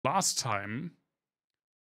last time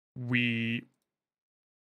we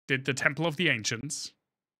did the Temple of the Ancients.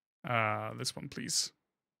 This one, please.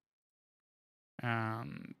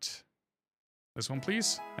 And this one,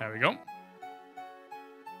 please. There we go.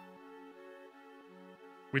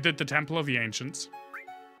 We did the Temple of the Ancients.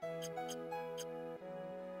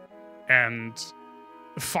 And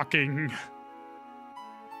fucking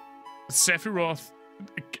Sephiroth,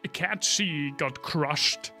 Kachi got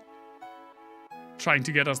crushed trying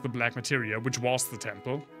to get us the black materia, which was the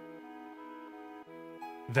temple.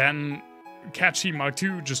 Then Kachi Mark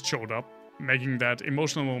II just showed up, making that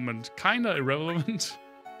emotional moment kinda irrelevant.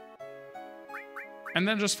 And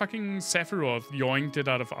then just fucking Sephiroth yoinked it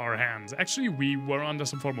out of our hands. Actually, we were under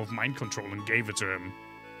some form of mind control and gave it to him.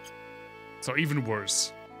 So even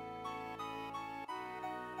worse.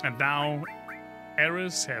 And now,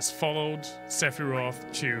 Aerith has followed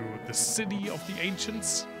Sephiroth to the City of the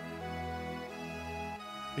Ancients.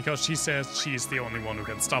 Because she says she's the only one who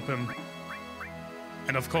can stop him.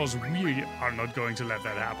 And of course, we are not going to let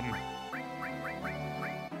that happen.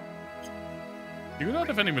 Do you not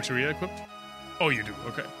have any materia equipped? Oh, you do,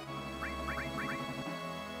 okay.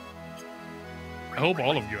 I hope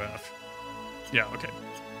all of you have. Yeah, okay.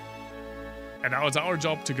 And now it's our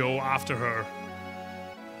job to go after her.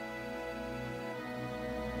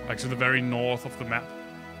 Like to the very north of the map.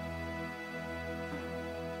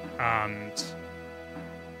 And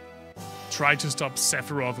try to stop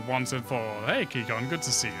Sephiroth once and for all. Hey, Kikon, good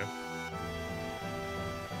to see you.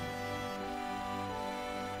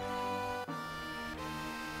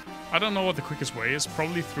 I don't know what the quickest way is.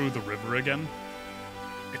 Probably through the river again.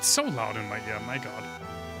 It's so loud in my ear, my god.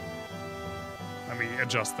 Let me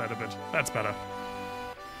adjust that a bit. That's better.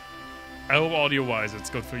 I hope audio-wise it's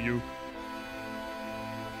good for you.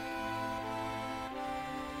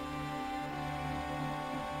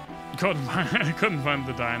 I couldn't find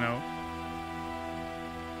the dino.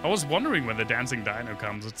 I was wondering when the dancing dino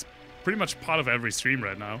comes. It's pretty much part of every stream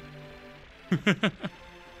right now.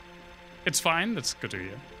 It's fine. That's good to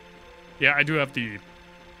hear. Yeah, I do have the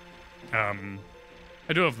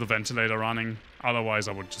ventilator running. Otherwise,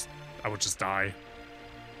 I would just die.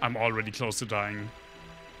 I'm already close to dying.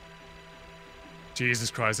 Jesus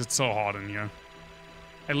Christ, it's so hot in here.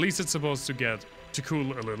 At least it's supposed to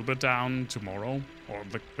cool a little bit down tomorrow or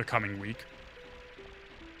the coming week.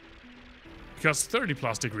 Because 30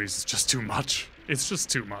 plus degrees is just too much. It's just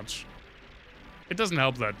too much. It doesn't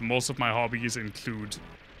help that most of my hobbies include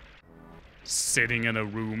sitting in a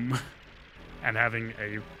room and having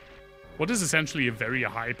what is essentially a very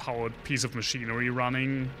high-powered piece of machinery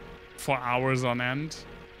running for hours on end,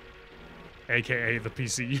 aka the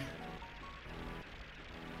PC.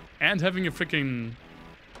 And having a freaking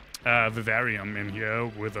vivarium in here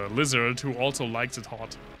with a lizard who also likes it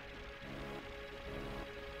hot.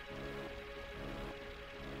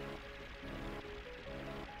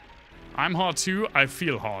 I'm hot too, I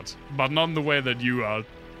feel hot, but not in the way that you are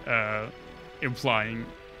implying.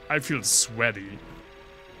 I feel sweaty.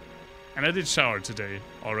 And I did shower today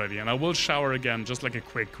already, and I will shower again, just like a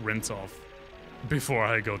quick rinse off before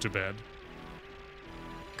I go to bed.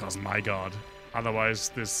 Because my god, otherwise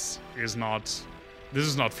this is not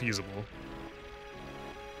feasible.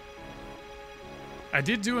 I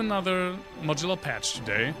did do another modular patch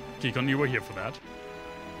today. Kikon, you were here for that.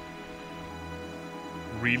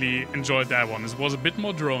 Really enjoyed that one. It was a bit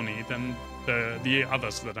more droney than the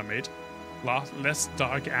others that I made. Less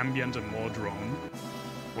dark ambient and more drone.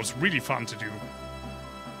 Was really fun to do.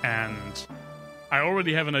 And I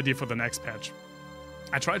already have an idea for the next patch.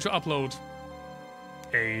 I try to upload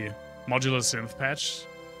a modular synth patch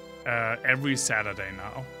every Saturday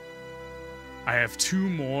now. I have 2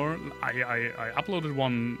 more. I uploaded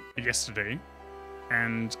one yesterday,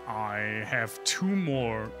 and I have 2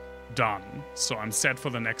 more done, so I'm set for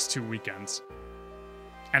the next 2 weekends.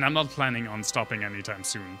 And I'm not planning on stopping anytime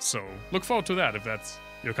soon, so look forward to that if that's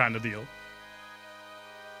your kind of deal.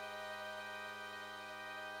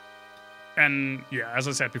 And yeah, as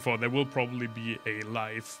I said before, there will probably be a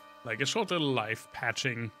live, like a short little live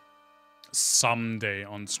patching someday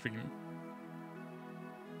on stream.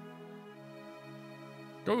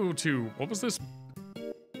 Go to, what was this?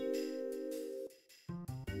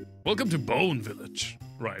 Welcome to Bone Village.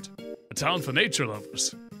 Right, a town for nature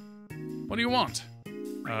lovers. What do you want?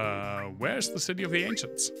 Where's the City of the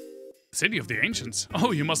Ancients? City of the Ancients?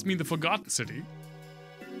 Oh, you must mean the Forgotten City.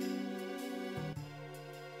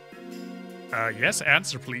 Yes,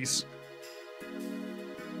 answer please.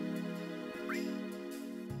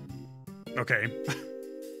 Okay.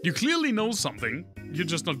 You clearly know something. You're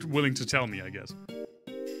just not willing to tell me, I guess.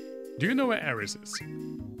 Do you know where Ares is?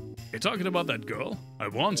 You're talking about that girl? I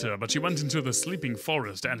warned her, but she went into the sleeping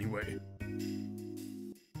forest anyway.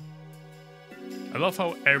 I love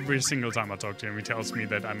how every single time I talk to him, he tells me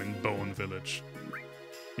that I'm in Bone Village.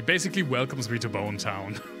 He basically welcomes me to Bone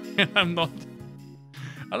Town. I'm not...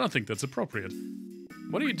 I don't think that's appropriate.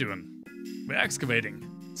 What are you doing? We're excavating.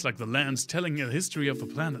 It's like the land's telling a history of the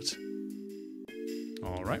planet.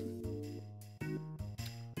 Alright.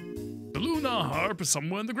 The lunar harp is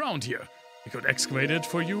somewhere in the ground here. We could excavate it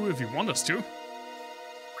for you if you want us to.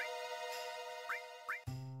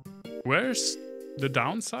 Where's the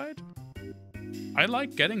downside? I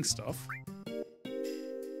like getting stuff.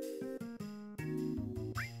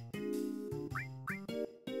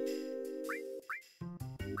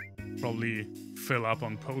 Probably fill up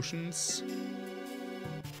on potions.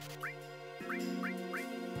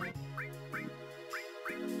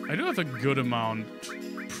 I do have a good amount,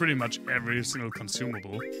 pretty much every single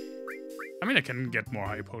consumable. I mean, I can get more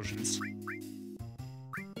high potions.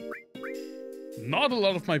 Not a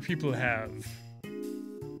lot of my people have.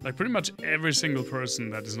 Like, pretty much every single person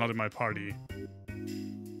that is not in my party.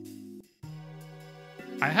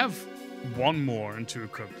 I have one more and two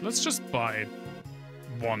equipped. Let's just buy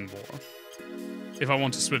one more. If I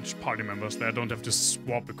want to switch party members, that I don't have to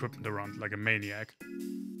swap equipment around like a maniac.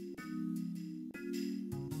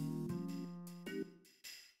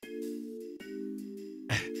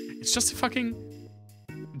 It's just a fucking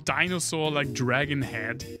dinosaur, like, dragon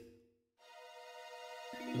head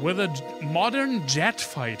with a modern jet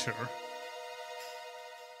fighter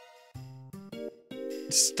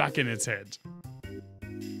stuck in its head.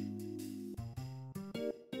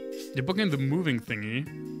 You're booking the moving thingy.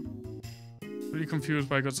 Really confused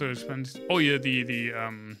why I got so expensive. Oh yeah, the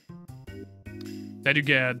that you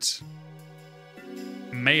get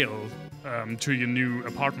mail to your new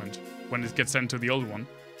apartment when it gets sent to the old one.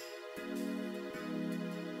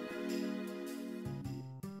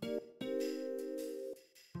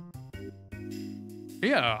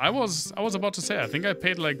 Yeah, I was about to say, I think I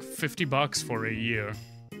paid like $50 for a year.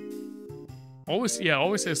 Always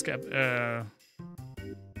escape.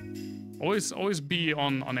 Always be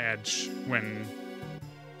on edge when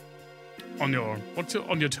on your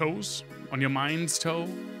toes, on your mind's toe.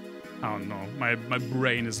 I don't know. My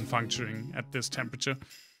brain isn't functioning at this temperature.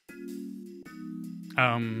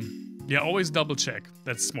 Yeah, always double check.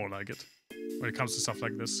 That's more like it when it comes to stuff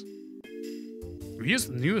like this. We use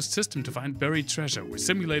the newest system to find buried treasure. We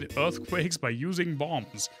simulate earthquakes by using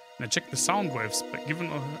bombs. And I check the sound waves given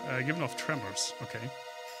off tremors. Okay.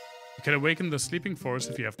 You can awaken the sleeping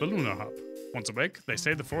forest if you have the lunar hub. Once awake, they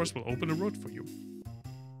say the forest will open a road for you.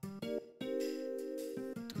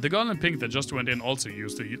 The girl in pink that just went in also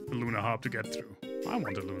used the lunar hub to get through. I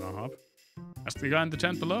want a lunar hub. Ask the guy in the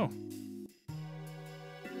tent below.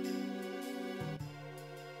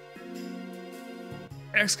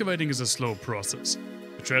 Excavating is a slow process.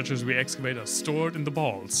 The treasures we excavate are stored in the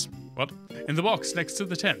balls. What? In the box next to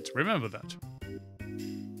the tent. Remember that.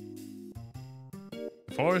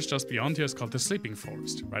 The forest just beyond here is called the sleeping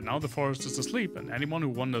forest. Right now the forest is asleep, and anyone who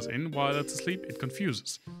wanders in while it's asleep, it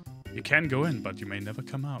confuses. You can go in, but you may never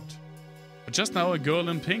come out. But just now a girl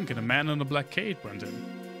in pink and a man in a black cape went in.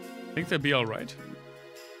 Think they'll be alright?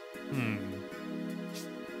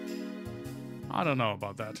 I don't know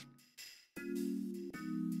about that.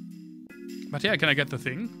 But yeah, can I get the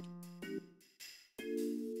thing?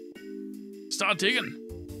 Start digging!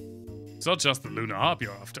 It's not just the lunar harp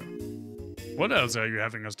you're after. What else are you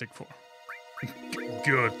having us dig for?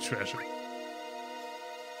 Good treasure.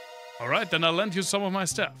 Alright, then I'll lend you some of my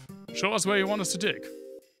stuff. Show us where you want us to dig.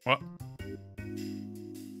 What?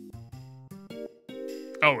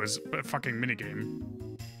 Oh, it's a fucking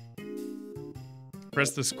minigame.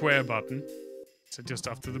 Press the square button. Set your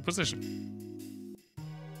stuff to the position.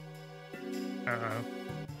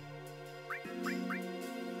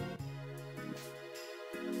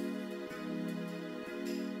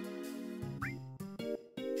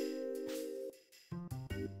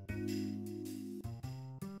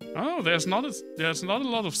 Oh, there's not a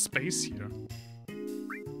lot of space here.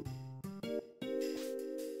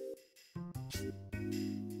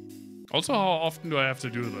 Also, how often do I have to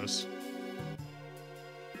do this?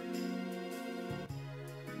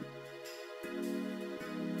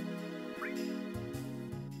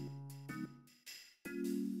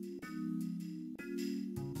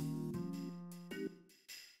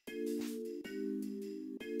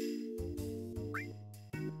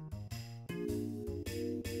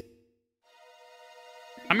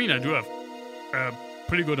 I mean, I do have a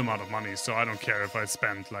pretty good amount of money, so I don't care if I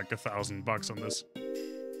spend like $1,000 on this.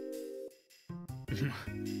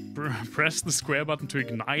 Press the square button to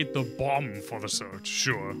ignite the bomb for the search.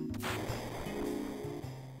 Sure.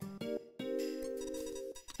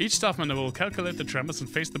 Each staff member will calculate the tremors and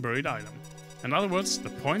face the buried item. In other words, the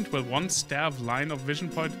point where one staff line of vision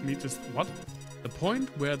point meet is what? The point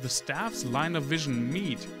where the staff's line of vision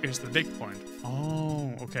meet is the dig point.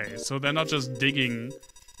 Oh, okay. So they're not just digging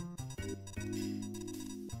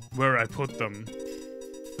where I put them.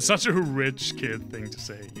 Such a rich kid thing to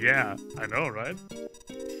say. Yeah, I know, right?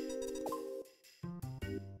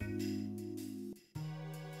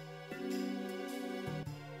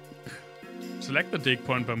 Select the dig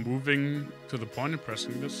point by moving to the point and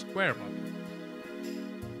pressing the square button.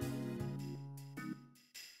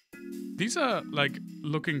 These are, like,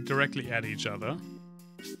 looking directly at each other.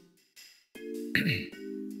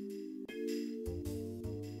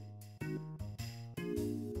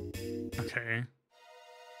 Okay.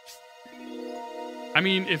 I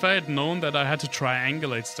mean, if I had known that I had to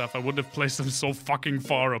triangulate stuff, I wouldn't have placed them so fucking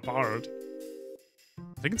far apart.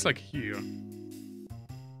 I think it's like here.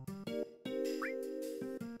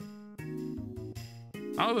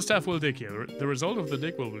 Now the staff will dig here. The result of the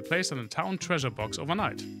dig will be placed in a town treasure box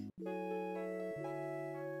overnight.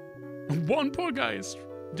 One poor guy is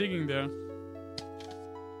digging there.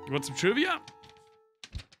 You want some trivia?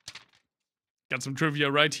 Got some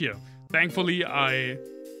trivia right here. Thankfully, I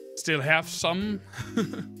still have some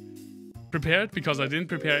prepared because I didn't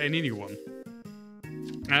prepare any new one.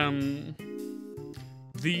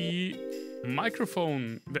 The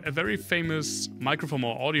microphone, a very famous microphone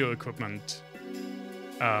or audio equipment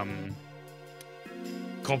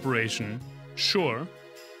corporation, Shure,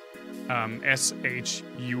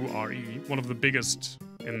 S-H-U-R-E, one of the biggest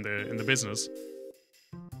in the business.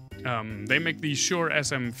 They make the Shure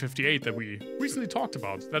SM58 that we recently talked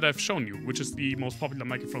about, that I've shown you, which is the most popular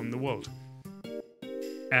microphone in the world.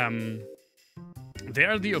 They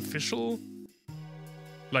are the official,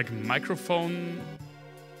 like, microphone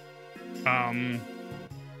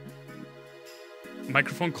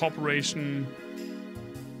corporation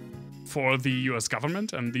for the US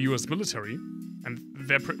government and the US military. And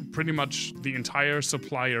they're pretty much the entire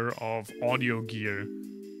supplier of audio gear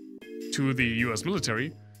to the US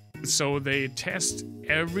military. So they test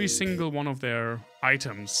every single one of their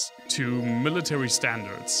items to military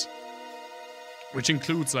standards, which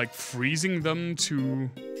includes, like, freezing them to,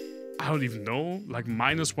 I don't even know, like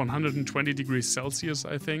minus 120 degrees Celsius,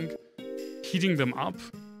 I think. Heating them up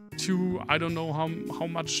to, I don't know how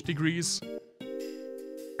much degrees.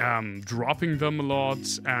 Dropping them a lot,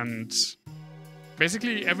 and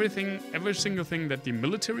basically every single thing that the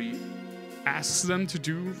military asks them to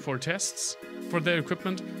do for tests for their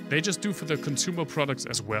equipment, they just do for their consumer products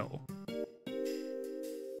as well.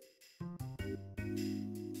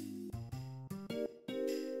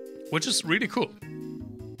 Which is really cool.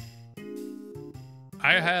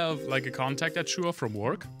 I have, like, a contact at Shure from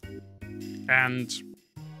work, and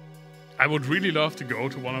I would really love to go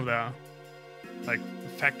to one of their, like,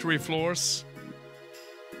 factory floors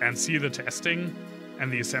and see the testing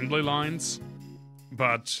and the assembly lines,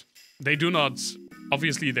 but they do not,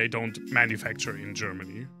 obviously they don't manufacture in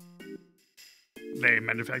Germany. They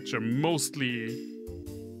manufacture mostly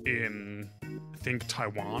in, I think,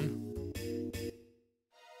 Taiwan,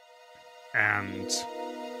 and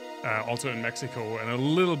also in Mexico, and a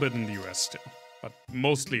little bit in the US still, but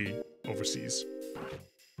mostly overseas.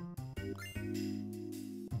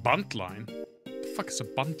 Bunt line? What the fuck is a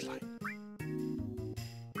bunt line?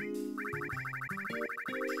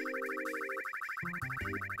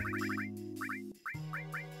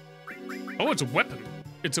 Oh, it's a weapon.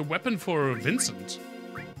 It's a weapon for Vincent.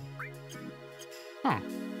 Huh.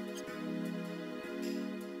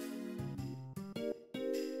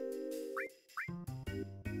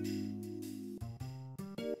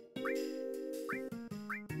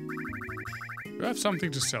 Do I have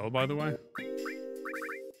something to sell, by the way?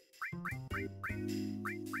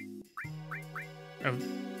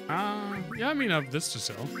 Yeah, I mean, I have this to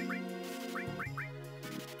sell.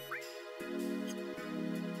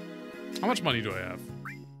 How much money do I have?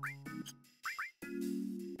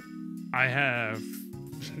 I have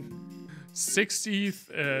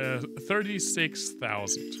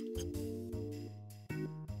 36,000.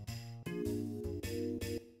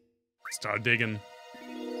 Start digging.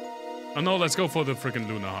 Oh no, let's go for the freaking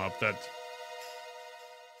Lunar Hub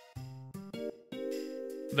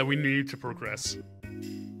that we need to progress.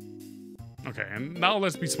 Okay, and now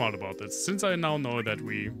let's be smart about this. Since I now know that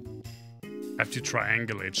we have to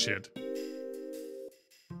triangulate shit.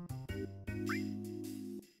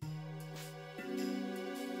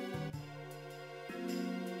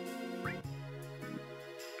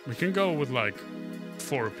 We can go with, like,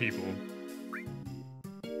 4 people.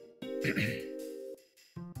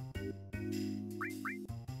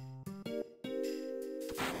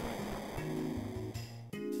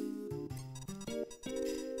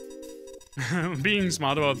 Being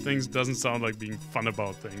smart about things doesn't sound like being fun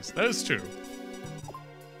about things. That is true.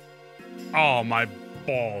 Oh, my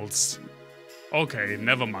balls. Okay,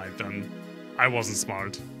 never mind then. I wasn't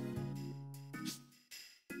smart.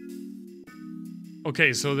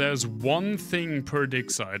 Okay, so there's one thing per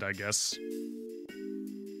dig site, I guess.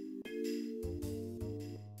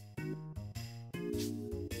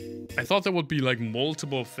 I thought there would be like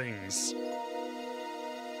multiple things.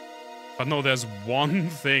 But no, there's one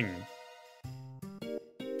thing.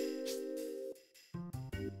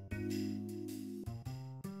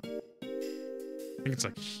 I think it's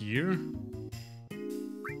like here.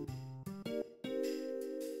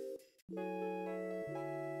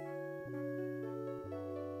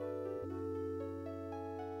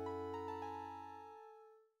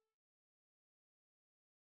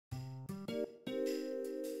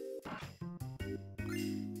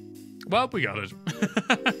 Well, we got it.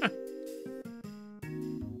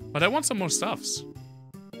 But I want some more stuffs.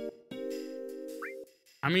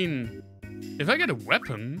 I mean, if I get a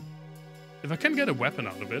weapon... If I can get a weapon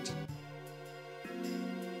out of it...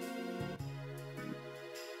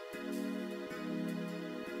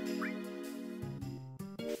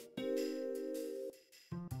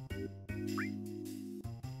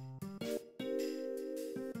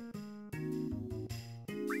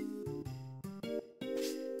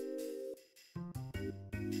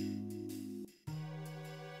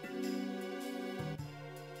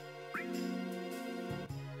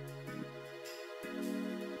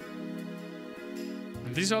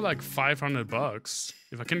 These are like $500.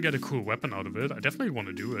 If I can get a cool weapon out of it, I definitely want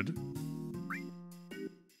to do it.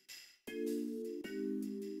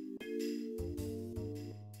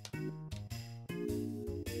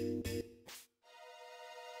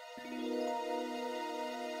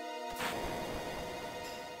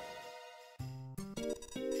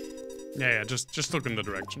 Yeah, just look in the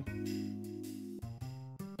direction.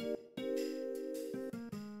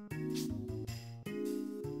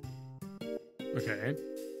 Okay.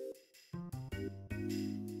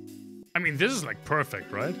 I mean, this is like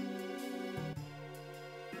perfect, right?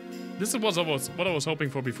 This is what I was hoping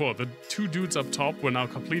for before. The 2 dudes up top were now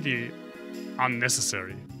completely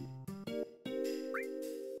unnecessary.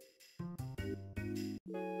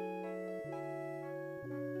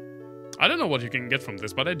 I don't know what you can get from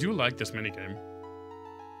this, but I do like this minigame.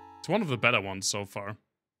 It's one of the better ones so far.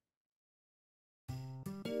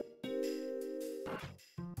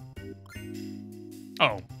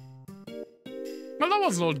 Oh. Well, that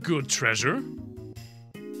was not good treasure.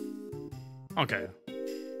 Okay.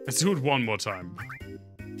 Let's do it one more time.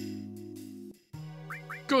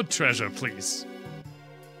 Good treasure, please.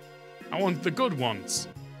 I want the good ones.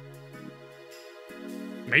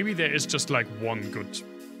 Maybe there is just like one good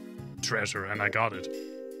treasure and I got it.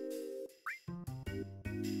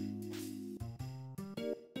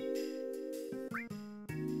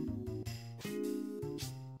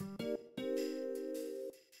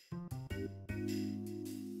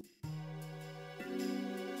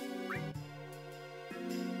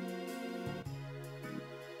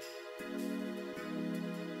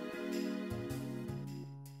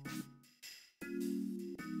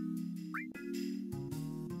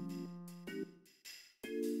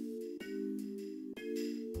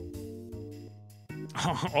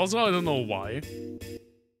 Also, I don't know why,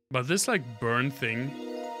 but this like burn thing,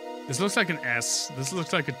 this looks like an S, this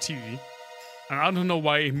looks like a T, and I don't know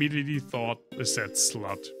why I immediately thought it said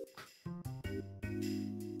slut.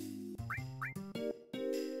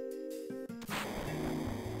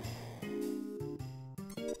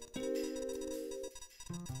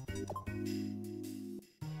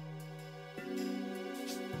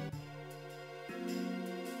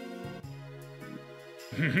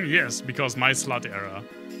 Yes, because my slut era.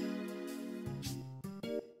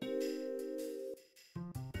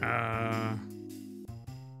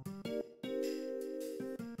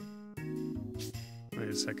 Wait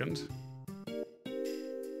a second.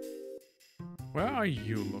 Where are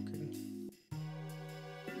you looking?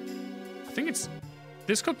 I think it's...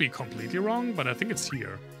 This could be completely wrong, but I think it's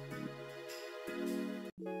here.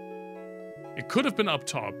 It could have been up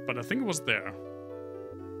top, but I think it was there.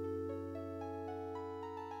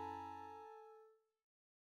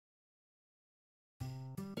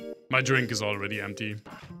 My drink is already empty,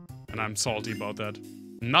 and I'm salty about that.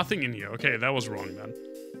 Nothing in here. Okay, that was wrong then.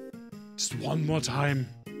 Just one more time.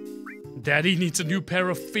 Daddy needs a new pair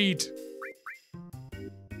of feet.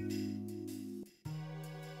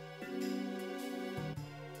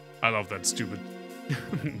 I love that stupid,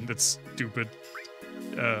 that stupid,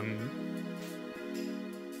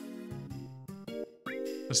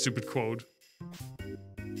 a stupid quote.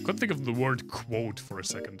 Couldn't think of the word quote for a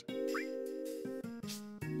second.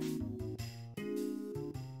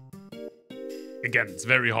 Again, it's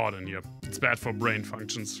very hot in here. It's bad for brain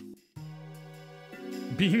functions.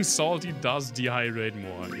 Being salty does dehydrate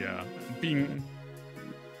more, yeah. Being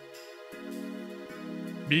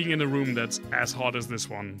in a room that's as hot as this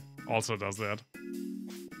one also does that.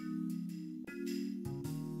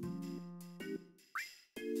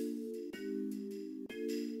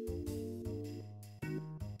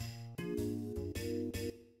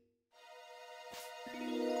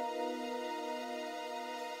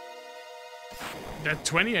 That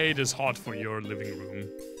 28 is hot for your living room.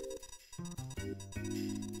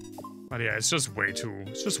 But yeah, it's just way too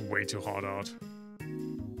hot out.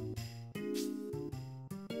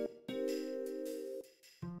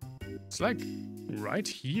 It's like right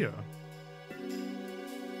here,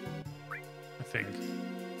 I think.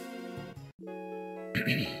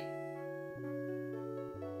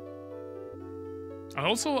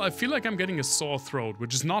 Also, I feel like I'm getting a sore throat,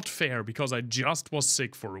 which is not fair because I just was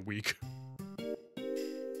sick for a week.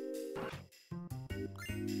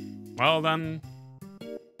 Well then,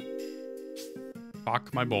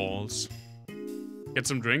 fuck my balls. Get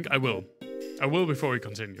some drink? I will. I will before we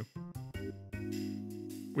continue.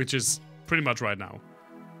 Which is pretty much right now.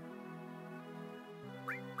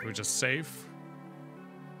 We just save.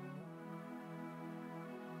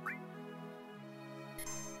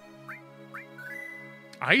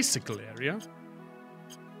 Icicle area?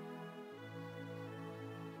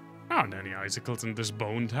 Aren't any icicles in this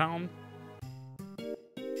bone town?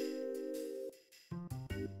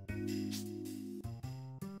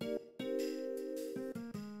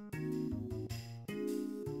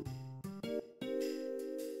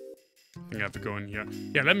 I have to go in here.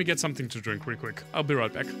 Yeah, let me get something to drink real quick. I'll be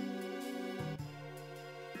right back.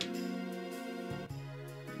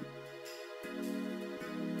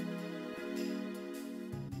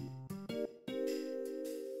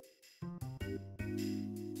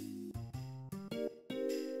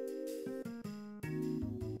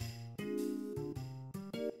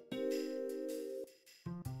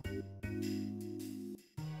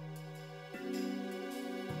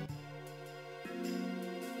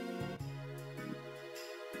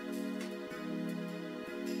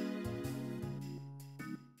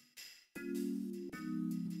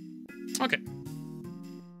 Okay.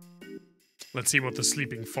 Let's see what the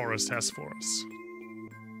sleeping forest has for us.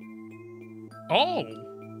 Oh!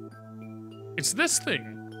 It's this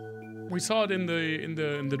thing. We saw it in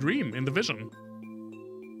the dream, in the vision.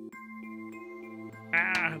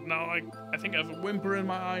 Ah, no, I think I have a whimper in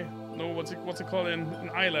my eye. No, what's it called?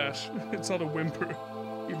 An eyelash. It's not a whimper.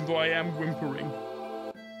 Even though I am whimpering.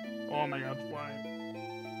 Oh my god, why?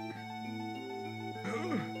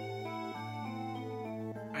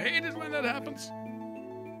 I hate it when that happens.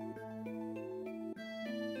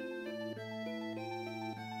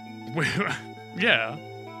 Yeah.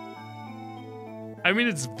 I mean,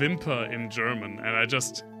 it's whimper in German, and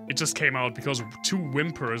it just came out because to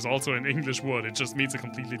whimper is also an English word. It just means a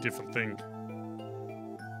completely different thing.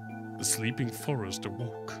 The sleeping forest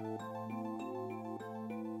awoke.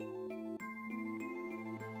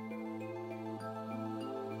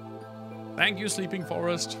 Thank you, sleeping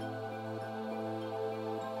forest.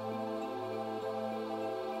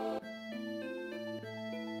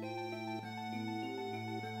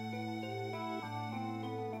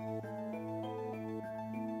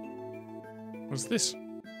 What's this?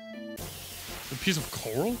 A piece of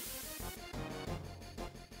coral?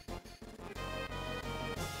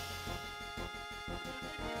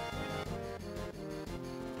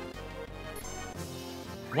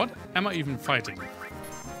 What am I even fighting?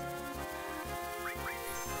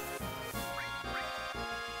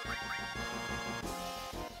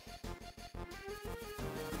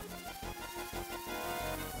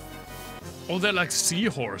 Oh, they're like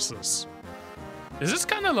seahorses. Is this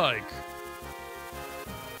kind of like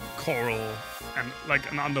coral and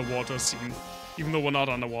like an underwater scene, even though we're not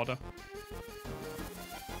underwater?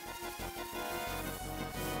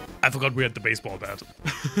 I forgot we had the baseball bat.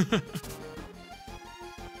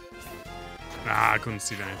 Nah, I couldn't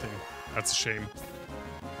see anything. That's a shame.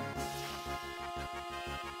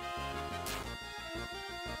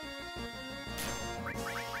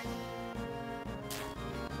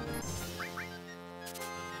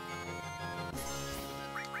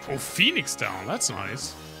 Oh, Phoenix Down, that's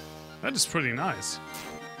nice. That is pretty nice.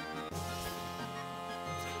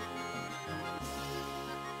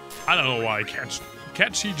 I don't know why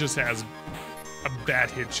Catchy just has a bad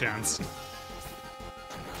hit chance.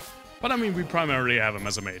 But I mean, we primarily have him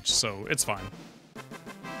as a mage, so it's fine.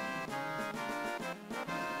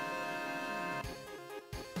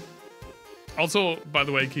 Also, by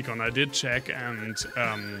the way, Kikon, I did check, and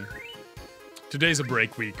today's a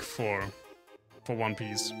break week for One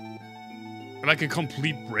Piece. Like a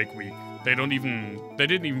complete break week. They didn't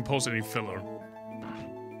even post any filler.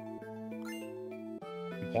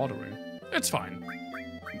 Watering. It's fine.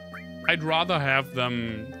 I'd rather have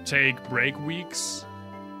them take break weeks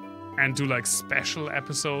and do like special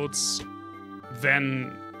episodes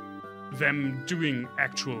than them doing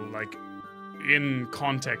actual like in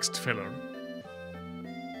context filler.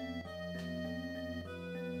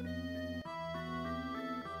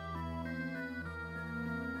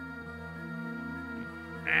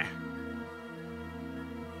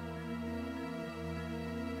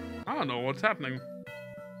 I don't know what's happening.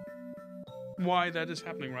 Why that is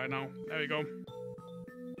happening right now. There we go.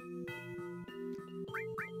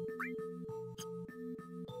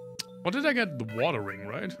 What did I get? The watering,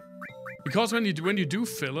 right? Because when you do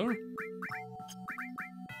filler,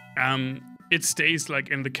 it stays like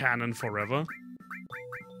in the canon forever.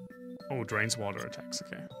 Oh, drains water attacks.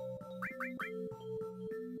 Okay.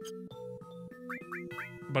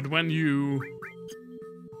 But when you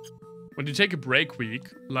take a break week,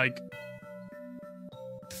 like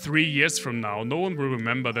 3 years from now, no one will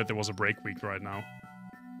remember that there was a break week right now.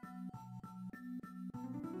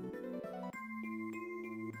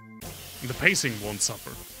 The pacing won't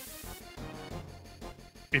suffer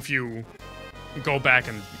if you go back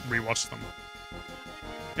and rewatch them.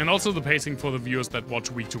 And also the pacing for the viewers that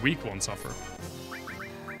watch week to week won't suffer.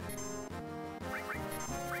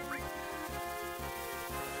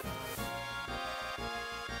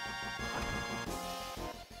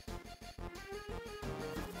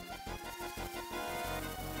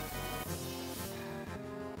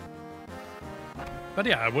 But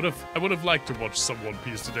yeah, I would have liked to watch some One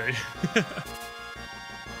Piece today.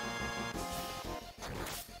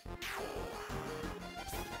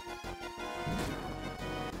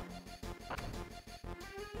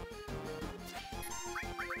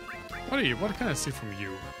 What can I see from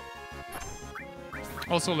you?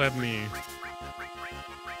 Also let me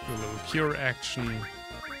do a little cure action.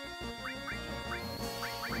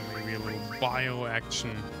 Maybe a little bio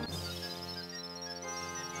action.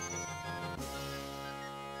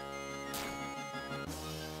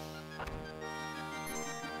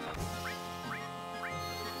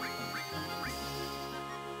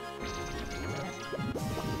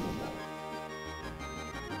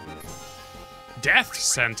 Death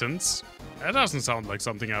sentence? That doesn't sound like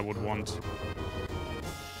something I would want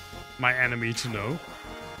my enemy to know.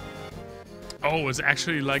 Oh, it's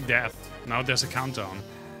actually like death. Now there's a countdown.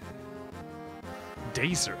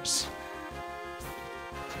 Dazers.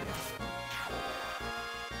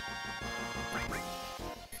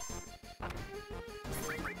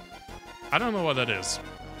 I don't know what that is.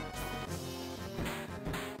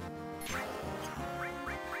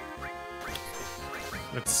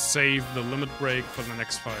 Let's save the limit break for the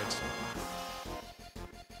next fight.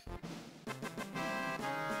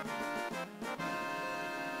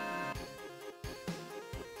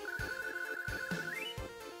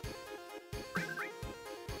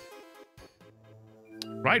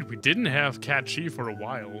 Right, we didn't have Cat Chi for a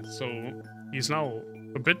while, so he's now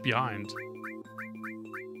a bit behind.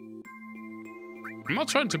 I'm not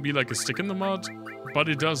trying to be like a stick in the mud, but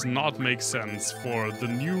it does not make sense for the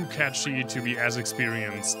new Cat Chi to be as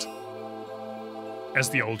experienced as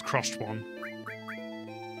the old crushed one.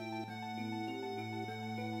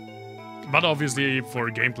 But obviously for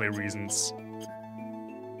gameplay reasons.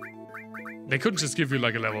 They couldn't just give you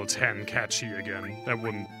like a level 10 Cat Chi again. That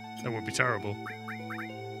would be terrible.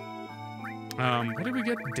 What did we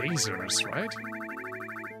get? Dazers, right?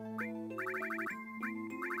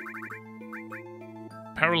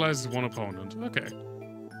 Paralyzes one opponent. Okay.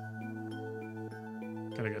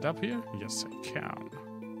 Can I get up here? Yes, I can.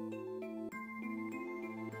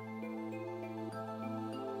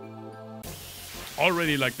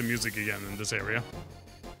 Already like the music again in this area.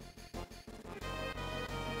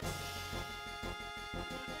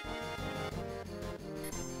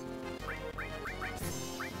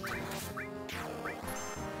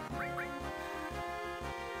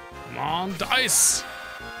 Come on, dice!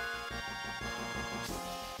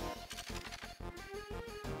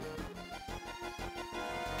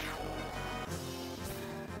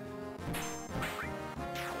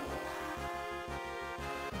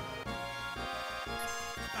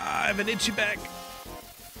 I have an itchy back.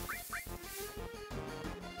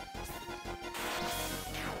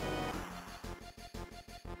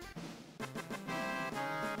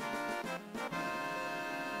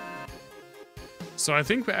 So I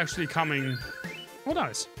think we're actually coming... Oh,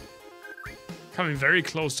 nice. Coming very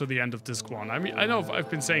close to the end of this one. I mean, I know I've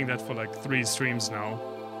been saying that for like 3 streams now.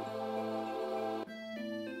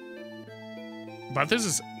 But this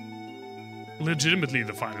is legitimately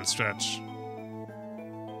the final stretch.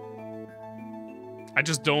 I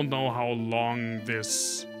just don't know how long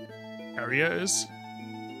this area is.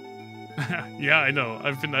 Yeah, I know.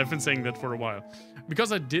 I've been saying that for a while.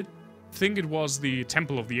 Because I did think it was the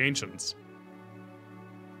Temple of the Ancients.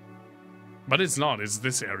 But it's not, it's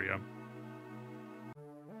this area.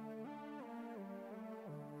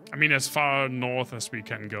 I mean, as far north as we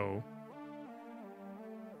can go.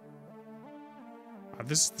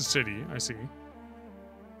 This is the city, I see.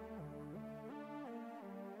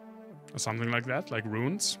 Or something like that, like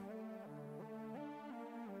ruins.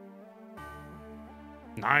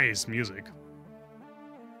 Nice music.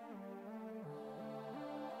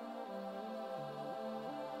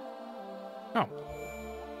 Oh.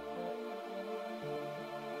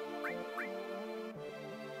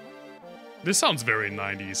 This sounds very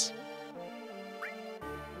 90s.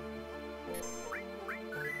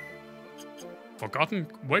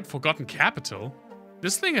 Forgotten Capital?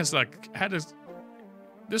 This thing has like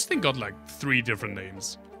this thing got like 3 different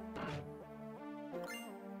names.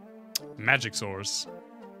 Magic source.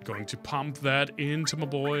 Going to pump that into my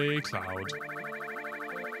boy Cloud.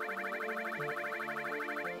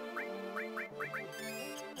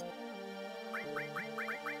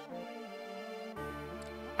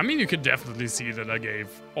 I mean, you can definitely see that I gave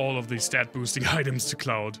all of these stat boosting items to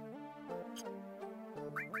Cloud.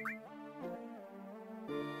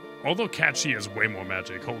 Although Catchy has way more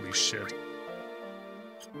magic, holy shit.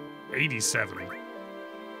 87.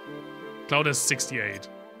 Cloud has 68.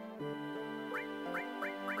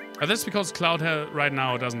 That's because Cloud right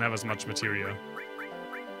now doesn't have as much materia.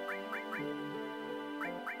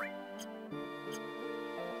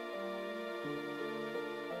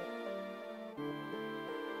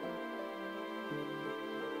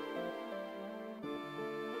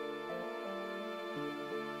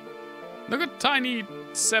 Look at tiny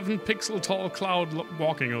 7-pixel tall Cloud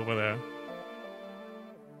walking over there.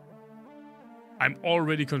 I'm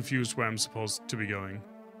already confused where I'm supposed to be going.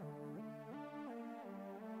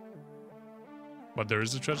 But there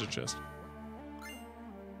is a treasure chest.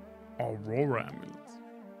 Aurora amulets.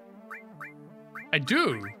 I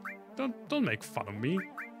do. Don't make fun of me.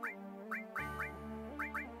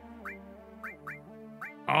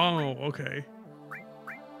 Oh, okay.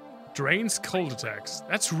 Drains cold attacks.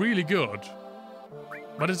 That's really good.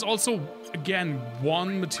 But it's also, again,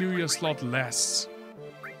 1 materia slot less.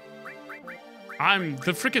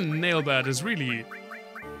 The freaking nailbat is really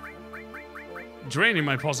draining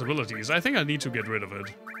my possibilities. I think I need to get rid of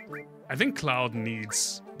it. I think Cloud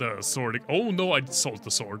needs the sword. Oh no, I sold the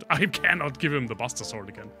sword. I cannot give him the Buster Sword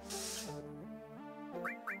again.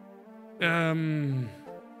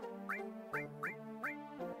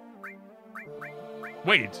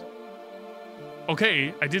 Wait.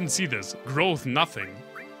 Okay, I didn't see this. Growth, nothing.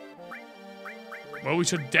 Well, we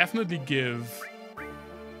should definitely give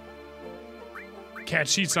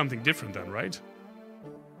Catchy something different then, right?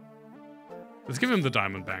 Let's give him the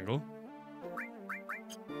diamond bangle.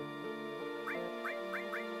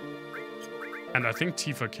 And I think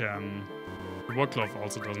Tifa can. The War Glove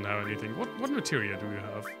also doesn't have anything. What materia do you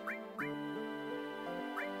have?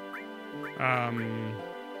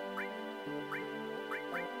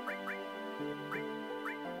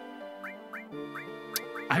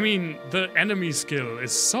 I mean, the enemy skill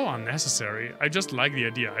is so unnecessary. I just like the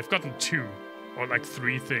idea. I've gotten 2. Or like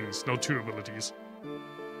 3 things. No, 2 abilities.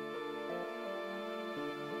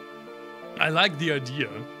 I like the idea.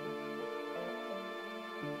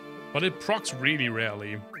 But it procs really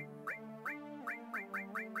rarely.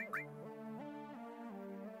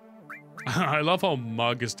 I love how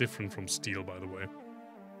Mug is different from Steel, by the way.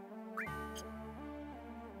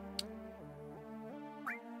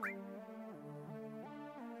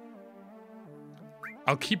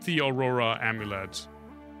 I'll keep the Aurora amulet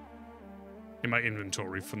in my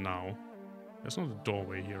inventory for now. There's not a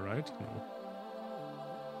doorway here, right? No.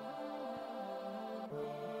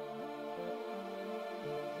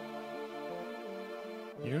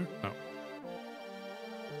 Here? No.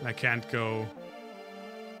 I can't go...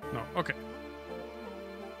 No, okay.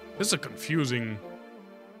 This is a confusing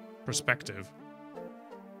perspective.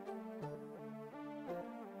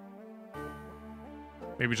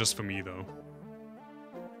 Maybe just for me, though.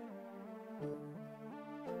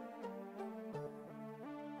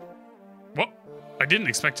 What? I didn't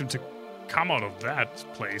expect him to come out of that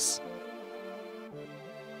place.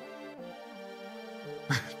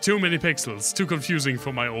 Too many pixels. Too confusing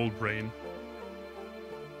for my old brain.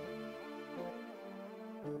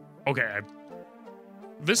 Okay,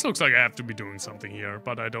 this looks like I have to be doing something here,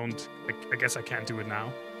 but I don't... I guess I can't do it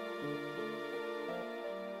now.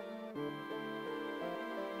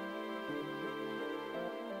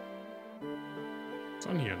 What's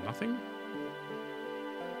on here? Nothing?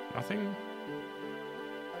 Nothing?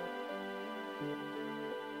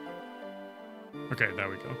 Okay, there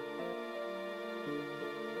we go.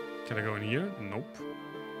 Can I go in here? Nope.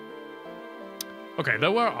 Okay,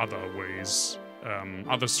 there were other ways,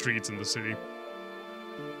 other streets in the city.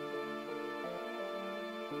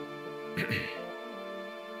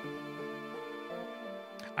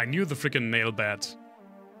 I knew the freaking nail bed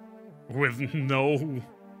with no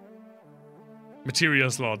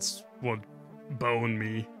material slots would bone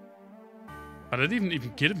me. But I didn't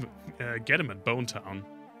even get him at Bone Town,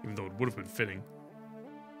 even though it would have been fitting.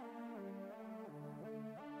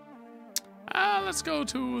 Let's go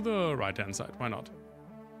to the right-hand side. Why not?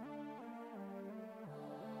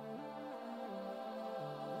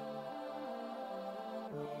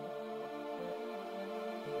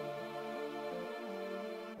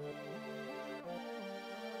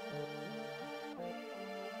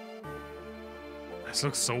 This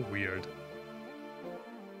looks so weird.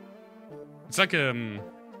 It's like I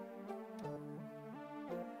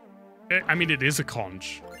mean, it is a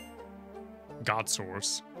conch. God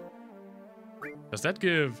source. Does that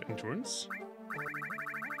give endurance?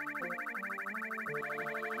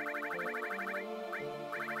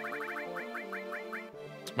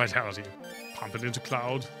 Vitality. Pump it into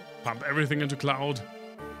Cloud. Pump everything into Cloud.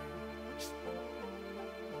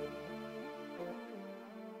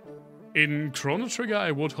 In Chrono Trigger,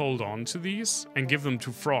 I would hold on to these and give them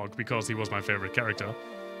to Frog because he was my favorite character.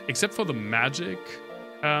 Except for the magic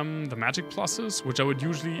pluses, which I would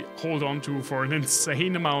usually hold on to for an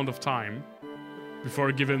insane amount of time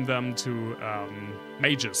before giving them to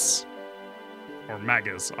mages or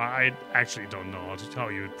magus. I actually don't know how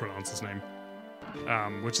you pronounce his name,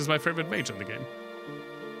 which is my favorite mage in the game.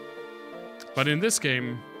 But in this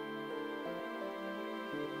game,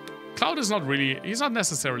 Cloud is he's not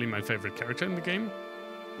necessarily my favorite character in the game,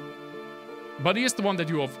 but he is the one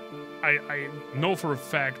that I know for a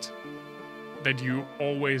fact that you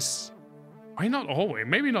always,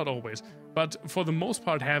 maybe not always, but for the most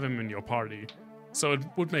part have him in your party. So it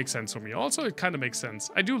would make sense for me. Also, it kind of makes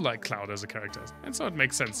sense. I do like Cloud as a character, and so it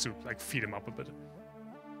makes sense to like feed him up a bit.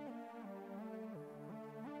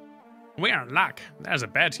 We're in luck. There's a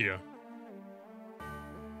bed here.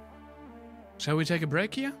 Shall we take a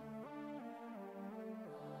break here?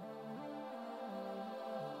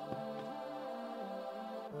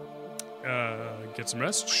 Get some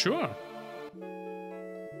rest? Sure.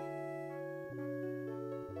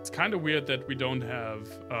 It's kind of weird that we don't have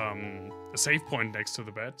a save point next to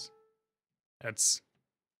the bed.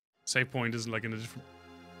 Save point is like in a different...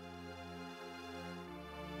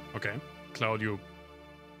 Okay. Cloud, you're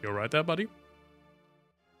right there, buddy?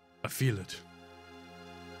 I feel it.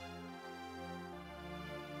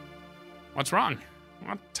 What's wrong?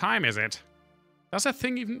 What time is it?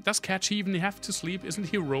 Does Catchy even have to sleep? Isn't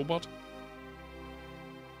he a robot?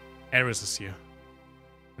 Ares is here.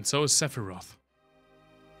 And so is Sephiroth.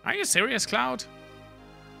 Are you serious, Cloud?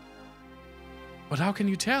 But how can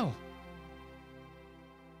you tell?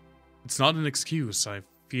 It's not an excuse, I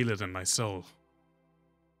feel it in my soul.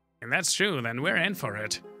 If that's true, then we're in for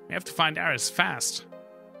it. We have to find Ares fast.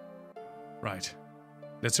 Right.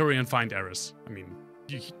 Let's hurry and find Ares. I mean...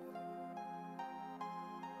 Did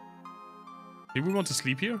we want to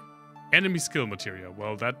sleep here? Enemy skill materia.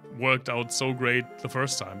 Well, that worked out so great the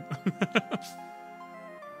first time.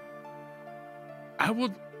 I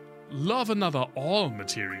would love another all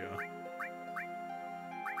materia.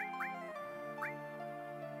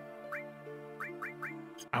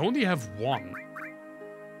 I only have one.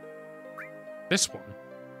 This one.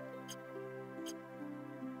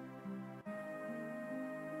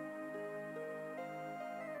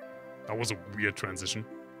 That was a weird transition.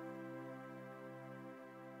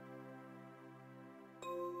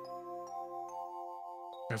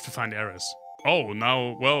 We have to find Ares. Oh,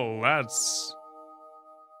 now, well, that's...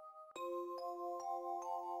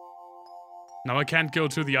 Now I can't go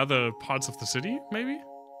to the other parts of the city, maybe?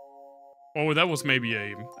 Or that was maybe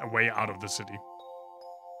a way out of the city.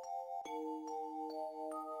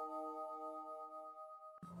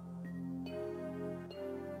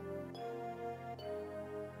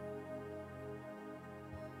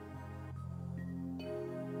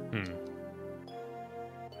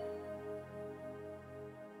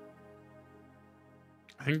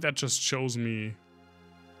 I think that just shows me,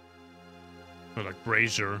 like,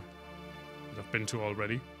 Brazier, that I've been to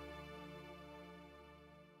already.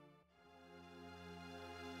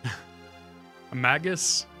 A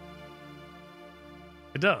magus?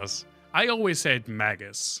 It does. I always say it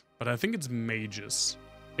magus, but I think it's magus.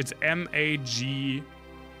 It's M-A-G-U-S.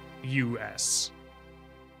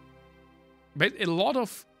 But a lot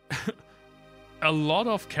of a lot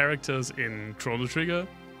of characters in Chrono Trigger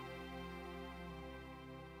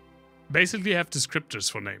basically have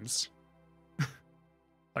descriptors for names.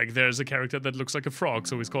 Like there's a character that looks like a frog,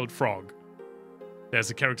 so he's called Frog. There's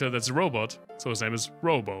a character that's a robot, so his name is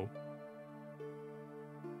Robo.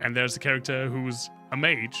 And there's a character who's a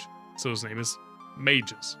mage, so his name is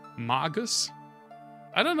Magus. Magus?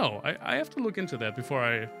 I don't know. I have to look into that before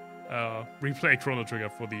I replay Chrono Trigger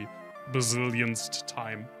for the bazillionth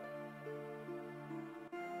time.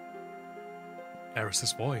 There is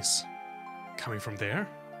his voice. Coming from there?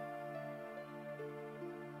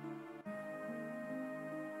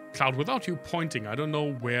 Cloud, without you pointing, I don't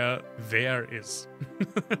know where there is.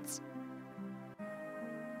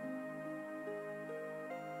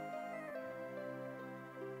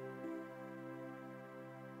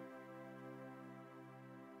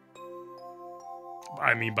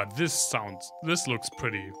 I mean, but this looks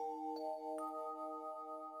pretty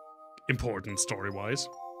important story-wise.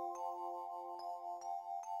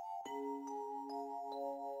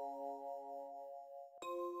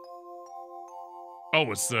 Oh,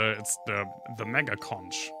 it's the Mega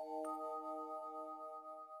Conch.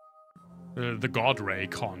 The God Ray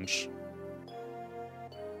Conch.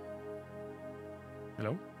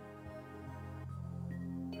 Hello?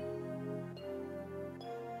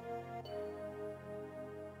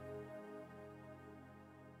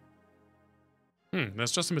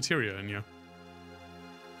 There's just a materia in here.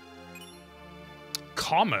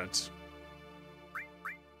 Comet.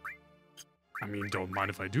 I mean, don't mind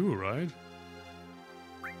if I do, right?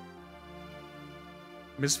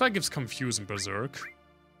 Misfire gives Confuse and Berserk.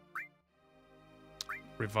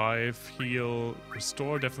 Revive, heal,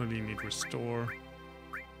 restore. Definitely need restore.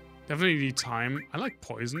 Definitely need time. I like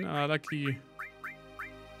poison. I like the...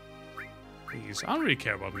 These. I don't really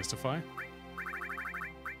care about Mystify.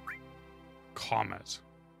 Comet.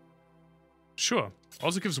 Sure.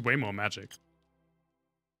 Also gives way more magic.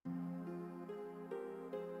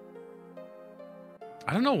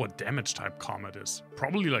 I don't know what damage type Comet is.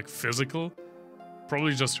 Probably like physical.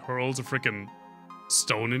 Probably just hurls a freaking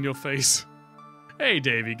stone in your face. Hey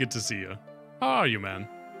Davey, good to see you. How are you, man?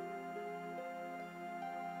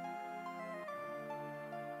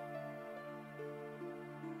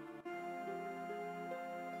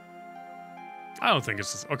 I don't think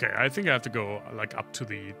it's just, okay. I think I have to go like up to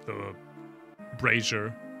the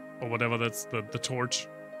brazier or whatever. That's the torch.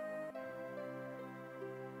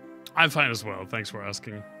 I'm fine as well. Thanks for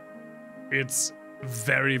asking. It's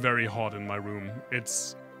very, very hot in my room.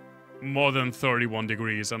 It's more than 31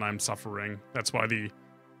 degrees and I'm suffering. That's why the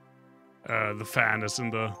fan is in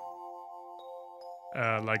the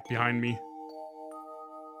like behind me.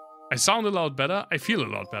 I sound a lot better. I feel a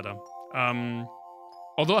lot better.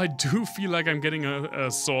 Although I do feel like I'm getting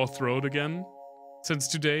a sore throat again since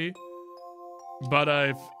today. But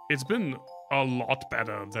it's been a lot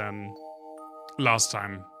better than last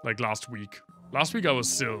time, like last week. Last week I was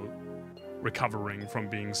still recovering from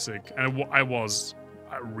being sick. And I was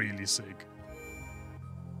really sick.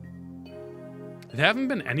 There haven't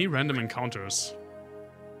been any random encounters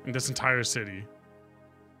in this entire city.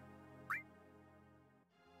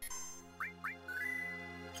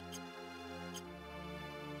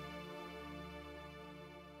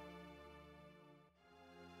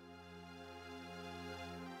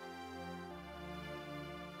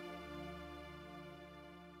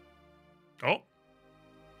 Oh.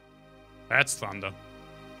 That's thunder.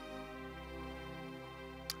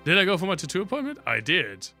 Did I go for my tattoo appointment? I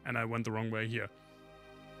did. And I went the wrong way here.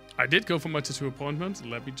 I did go for my tattoo appointment.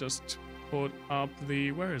 Let me just put up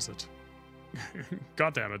the... Where is it?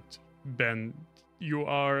 God damn it. Ben, you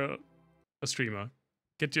are a streamer.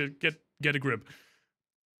 Get a grip.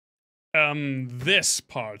 This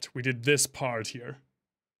part. We did this part here.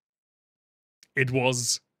 It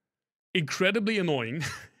was incredibly annoying.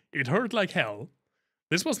 It hurt like hell.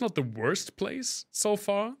 This was not the worst place so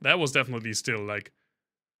far. That was definitely still like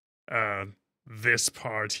this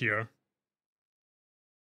part here.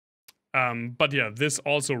 But yeah, this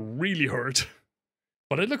also really hurt.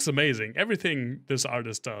 But it looks amazing. Everything this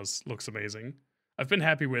artist does looks amazing. I've been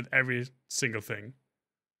happy with every single thing.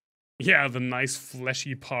 Yeah, the nice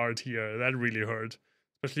fleshy part here, that really hurt.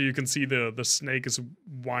 Especially you can see the snake is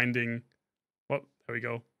winding. Well, there we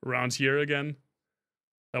go. Around here again.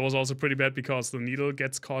 That was also pretty bad because the needle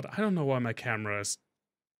gets caught. I don't know why my camera is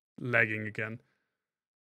lagging again.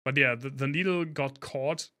 But yeah, the needle got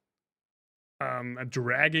caught and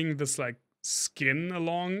dragging this like skin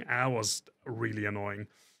along. That was really annoying.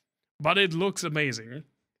 But it looks amazing,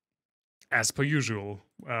 as per usual,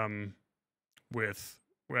 with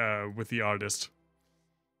the artist.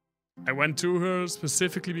 I went to her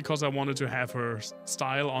specifically because I wanted to have her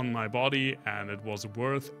style on my body, and it was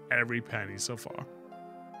worth every penny so far.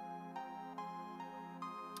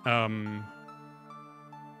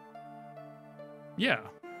 Yeah.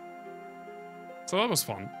 So that was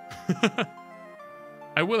fun.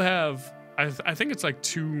 I will have, I think it's like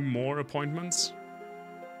 2 more appointments.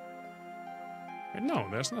 No,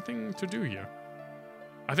 there's nothing to do here.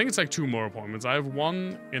 I think it's like 2 more appointments. I have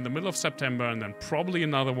one in the middle of September and then probably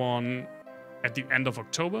another one at the end of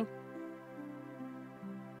October.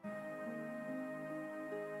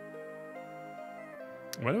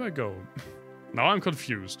 Where do I go? Now I'm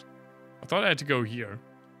confused. I thought I had to go here.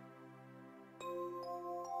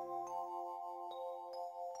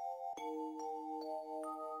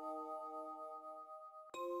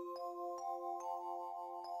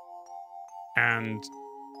 And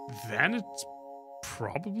then it's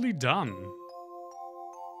probably done.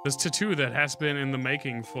 This tattoo that has been in the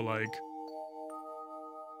making for like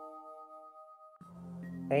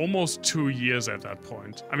almost 2 years at that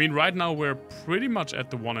point. I mean, right now we're pretty much at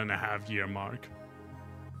the 1.5 year mark.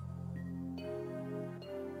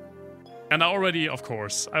 And I already, of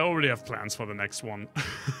course, I already have plans for the next one.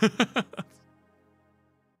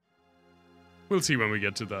 We'll see when we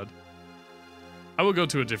get to that. I will go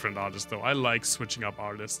to a different artist though. I like switching up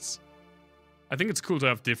artists. I think it's cool to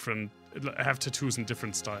have tattoos in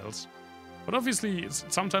different styles. But obviously,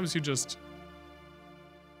 sometimes you just...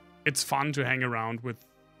 It's fun to hang around with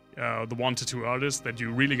the one tattoo artist that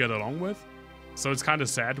you really get along with. So it's kind of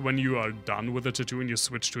sad when you are done with a tattoo and you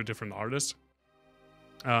switch to a different artist.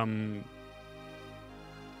 But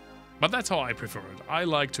that's how I prefer it. I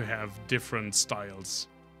like to have different styles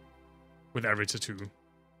with every tattoo.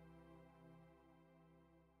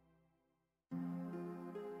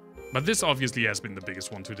 But this obviously has been the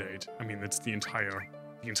biggest one to date. I mean, it's the entire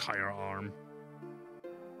arm.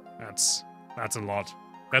 That's a lot.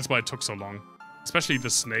 That's why it took so long. Especially the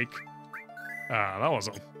snake. That was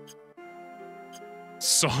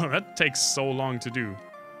so that takes so long to do.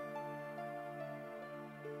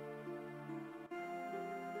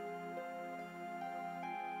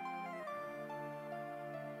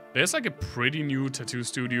 There's like a pretty new tattoo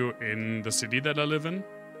studio in the city that I live in.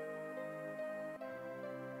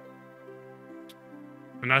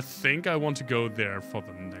 And I think I want to go there for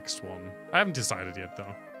the next one. I haven't decided yet,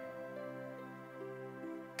 though.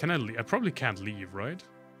 Can I leave? I probably can't leave, right?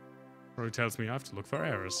 Probably tells me I have to look for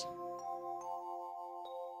errors.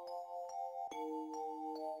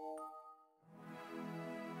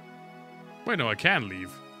 Wait, no, I can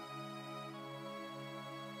leave.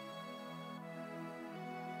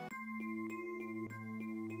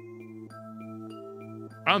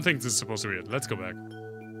 I don't think this is supposed to be it. Let's go back.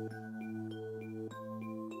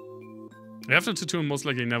 After tattoo, most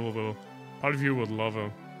likely never will. Part of you would love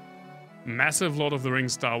a massive Lord of the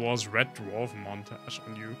Rings Star Wars Red Dwarf montage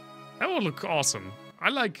on you. That would look awesome. I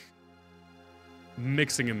like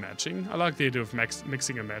mixing and matching. I like the idea of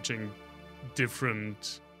mixing and matching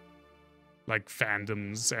different like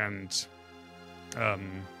fandoms and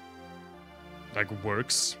like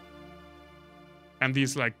works. And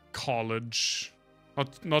these like college,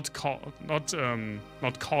 not college,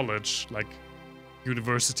 like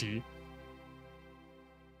university.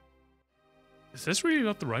 Is this really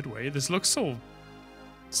not the right way? This looks so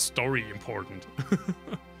story important.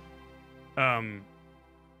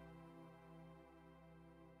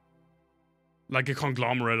 Like a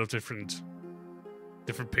conglomerate of different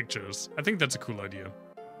pictures. I think that's a cool idea.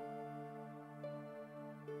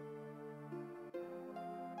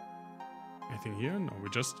 Anything here? No, we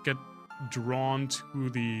just get drawn to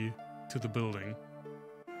the building.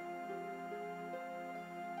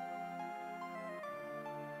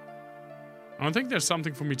 I don't think there's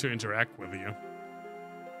something for me to interact with here.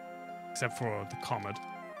 Except for the comet.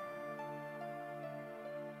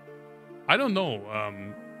 I don't know.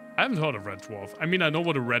 I haven't heard of Red Dwarf. I mean, I know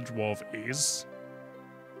what a Red Dwarf is.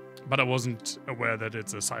 But I wasn't aware that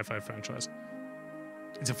it's a sci-fi franchise.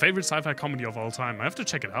 It's a favorite sci-fi comedy of all time. I have to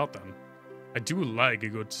check it out then. I do like a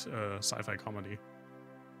good sci-fi comedy.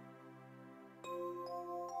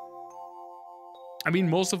 I mean,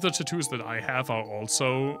 most of the tattoos that I have are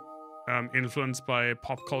also influenced by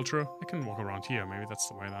pop culture. I can walk around here. Maybe that's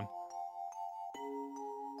the way then.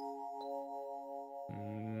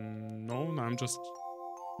 No, I'm just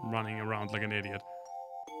running around like an idiot.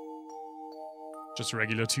 Just a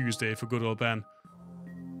regular Tuesday for good old Ben.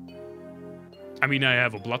 I mean, I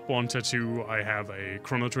have a Bloodborne tattoo. I have a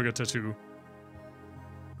Chrono Trigger tattoo.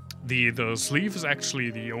 The sleeve is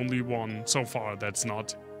actually the only one so far that's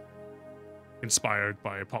not inspired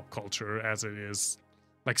by pop culture, as it is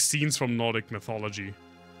like scenes from Nordic mythology.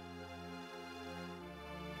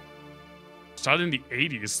 Started in the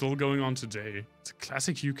 80s, still going on today. It's a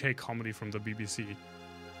classic UK comedy from the BBC.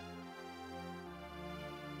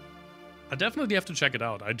 I definitely have to check it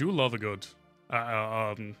out. I do love a good,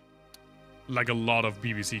 like a lot of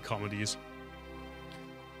BBC comedies.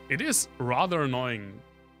 It is rather annoying.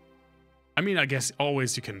 I mean, I guess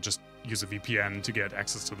always you can just use a VPN to get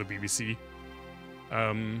access to the BBC.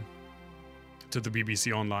 To the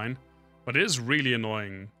BBC online. But it is really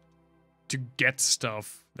annoying to get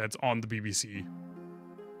stuff that's on the BBC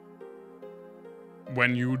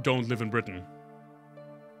when you don't live in Britain.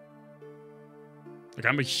 Like,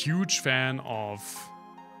 I'm a huge fan of...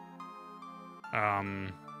 oh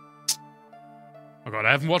god,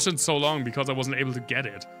 I haven't watched it in so long because I wasn't able to get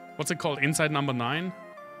it. What's it called? Inside Number 9?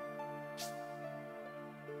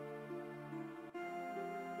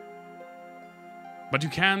 But you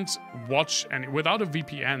can't watch any... Without a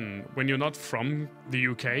VPN, when you're not from the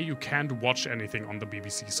UK, you can't watch anything on the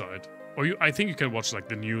BBC side. Or I think you can watch, like,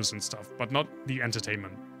 the news and stuff, but not the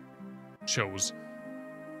entertainment shows.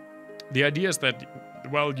 The idea is that,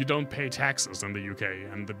 well, you don't pay taxes in the UK,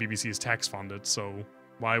 and the BBC is tax-funded, so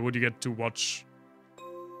why would you get to watch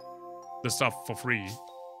the stuff for free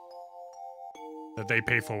that they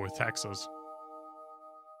pay for with taxes?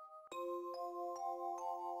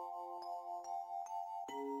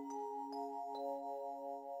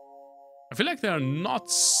 I feel like there are not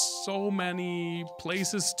so many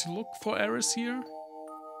places to look for errors here.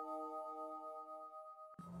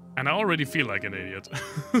 And I already feel like an idiot.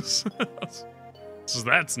 So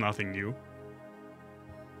that's nothing new.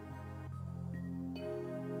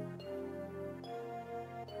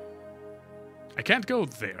 I can't go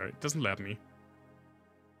there. It doesn't let me.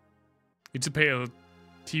 Need to pay a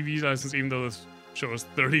TV license even though the show is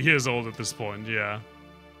 30 years old at this point, yeah.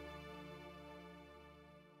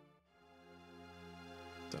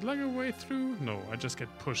 Is that like a way through? No, I just get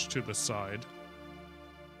pushed to the side.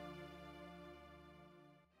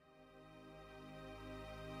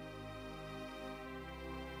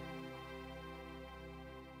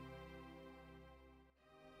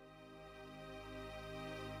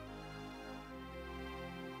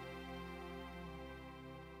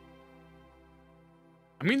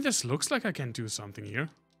 I mean, this looks like I can do something here,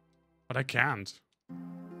 but I can't.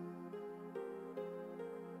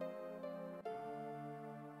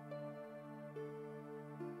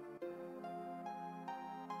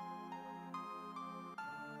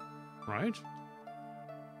 Right?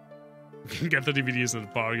 You can get the DVDs at the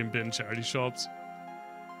bargain bin charity shops.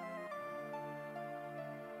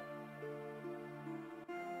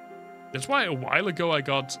 That's why a while ago I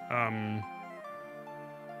got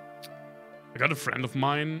a friend of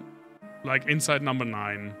mine, like Inside Number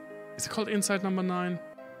 9. Is it called Inside Number 9?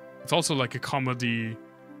 It's also like a comedy,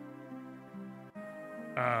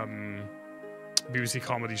 BBC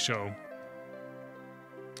comedy show.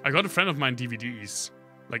 I got a friend of mine DVDs,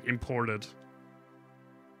 like imported.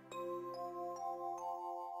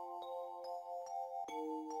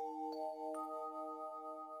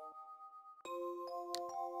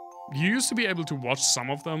 You used to be able to watch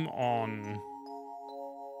some of them on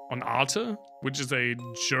Arte, which is a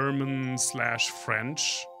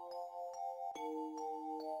German/French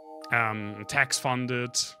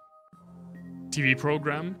tax-funded TV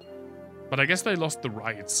program. But I guess they lost the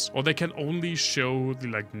rights, or they can only show the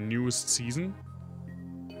like newest season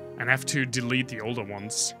and have to delete the older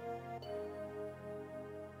ones.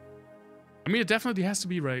 I mean, it definitely has to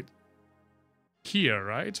be right here,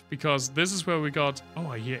 right? Because this is where we got... Oh,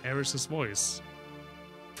 I hear Eris's voice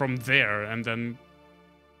from there, and then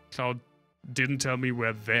Cloud didn't tell me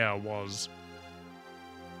where there was.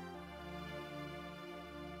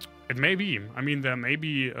 It may be. I mean, there may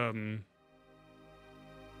be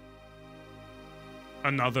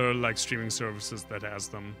another like streaming services that has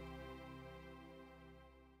them.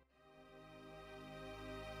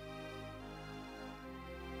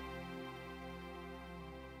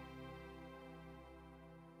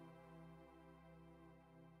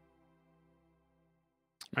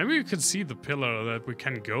 Maybe you can see the pillar that we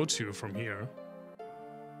can go to from here.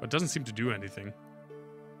 But it doesn't seem to do anything.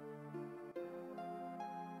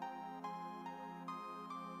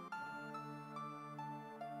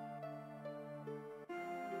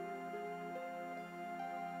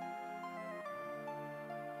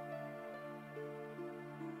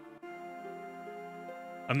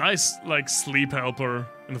 A nice, like, sleep helper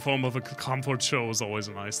in the form of a comfort show is always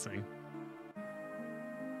a nice thing.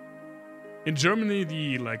 In Germany,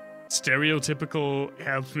 the, like, stereotypical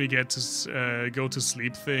helps me get to go to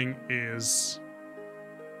sleep thing is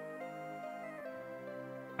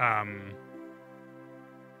an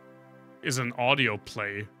audio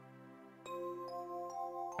play.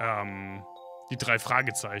 Die drei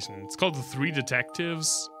Fragezeichen. It's called The Three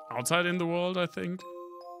Detectives Outside in the World, I think.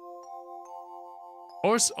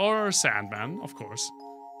 Or Sandman, of course.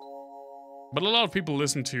 But a lot of people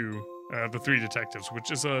listen to The Three Detectives, which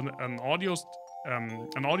is an audio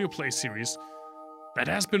play series that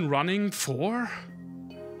has been running for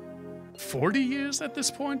 40 years at this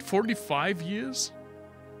point, 45 years,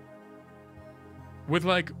 with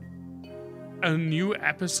like a new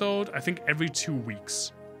episode, I think every 2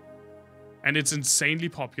 weeks, and it's insanely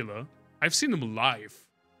popular. I've seen them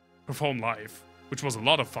perform live, which was a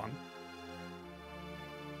lot of fun.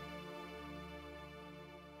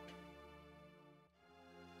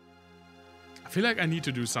 I feel like I need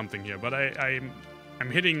to do something here, but I'm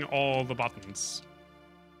hitting all the buttons.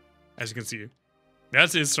 As you can see.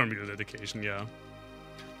 That's instrumental dedication, yeah.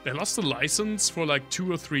 They lost the license for like 2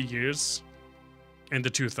 or 3 years in the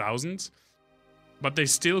 2000s, but they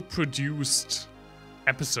still produced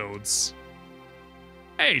episodes.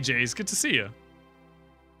 Hey, Jace, good to see you.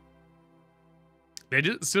 They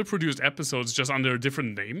still produced episodes just under a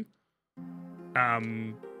different name.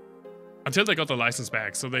 Until they got the license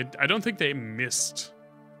back, so I don't think they missed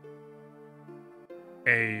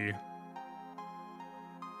a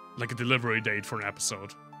delivery date for an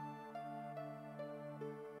episode.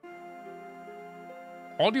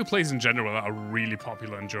 Audio plays in general are really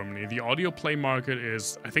popular in Germany. The audio play market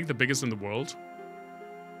is, I think, the biggest in the world.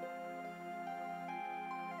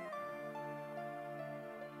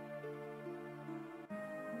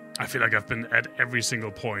 I feel like I've been at every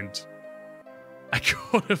single point I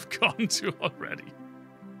could have gone to already.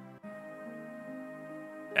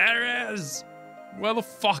 Ares! Where the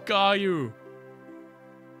fuck are you?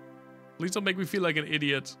 Please don't make me feel like an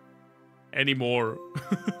idiot anymore.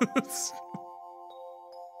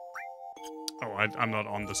 Oh, I'm not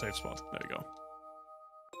on the safe spot. There you go.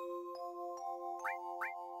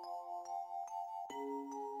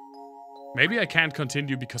 Maybe I can't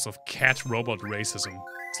continue because of cat robot racism.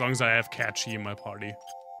 As long as I have Cat Chi in my party.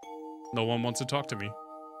 No one wants to talk to me.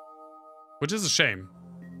 Which is a shame.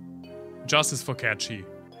 Justice for Cat Chi.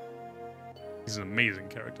 He's an amazing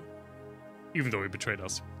character. Even though he betrayed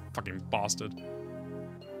us. Fucking bastard.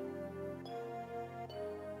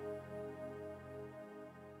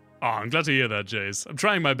 Oh, I'm glad to hear that, Jace. I'm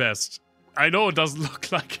trying my best. I know it doesn't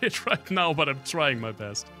look like it right now, but I'm trying my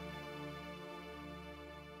best.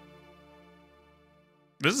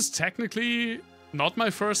 This is technically not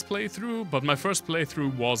my first playthrough, but my first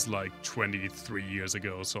playthrough was like 23 years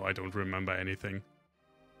ago, so I don't remember anything.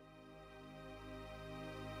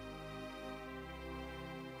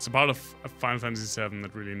 It's about a Final Fantasy VII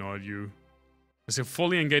that really annoyed you. As you're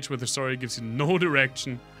fully engaged with the story, it gives you no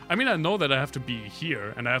direction. I mean, I know that I have to be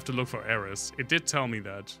here, and I have to look for Ares. It did tell me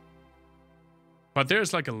that. But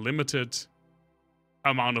there's like a limited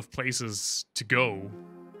amount of places to go.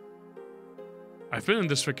 I've been in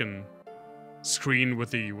this freaking screen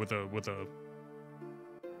with a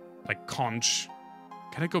like conch.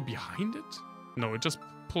 Can I go behind it? No, it just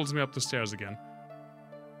pulls me up the stairs again.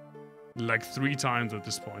 Like 3 times at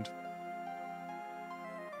this point.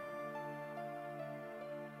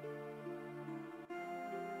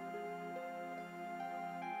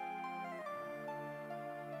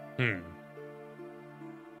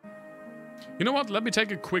 You know what? Let me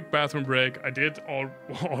take a quick bathroom break. I did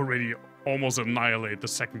already almost annihilate the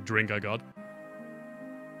second drink I got.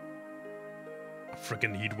 A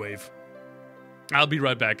freaking heat wave. I'll be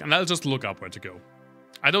right back, and I'll just look up where to go.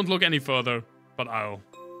 I don't look any further, but I'll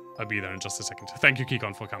be there in just a second. Thank you,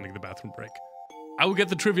 Kikon, for counting the bathroom break. I will get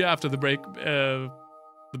the trivia after the break. The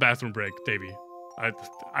bathroom break, Davey. I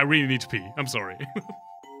really need to pee. I'm sorry.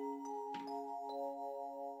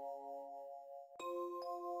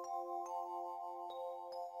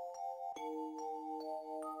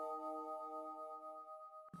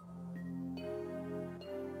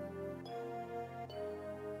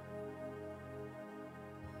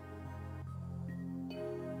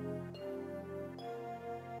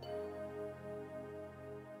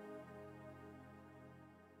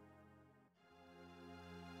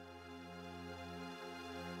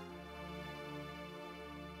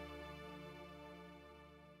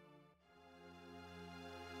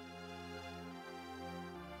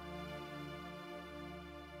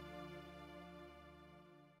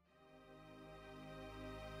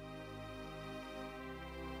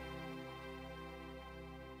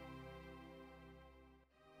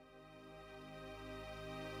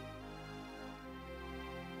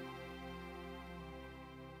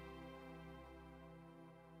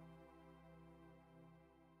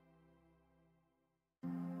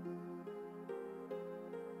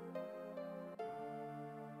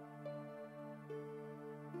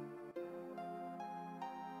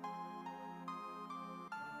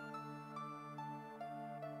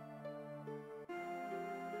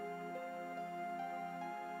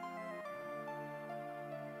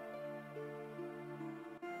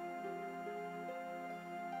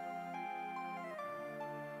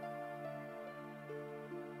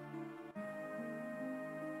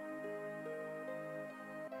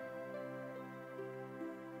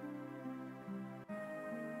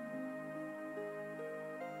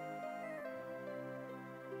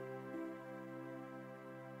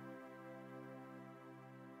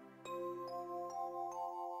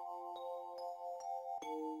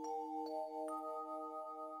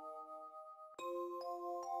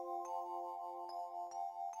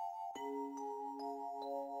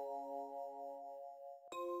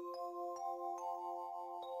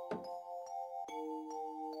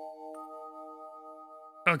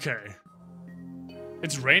 Okay.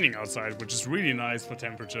 It's raining outside, which is really nice for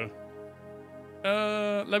temperature.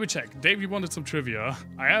 Let me check. Dave, you wanted some trivia.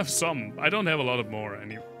 I have some. I don't have a lot of more.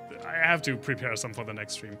 I have to prepare some for the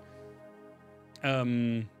next stream.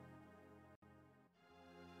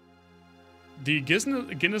 The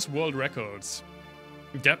Guinness World Records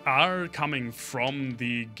that are coming from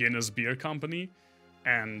the Guinness Beer Company,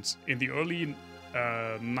 and in the early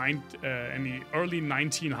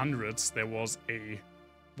 1900s there was a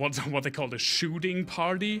what they called a shooting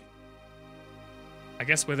party. I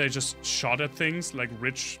guess where they just shot at things, like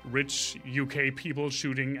rich UK people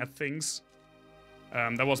shooting at things.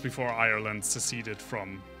 That was before Ireland seceded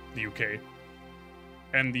from the UK.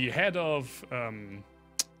 And the head of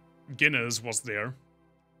Guinness was there.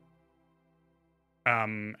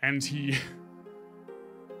 And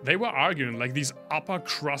they were arguing, like these upper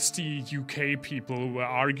crusty UK people were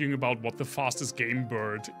arguing about what the fastest game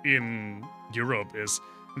bird in Europe is.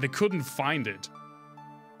 And they couldn't find it.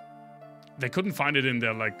 They couldn't find it in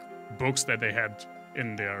their like books that they had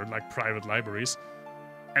in their like private libraries.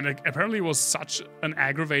 And it apparently was such an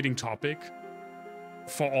aggravating topic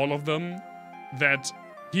for all of them that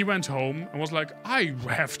he went home and was like, I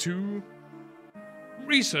have to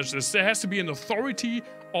research this. There has to be an authority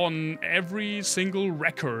on every single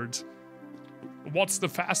record. What's the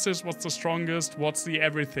fastest, what's the strongest, what's the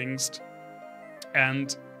everythingst.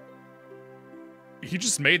 And he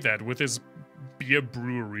just made that with his beer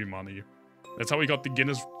brewery money. That's how he got the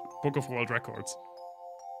Guinness Book of World Records.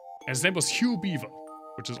 And his name was Hugh Beaver,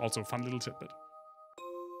 which is also a fun little tidbit.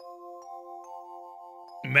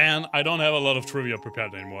 Man, I don't have a lot of trivia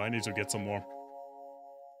prepared anymore. I need to get some more.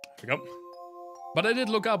 There we go. But I did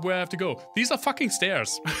look up where I have to go. These are fucking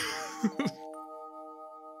stairs.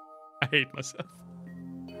 I hate myself.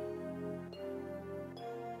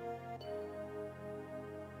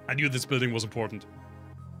 I knew this building was important.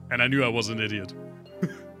 And I knew I was an idiot.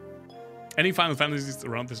 Any Final Fantasies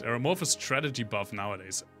around this era? More of a strategy buff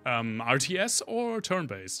nowadays. RTS or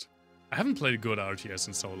turn-based? I haven't played a good RTS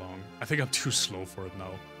in so long. I think I'm too slow for it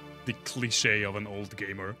now. The cliche of an old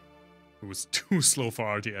gamer who was too slow for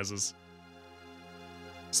RTSs.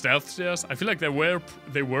 Stealth stairs? I feel like they were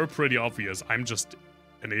pretty obvious. I'm just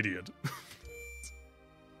an idiot.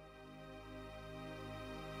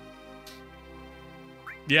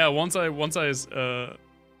 Yeah, once I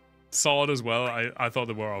saw it as well, I thought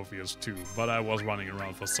they were obvious too, but I was running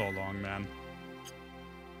around for so long, man.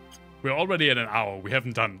 We're already at an hour. We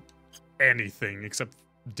haven't done anything except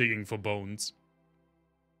digging for bones.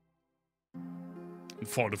 And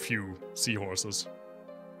fought a few seahorses.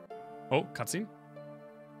 Oh, cutscene?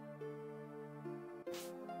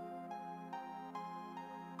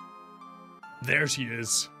 There she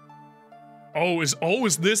is. Oh, is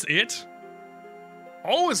this it?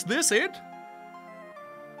 Oh, is this it?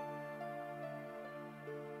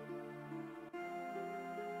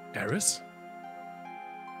 Eris?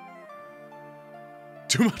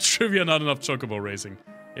 Too much trivia, not enough chocobo racing.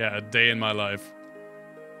 Yeah, a day in my life.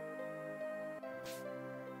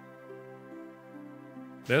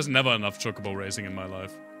 There's never enough chocobo racing in my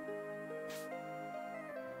life.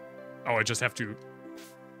 Oh, I just have to...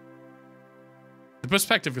 The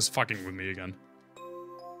perspective is fucking with me again.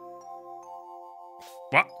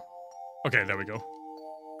 What? Okay, there we go.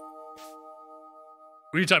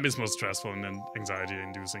 Retime is more stressful and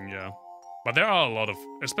anxiety-inducing, yeah. But there are a lot of,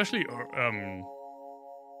 especially,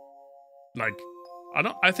 like,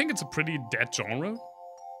 I think it's a pretty dead genre.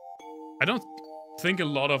 I don't think a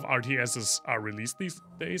lot of RTSs are released these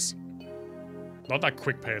days. Not that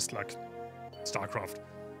quick-paced like StarCraft.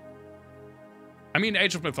 I mean,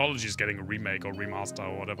 Age of Mythology is getting a remake or remaster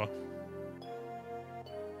or whatever.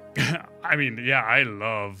 I mean, yeah, I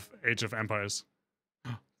love Age of Empires.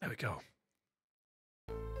 There we go.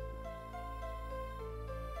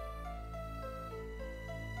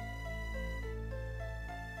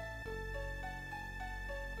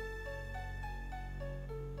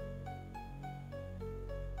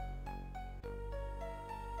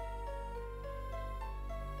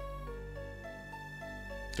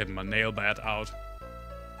 Getting my nail bat out.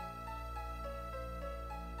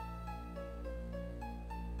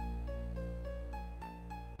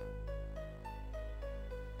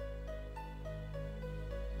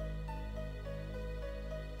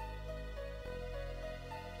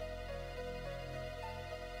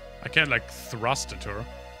 I can't, like, thrust at her.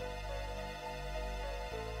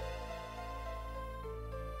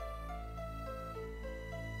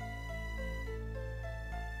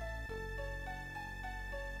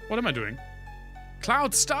 What am I doing?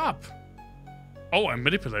 Cloud, stop! Oh, I'm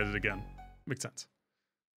manipulated again. Makes sense.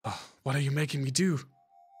 Oh, what are you making me do?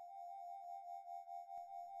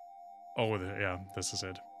 Oh, yeah, this is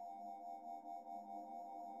it.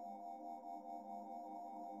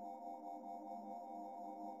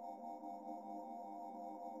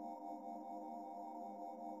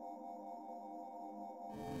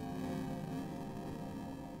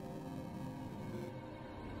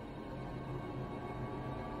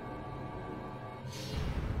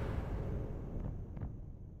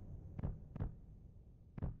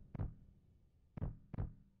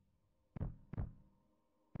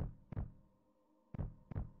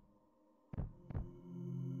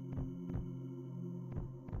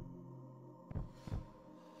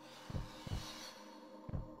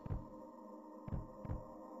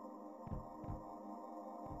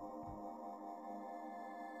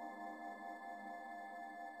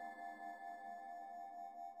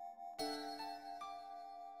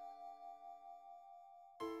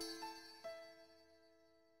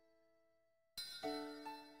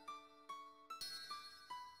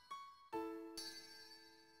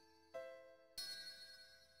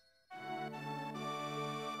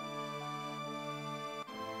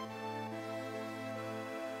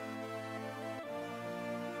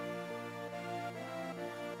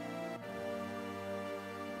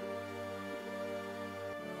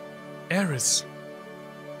 Aerith.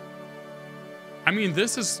 I mean,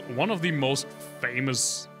 this is one of the most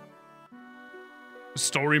famous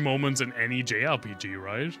story moments in any JRPG,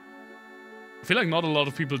 right? I feel like not a lot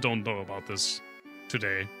of people don't know about this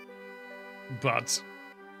today. But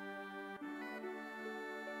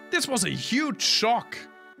this was a huge shock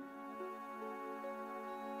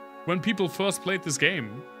when people first played this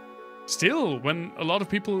game. Still, when a lot of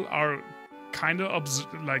people are kind of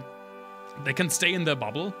like, they can stay in their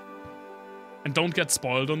bubble and don't get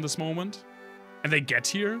spoiled on this moment, and they get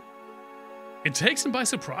here, it takes them by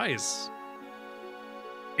surprise.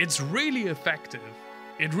 It's really effective.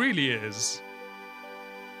 It really is.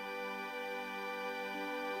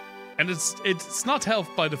 And it's not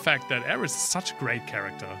helped by the fact that Aerith is such a great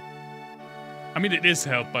character. I mean, it is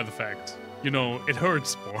helped by the fact, you know, it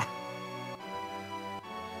hurts more.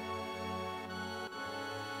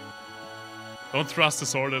 Don't thrust a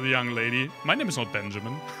sword at a young lady. My name is not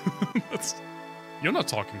Benjamin. You're not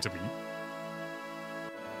talking to me.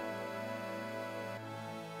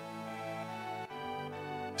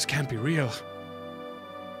 This can't be real.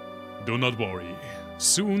 Do not worry.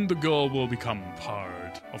 Soon the girl will become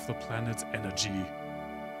part of the planet's energy.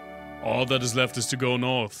 All that is left is to go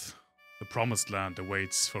north. The promised land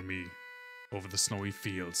awaits for me over the snowy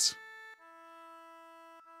fields.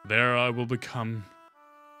 There I will become...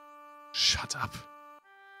 Shut up.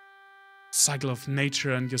 Cycle of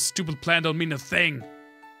nature and your stupid plan don't mean a thing.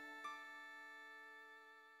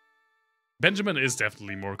 Benjamin is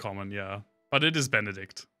definitely more common, yeah. But it is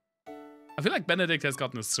Benedict. I feel like Benedict has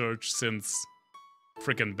gotten a surge since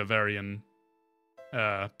frickin' Bavarian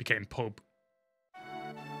became Pope.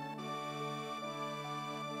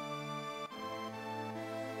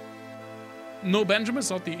 No,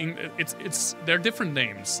 Benjamin's not the it's they're different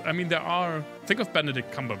names. I mean, there are, think of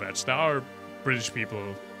Benedict Cumberbatch. There are British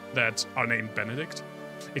people that are named Benedict.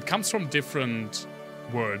 It comes from different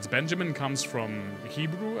words. Benjamin comes from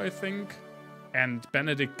Hebrew, I think, and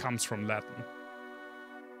Benedict comes from Latin.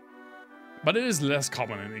 But it is less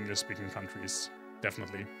common in English-speaking countries,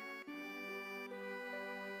 definitely.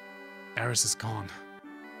 Aerith is gone.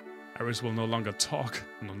 Aerith will no longer talk,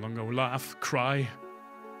 no longer laugh, cry,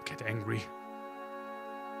 get angry.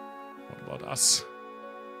 What about us?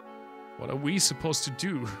 What are we supposed to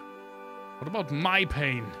do? What about my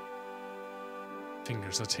pain?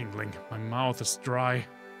 Fingers are tingling, my mouth is dry,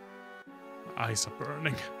 my eyes are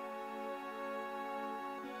burning.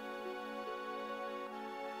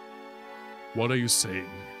 What are you saying?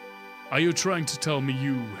 Are you trying to tell me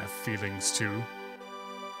you have feelings too?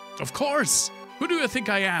 Of course! Who do you think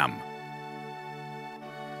I am?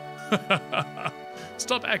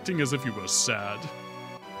 Stop acting as if you were sad.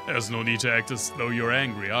 There's no need to act as though you're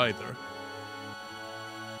angry either.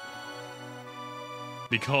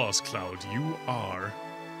 Because, Cloud, you are...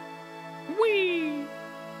 Whee!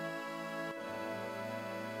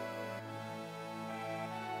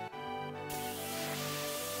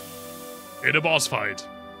 In a boss fight.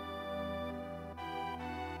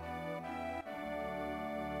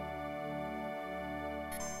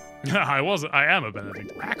 I am a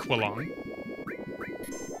Benedict. Aqualung.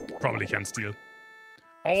 Probably can steal.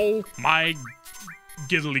 Oh my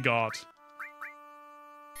giddly god.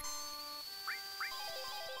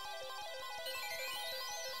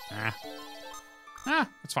 Ah.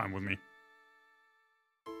 That's fine with me.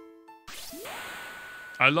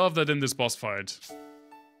 I love that in this boss fight,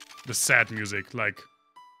 the sad music, like,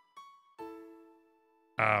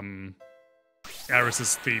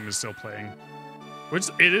 Aeris' theme is still playing. Which,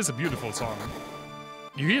 it is a beautiful song.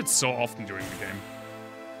 You hear it so often during the game.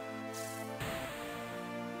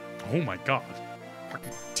 Oh my god.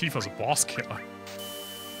 Fucking Tifa's a boss killer.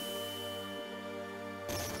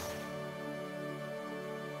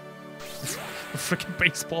 A freaking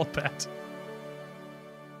baseball bat.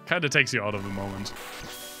 Kinda takes you out of the moment.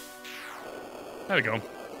 There we go.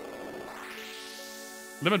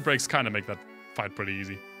 Limit breaks kinda make that fight pretty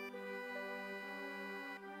easy.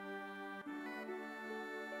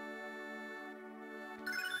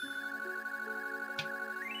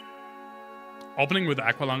 Opening with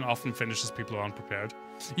Aqualung often finishes people unprepared.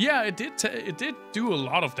 Yeah, it did do a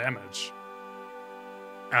lot of damage.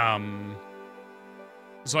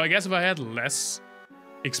 So I guess if I had less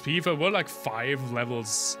XP, if I were like 5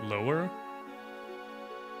 levels lower,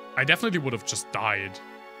 I definitely would have just died.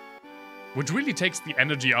 Which really takes the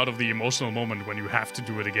energy out of the emotional moment when you have to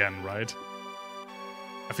do it again, right?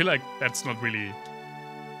 I feel like that's not really...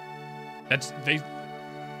 That's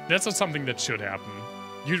not something that should happen.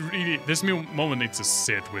 This moment needs to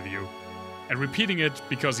sit with you. And repeating it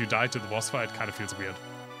because you died to the boss fight kind of feels weird.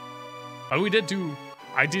 But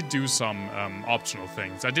I did do some optional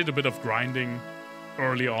things. I did a bit of grinding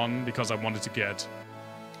early on because I wanted to get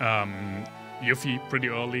Yuffie pretty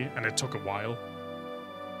early, and it took a while.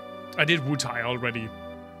 I did Wu Tai already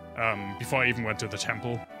before I even went to the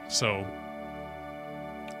temple, so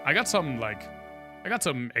I got some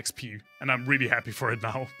XP, and I'm really happy for it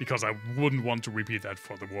now because I wouldn't want to repeat that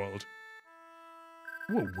for the world.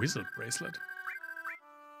 Ooh, a wizard bracelet.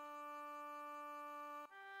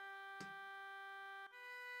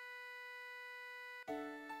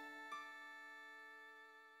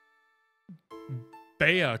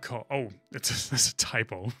 Bayako. Oh, it's a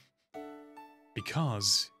typo.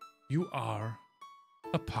 Because you are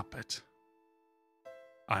a puppet.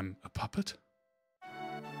 I'm a puppet?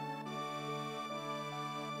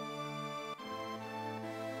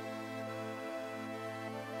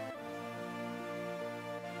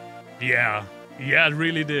 Yeah, it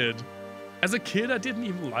really did. As a kid, I didn't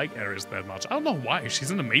even like Aeris that much. I don't know why, she's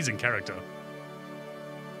an amazing character.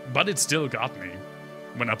 But it still got me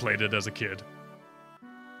when I played it as a kid.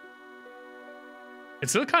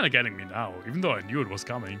 It's still kind of getting me now, even though I knew it was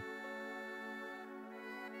coming.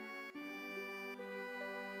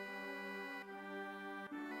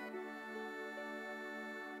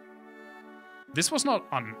 This was not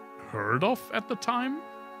unheard of at the time.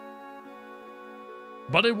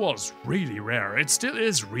 But it was really rare. It still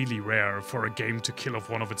is really rare for a game to kill off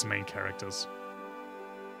one of its main characters.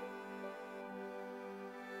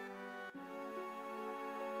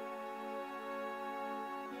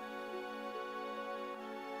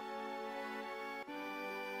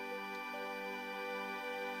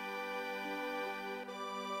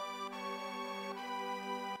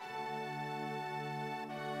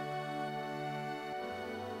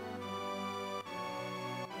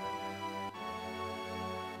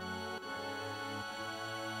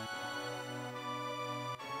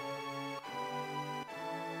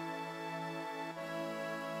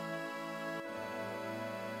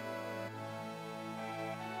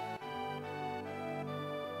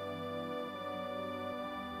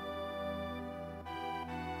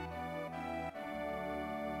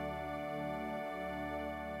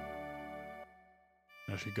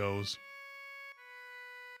 There she goes.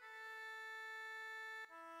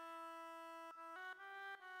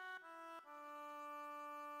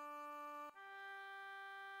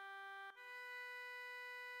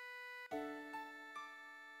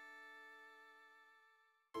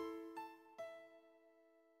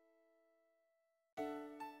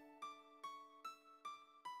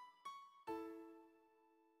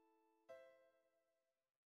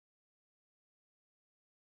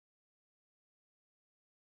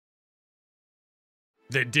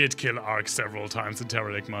 They did kill Ark several times in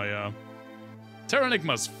Terranigma, yeah.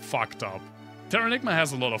 Terranigma's fucked up. Terranigma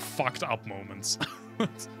has a lot of fucked up moments.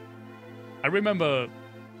 I remember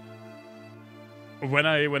when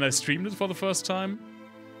I streamed it for the first time,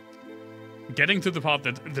 getting to the part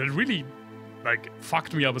that really like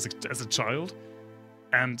fucked me up as a child,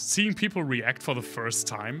 and seeing people react for the first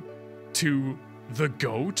time to the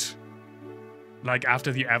goat, like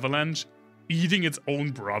after the avalanche, eating its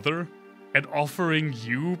own brother and offering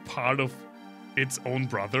you part of its own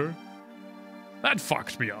brother. That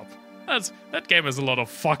fucked me up. That game has a lot of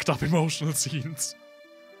fucked up emotional scenes.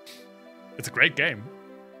 It's a great game.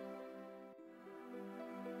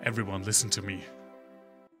 Everyone listen to me.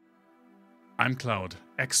 I'm Cloud,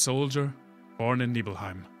 ex-soldier, born in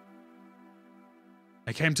Nibelheim.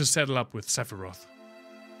 I came to settle up with Sephiroth.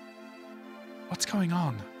 What's going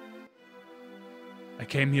on? I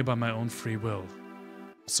came here by my own free will,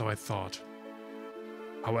 so I thought.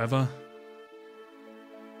 However,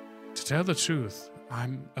 to tell the truth,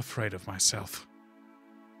 I'm afraid of myself.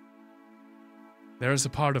 There is a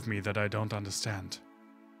part of me that I don't understand.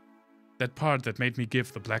 That part that made me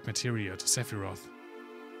give the black materia to Sephiroth.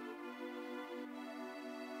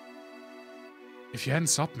 If you hadn't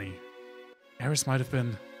stopped me, Ares might have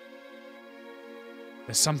been...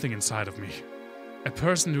 There's something inside of me. A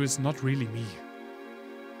person who is not really me.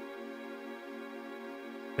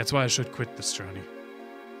 That's why I should quit this journey.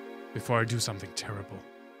 Before I do something terrible.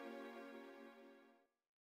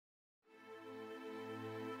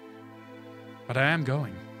 But I am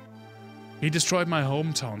going. He destroyed my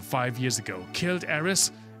hometown 5 years ago, killed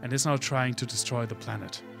Ares, and is now trying to destroy the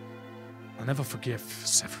planet. I'll never forgive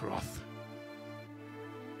Sephiroth.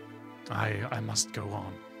 I must go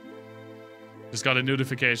on. Just got a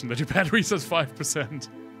notification that your battery says 5%.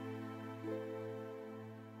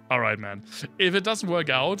 Alright, man. If it doesn't work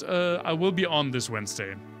out, I will be on this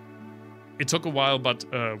Wednesday. It took a while, but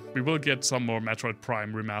we will get some more Metroid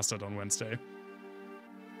Prime remastered on Wednesday.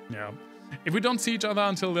 Yeah. If we don't see each other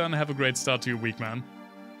until then, have a great start to your week, man.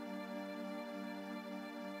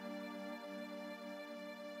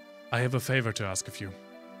 I have a favor to ask of you.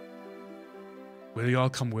 Will you all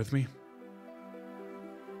come with me?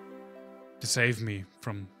 To save me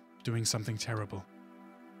from doing something terrible.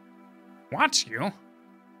 What, you?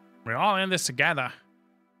 We're all in this together.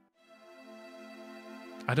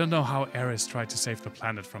 I don't know how Ares tried to save the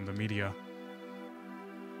planet from the meteor.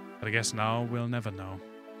 But I guess now we'll never know.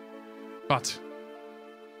 But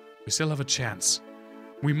we still have a chance.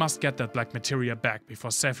 We must get that black materia back before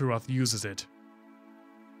Sephiroth uses it.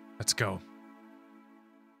 Let's go.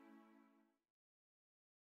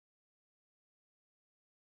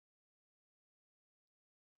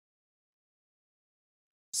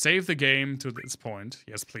 Save the game to this point.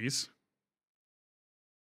 Yes, please.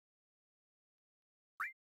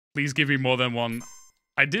 Please give me more than one.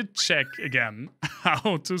 I did check again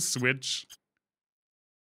how to switch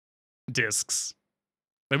discs.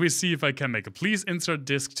 Let me see if I can make it. Please insert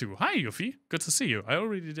disc 2. Hi, Yuffie. Good to see you. I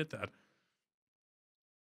already did that.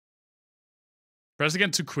 Press again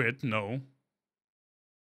to quit. No.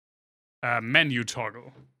 Menu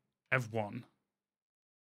toggle. F1.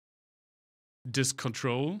 Disk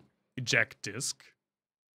control. Eject disk.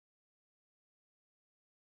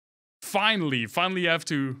 Finally I have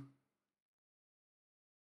to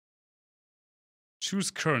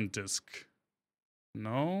choose current disk.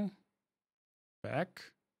 No.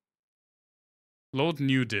 Back. Load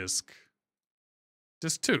new disk.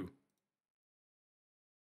 Disk 2.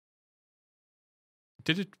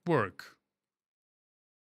 Did it work?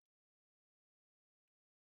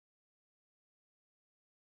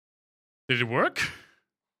 Did it work?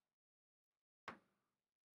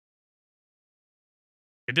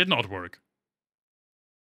 It did not work.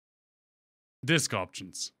 Disk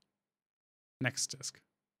options. Next disk.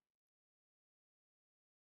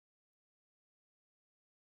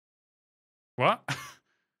 What?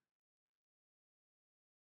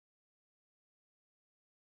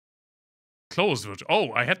 Close virtual.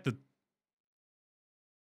 Oh, I had the...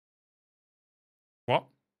 What?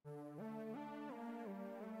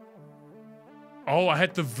 Oh, I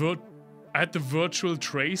had the virtual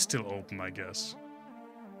tray still open, I guess.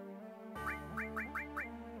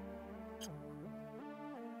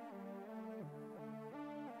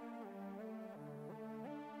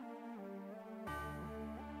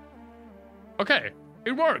 Okay,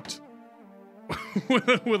 it worked.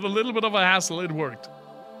 With a little bit of a hassle, it worked.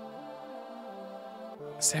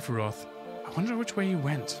 Sephiroth, I wonder which way he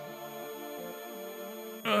went.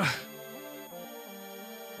 Ugh.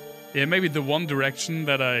 Yeah, maybe the one direction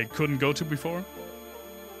that I couldn't go to before.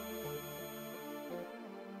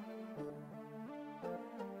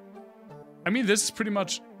 I mean, this is pretty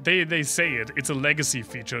much... They say it. It's a legacy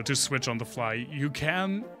feature to switch on the fly. You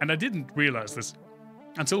can... And I didn't realize this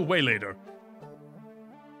until way later.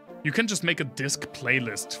 You can just make a disc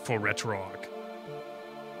playlist for RetroArch.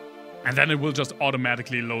 And then it will just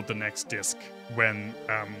automatically load the next disc when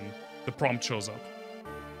the prompt shows up.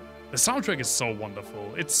 The soundtrack is so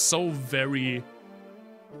wonderful. It's so very,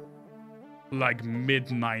 like,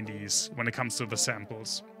 mid-90s when it comes to the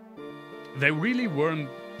samples. They really weren't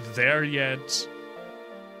there yet,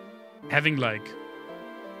 having, like,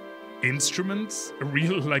 instruments, a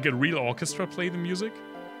real orchestra play the music.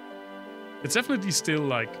 It's definitely still,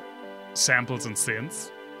 like, samples and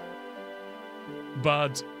synths.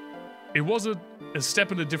 But it was a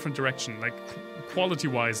step in a different direction. Like,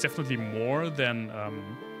 quality-wise, definitely more than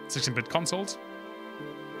 16-bit consoles.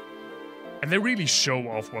 And they really show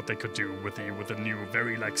off what they could do with the new,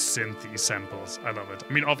 very, like, synthy samples. I love it.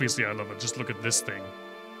 I mean, obviously I love it. Just look at this thing.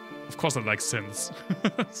 Of course I like synths.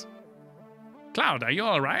 Cloud, are you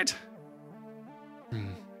alright?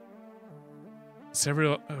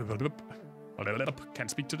 Can't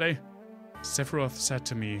speak today. Sephiroth said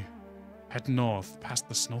to me, head north past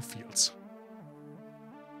the snowfields.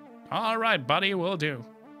 Alright, buddy, will do.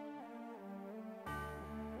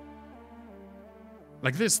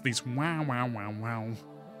 Like this, these wow, wow, wow, wow.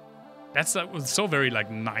 That was so very like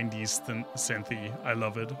 90s synthy. I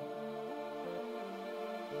love it.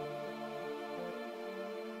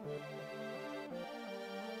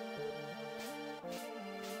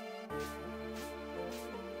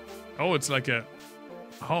 Oh, it's like a...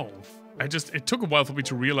 Oh. It took a while for me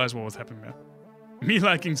to realize what was happening there. Me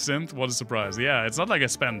liking synth, what a surprise. Yeah, it's not like I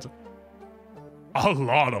spent a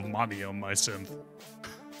lot of money on my synth.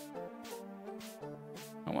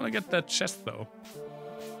 I want to get that chest, though.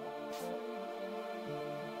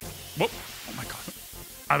 Whoop. Oh my god.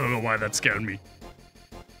 I don't know why that scared me.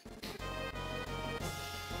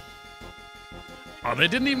 Oh, they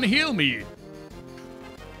didn't even heal me.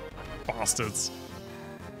 Bastards.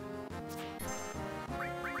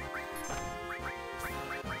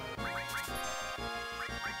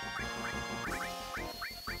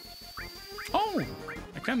 Oh,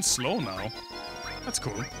 I can slow now. That's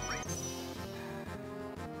cool.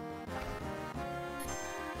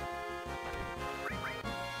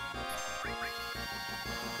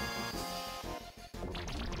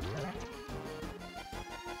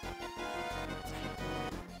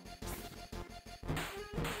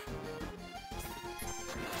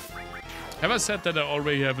 Have I said that I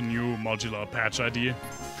already have a new modular patch idea?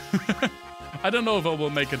 I don't know if I will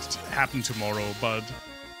make it happen tomorrow, but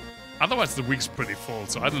otherwise the week's pretty full,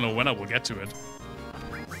 so I don't know when I will get to it.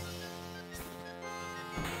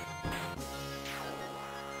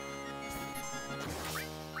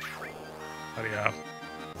 But yeah.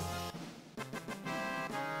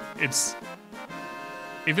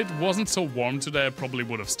 If it wasn't so warm today, I probably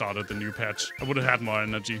would have started the new patch. I would have had more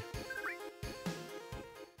energy.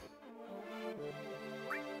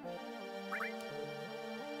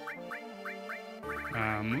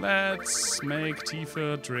 Let's make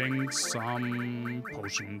Tifa drink some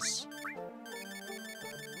potions.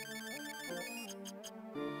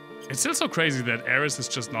 It's still so crazy that Aeris is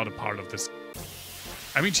just not a part of this.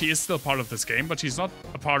 I mean, she is still part of this game, but she's not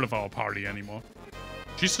a part of our party anymore.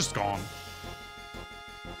 She's just gone.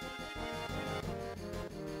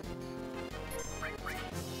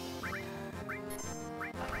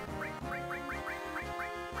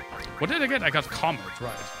 What did I get? I got Comet,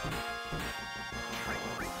 right.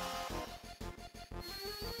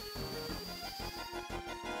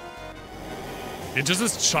 It just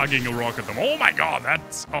is chugging a rock at them. Oh my god,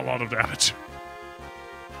 that's a lot of damage.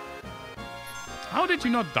 How did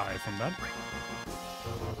you not die from that?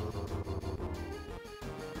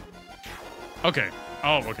 Okay.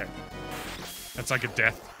 Oh, okay. That's like a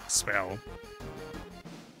death spell.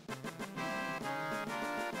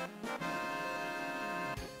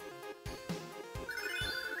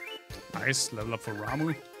 Nice. Level up for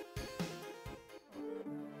Ramu.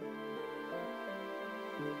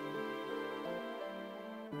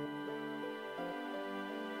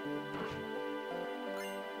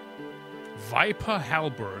 Viper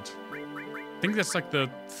Halberd. I think that's like the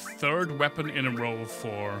third weapon in a row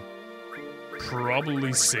for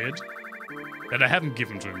probably Sid that I haven't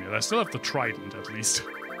given to him yet. I still have the Trident at least.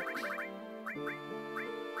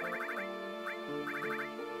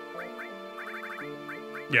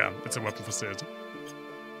 Yeah, it's a weapon for Sid.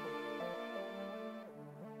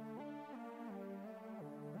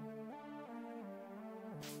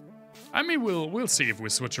 I mean, we'll see if we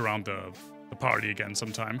switch around the party again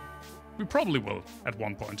sometime. We probably will at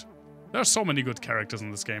one point. There are so many good characters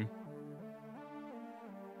in this game.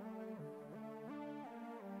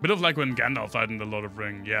 Bit of like when Gandalf died in the Lord of the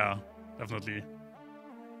Rings. Yeah, definitely.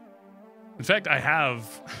 In fact, I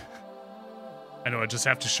have... I know, I just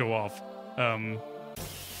have to show off.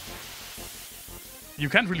 You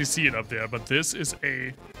can't really see it up there, but this is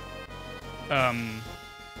a... I'm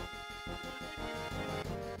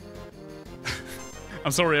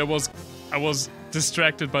sorry, I was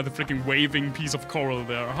distracted by the freaking waving piece of coral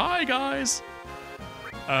there. Hi, guys!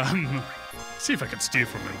 See if I can steal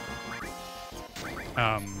from him.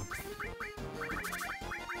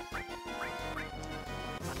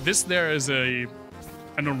 This there is an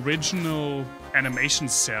original animation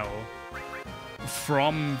cell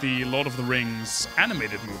from the Lord of the Rings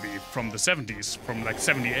animated movie from the 70s, from like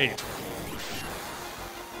 78.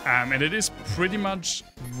 And it is pretty much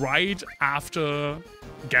right after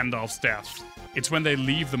Gandalf's death. It's when they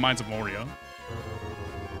leave the Mines of Moria.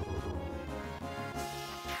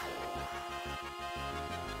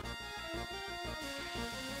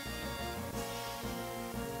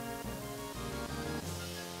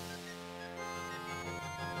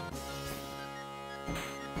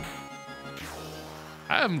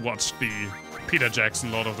 I haven't watched the Peter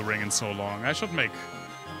Jackson Lord of the Ring in so long. I should make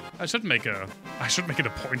an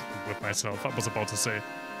appointment with myself, I was about to say.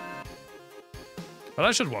 But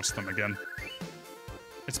I should watch them again.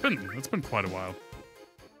 It's been quite a while.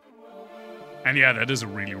 And yeah, that is a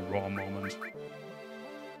really raw moment.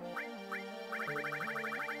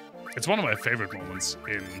 It's one of my favorite moments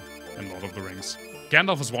in Lord of the Rings.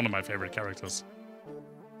 Gandalf is one of my favorite characters.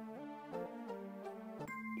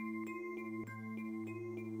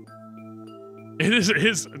 It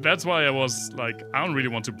is, that's why I was like, I don't really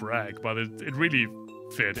want to brag, but it really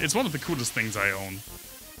fit. It's one of the coolest things I own.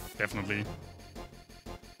 Definitely.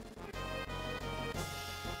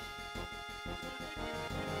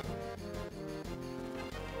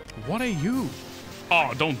 What are you?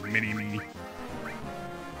 Oh, don't mini me.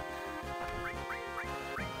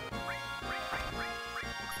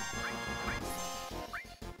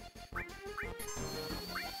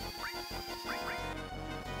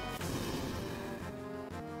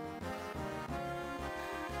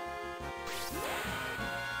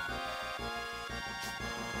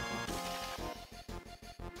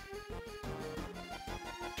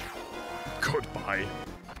 Goodbye.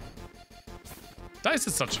 Dice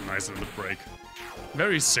is such a nice little break.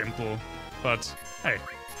 Very simple, but hey.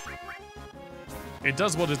 It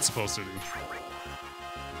does what it's supposed to do.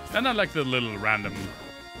 And I like the little random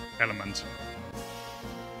element.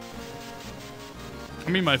 I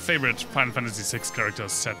mean, my favorite Final Fantasy VI character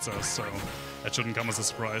is Setzer, so that shouldn't come as a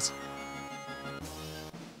surprise.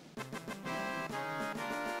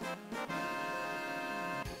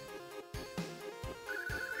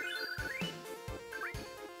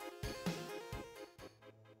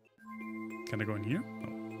 Can I go in here? No.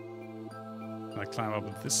 Can I climb up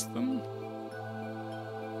with this then?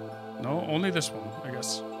 No, only this one, I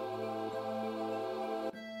guess.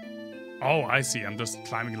 Oh, I see. I'm just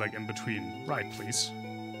climbing like in between. Right, please.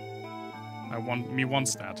 Me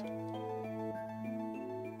wants that.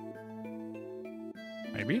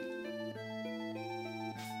 Maybe?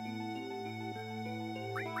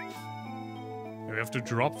 Do we have to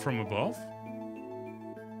drop from above?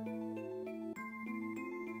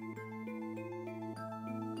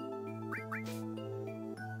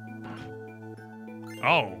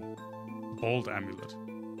 Oh, bold amulet.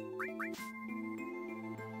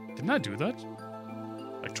 Didn't I do that?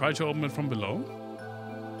 Like try to open it from below?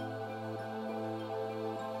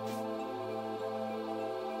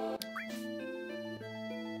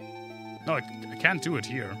 No, I can't do it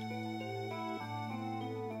here.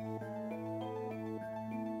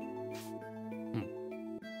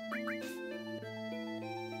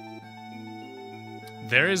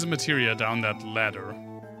 There is a materia down that ladder.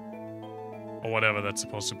 Or whatever that's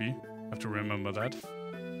supposed to be. I have to remember that.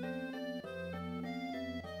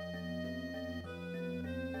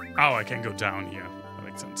 Oh, I can go down here. That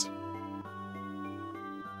makes sense.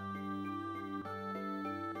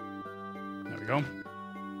 There we go.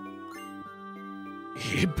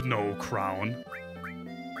 Hypno Crown.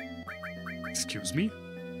 Excuse me?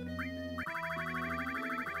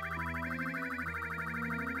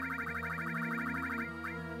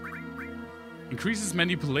 Increases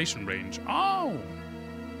manipulation range. Oh!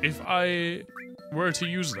 If I were to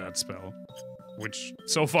use that spell. Which,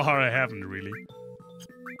 so far, I haven't really.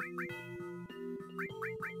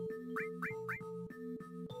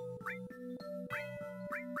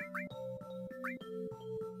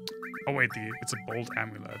 Oh wait, it's a bolt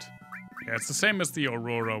amulet. Yeah, it's the same as the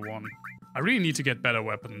Aurora one. I really need to get better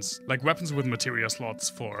weapons. Like weapons with materia slots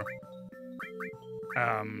for...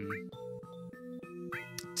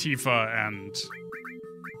 Tifa and...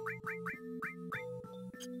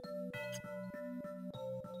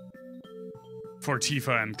 For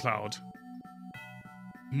Tifa and Cloud.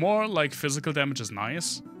 More like physical damage is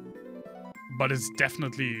nice. But it's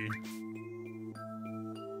definitely...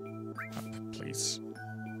 Up, please.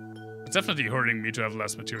 It's definitely hurting me to have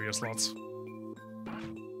less materia slots.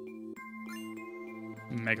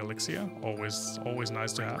 Mega Elixir, always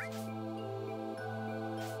nice to have.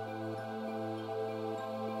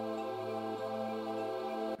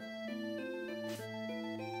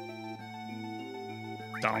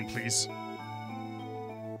 Down, please.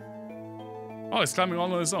 Oh, he's climbing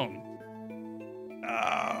all on his own.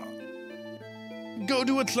 Go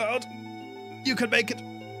do it, Cloud. You can make it.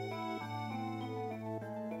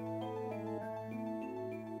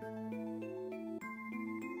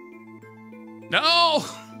 No!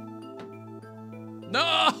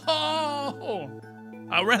 No!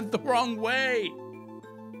 I ran the wrong way.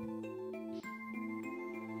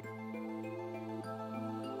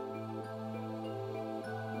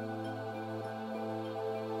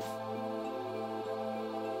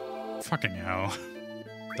 Fucking hell.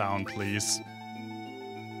 Down, please.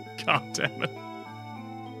 God damn it.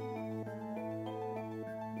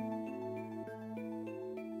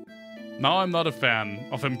 Now I'm not a fan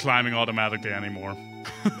of him climbing automatically anymore.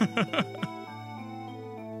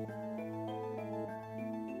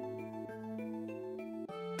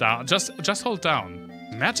 Down. Just hold down.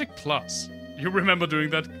 Magic Plus. You remember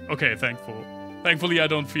doing that? Okay, thankfully I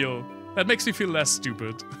don't feel... That makes me feel less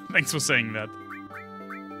stupid. Thanks for saying that.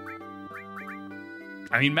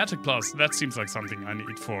 I mean, Magic Plus, that seems like something I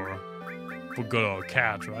need for good old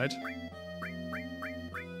Cat, right?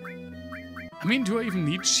 I mean, do I even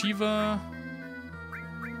need Shiva?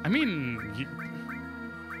 I mean,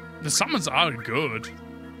 the summons are good.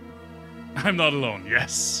 I'm not alone,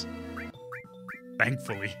 yes.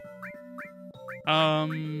 Thankfully.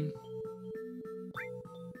 Yeah,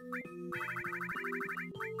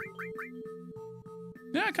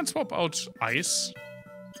 I can swap out Ice.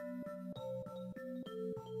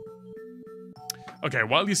 Okay,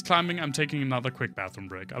 while he's climbing, I'm taking another quick bathroom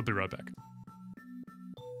break. I'll be right back.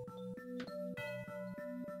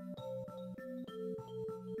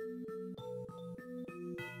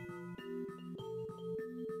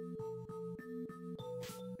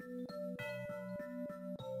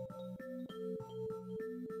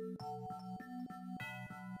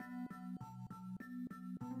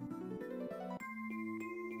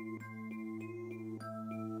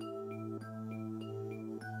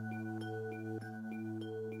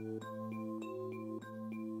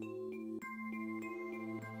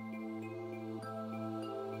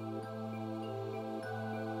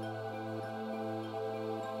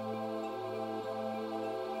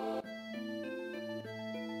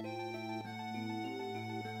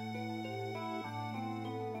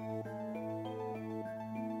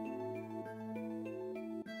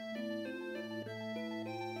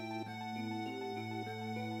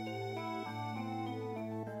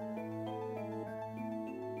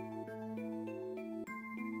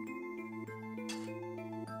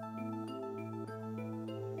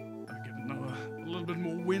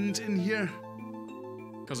 Wind in here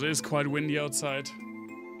because it is quite windy outside,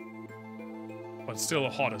 but still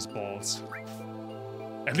hot as balls.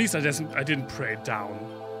 At least I didn't pray down.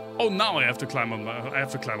 Oh, now I have to climb on my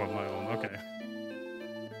own. Okay.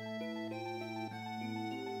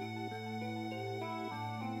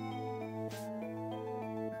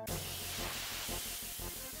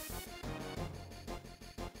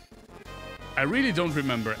 I really don't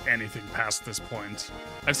remember anything past this point.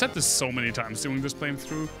 I've said this so many times during this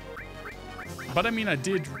playthrough. But I mean, I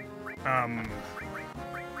did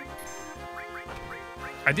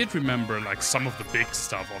remember like some of the big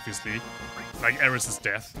stuff, obviously. Like Eris's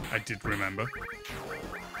death, I did remember.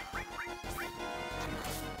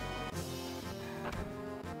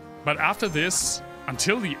 But after this,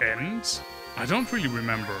 until the end, I don't really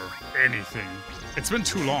remember anything. It's been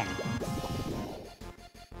too long.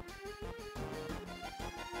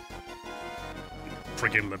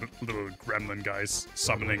 Freaking little gremlin guys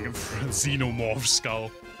summoning a xenomorph skull.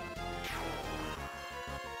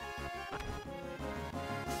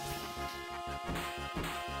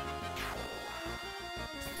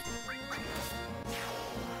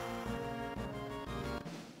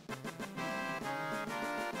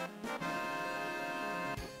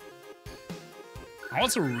 I'm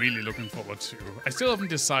also really looking forward to... I still haven't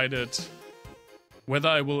decided whether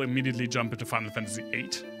I will immediately jump into Final Fantasy VIII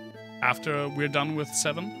after we're done with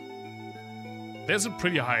 7. There's a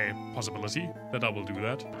pretty high possibility that I will do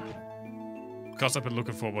that. Because I've been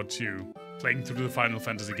looking forward to playing through the Final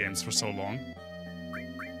Fantasy games for so long.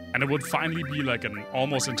 And it would finally be like an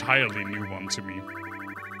almost entirely new one to me.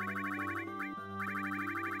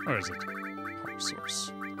 Where is it? Power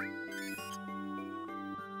source.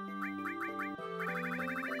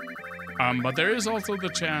 But there is also the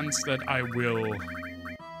chance that I will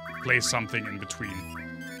play something in between.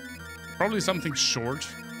 Probably something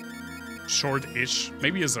short-ish.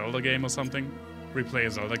 Maybe a Zelda game or something. Replay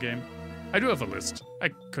a Zelda game. I do have a list. I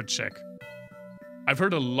could check. I've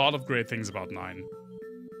heard a lot of great things about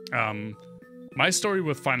 9. My story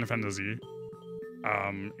with Final Fantasy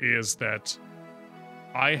is that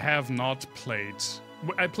I have not played...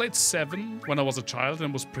 I played 7 when I was a child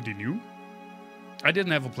and was pretty new. I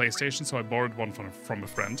didn't have a PlayStation, so I borrowed one from a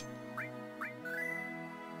friend.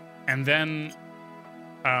 And then,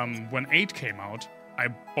 when 8 came out, I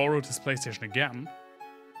borrowed his PlayStation again.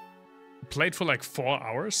 Played for like 4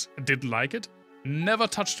 hours, didn't like it. Never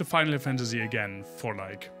touched a Final Fantasy again for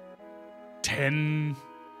like 10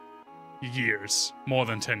 years. More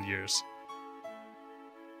than 10 years.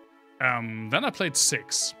 Then I played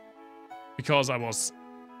 6. Because I was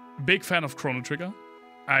a big fan of Chrono Trigger.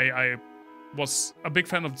 I was a big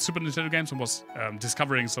fan of Super Nintendo games and was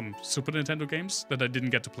discovering some Super Nintendo games that I didn't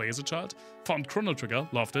get to play as a child. Found Chrono Trigger,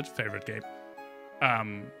 loved it, favorite game.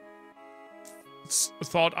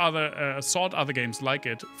 Sought other games like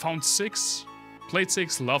it. Found 6, played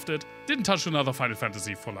 6, loved it. Didn't touch another Final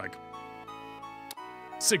Fantasy for like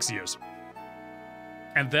 6 years.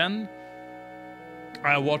 And then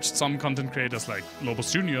I watched some content creators like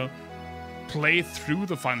Lobos Jr. play through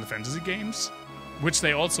the Final Fantasy games, which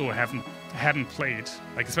they also hadn't played.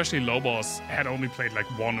 Like, especially Lobos had only played like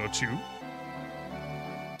 1 or 2.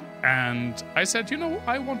 And I said, you know,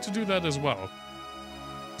 I want to do that as well.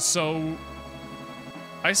 So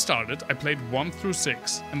I played 1 through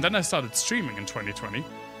 6, and then I started streaming in 2020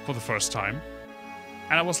 for the first time.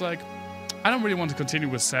 And I was like, I don't really want to continue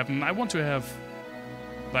with 7. I want to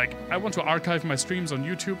archive my streams on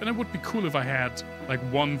YouTube, and it would be cool if I had like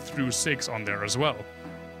 1 through 6 on there as well.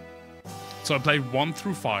 So I played 1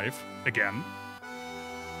 through 5 again.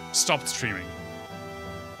 Stopped streaming.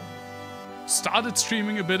 Started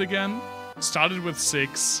streaming a bit again. Started with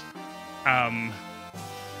 6.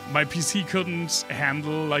 My PC couldn't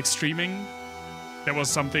handle like streaming. There was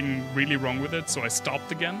something really wrong with it, so I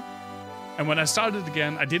stopped again. And when I started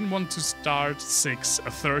again, I didn't want to start 6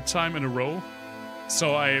 a third time in a row.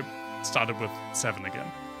 So I started with 7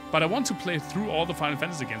 again. But I want to play through all the Final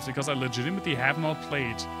Fantasy games because I legitimately have not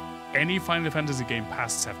played any Final Fantasy game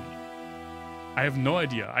past 7. I have no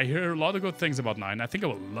idea. I hear a lot of good things about 9. I think I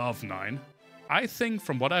will love 9. I think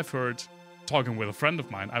from what I've heard, talking with a friend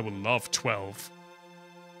of mine, I will love 12.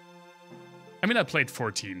 I mean, I played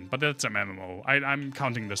 14, but that's an MMO. I'm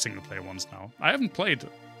counting the single-player ones now. I haven't played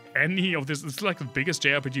any of this. It's like the biggest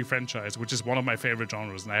JRPG franchise, which is one of my favorite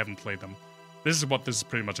genres, and I haven't played them. This is what this is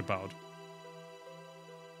pretty much about.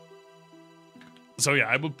 So yeah,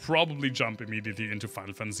 I will probably jump immediately into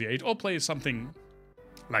Final Fantasy VIII or play something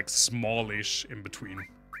like smallish in between.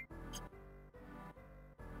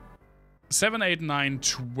 7, 8, 9,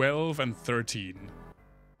 12, and 13.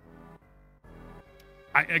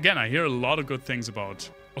 I hear a lot of good things about...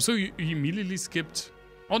 Also, you immediately skipped...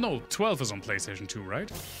 Oh no, 12 is on PlayStation 2,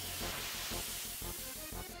 right?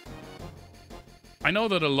 I know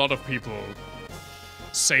that a lot of people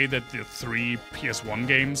say that the 3 PS1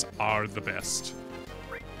 games are the best.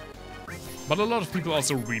 But a lot of people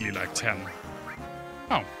also really like 10.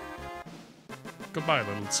 Oh. Goodbye,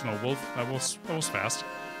 little snow wolf. That was fast.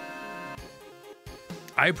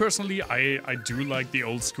 I personally, I do like the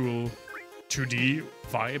old school 2D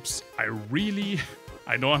vibes.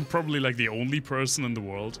 I know I'm probably like the only person in the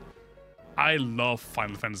world. I love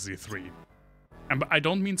Final Fantasy III. And I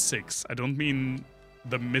don't mean 6. I don't mean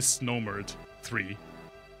the misnomered 3.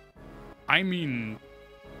 I mean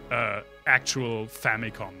actual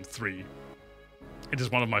Famicom 3. It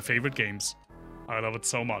is one of my favorite games. I love it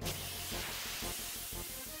so much.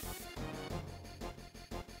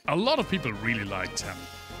 A lot of people really like 10.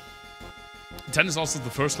 10 is also the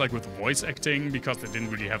first like with voice acting because they didn't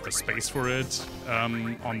really have the space for it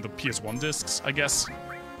on the PS1 discs, I guess.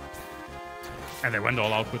 And they went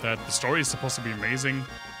all out with that. The story is supposed to be amazing.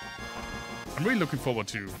 I'm looking forward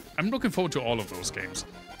to all of those games.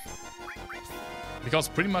 Because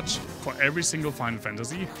pretty much for every single Final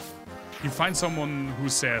Fantasy, you find someone who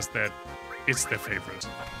says that it's their favorite.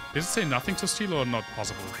 Did it say nothing to steal or not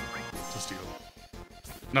possible to steal?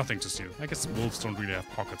 Nothing to steal. I guess wolves don't really have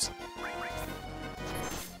pockets.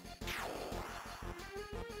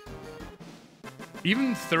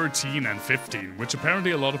 Even 13 and 15, which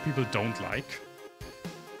apparently a lot of people don't like,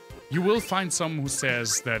 you will find some who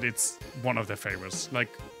says that it's one of their favorites. Like,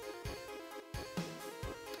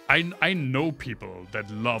 I know people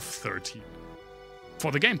that love 13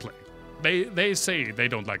 for the gameplay. They say they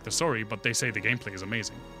don't like the story, but they say the gameplay is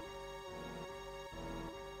amazing.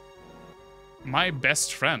 My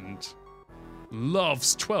best friend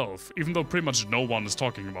loves 12, even though pretty much no one is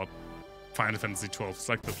talking about Final Fantasy XII. It's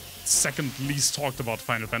like the second least talked about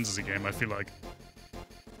Final Fantasy game, I feel like.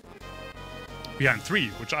 Behind 3,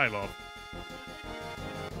 which I love.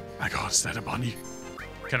 My god, is that a bunny?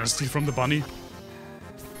 Can I steal from the bunny?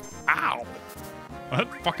 Ow!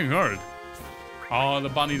 That fucking hurt. Oh, the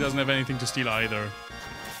bunny doesn't have anything to steal either.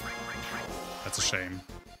 That's a shame.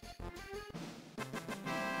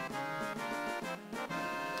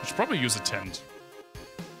 I should probably use a tent.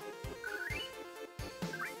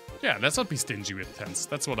 Yeah, let's not be stingy with tents.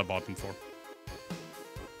 That's what I bought them for.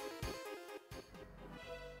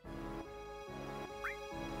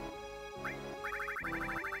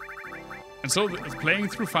 And so playing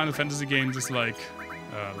through Final Fantasy games is like,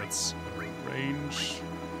 let's arrange.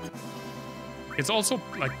 It's also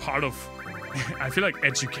like part of, I feel like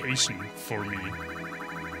education for me.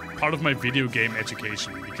 Part of my video game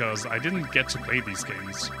education, because I didn't get to play these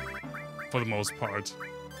games for the most part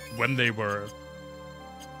when they were,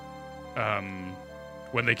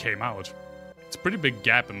 when they came out. It's a pretty big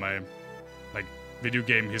gap in my, like, video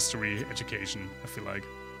game history education, I feel like.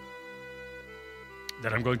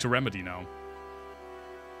 That I'm going to remedy now.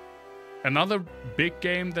 Another big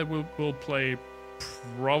game that we'll play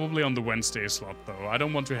probably on the Wednesday slot, though. I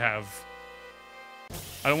don't want to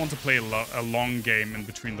play a long game in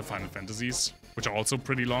between the Final Fantasies, which are also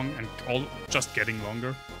pretty long and all just getting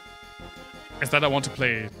longer. Instead, I want to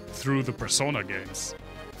play through the Persona games,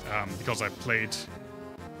 because I played...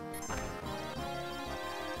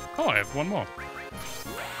 Oh, I have one more.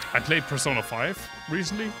 I played Persona 5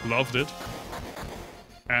 recently, loved it.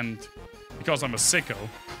 And because I'm a sicko,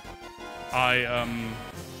 I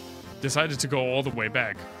decided to go all the way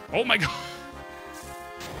back. Oh my god!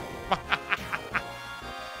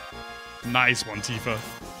 Nice one, Tifa.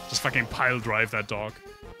 Just fucking pile drive that dog.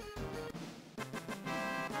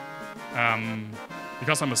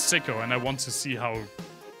 Because I'm a sicko and I want to see how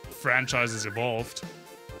franchises evolved,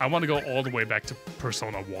 I want to go all the way back to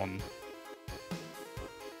Persona 1.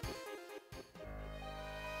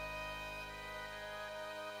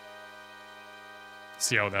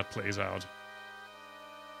 See how that plays out.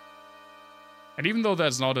 And even though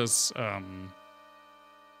that's not as long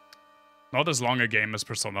a game as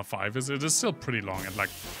Persona 5 is, it is still pretty long. And like,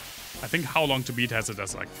 I think How Long to Beat has it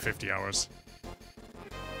as like 50 hours.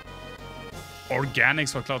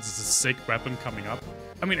 Organics for Clouds is a sick weapon coming up.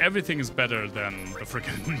 I mean, everything is better than the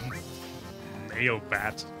freaking nail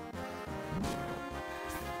bat.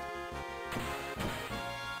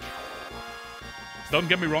 Don't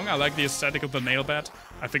get me wrong, I like the aesthetic of the nail bat.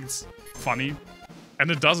 I think it's funny. And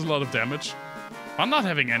it does a lot of damage. I'm not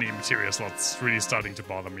having any materia slots really starting to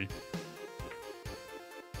bother me.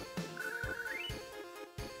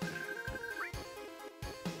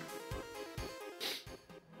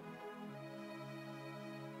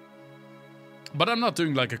 But I'm not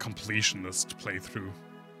doing like a completionist playthrough.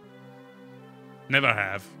 Never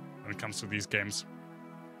have when it comes to these games.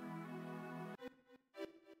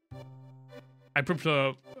 I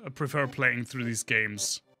prefer playing through these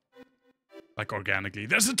games like organically.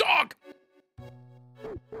 There's a dog!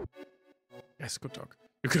 Yes, good dog.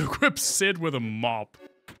 You could equip Sid with a mop.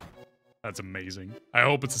 That's amazing. I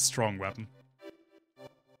hope it's a strong weapon.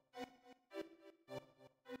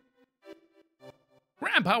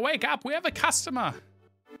 Grandpa, wake up! We have a customer!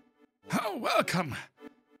 Oh, welcome!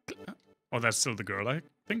 Oh, that's still the girl, I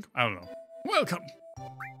think? I don't know. Welcome!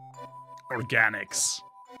 Organics.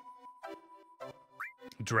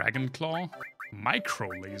 Dragon Claw? Micro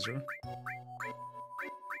Laser?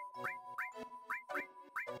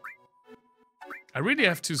 I really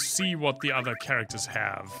have to see what the other characters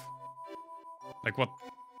have. Like what...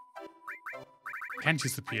 Can't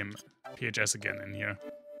use the PHS again in here.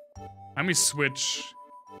 Let me switch...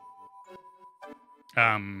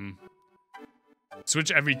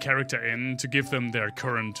 switch every character in to give them their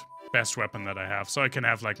current best weapon that I have, so I can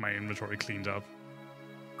have like my inventory cleaned up.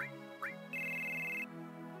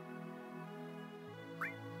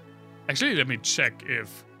 Actually, let me check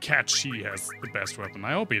if Cat She has the best weapon.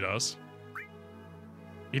 I hope he does.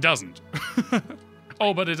 He doesn't.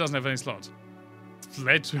 Oh, but it doesn't have any slots.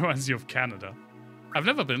 Flight reminds you of Canada. I've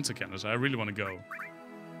never been to Canada. I really want to go.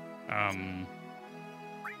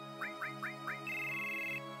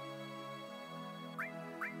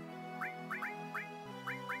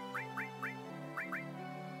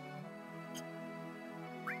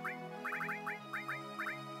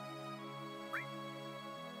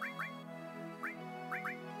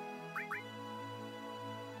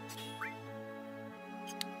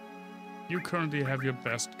 You currently have your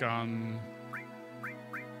best gun.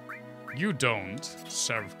 You don't,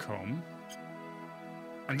 Seraph Comb.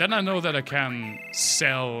 And then I know that I can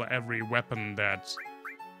sell every weapon that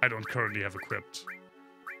I don't currently have equipped.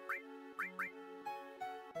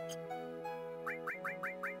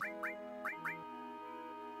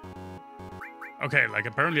 Okay, like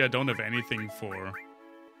apparently I don't have anything for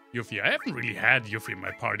Yuffie. I haven't really had Yuffie in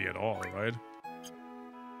my party at all, right?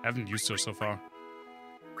 I haven't used her so far.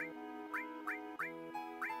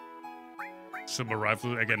 Silver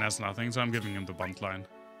Rifle again has nothing, so I'm giving him the bunt line.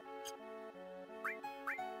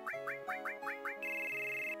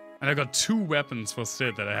 And I got 2 weapons for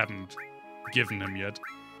Sid that I haven't given him yet.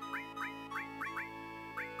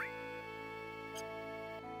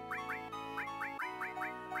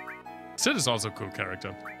 Sid is also a cool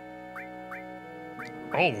character.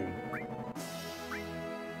 Oh.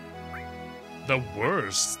 They're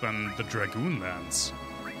worse than the Dragoon Lands.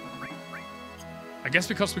 I guess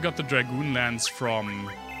because we got the Dragoon Lands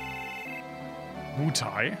from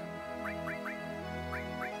Wutai,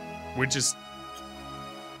 which is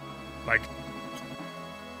like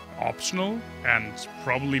optional and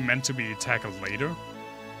probably meant to be tackled later,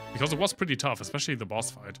 because it was pretty tough, especially the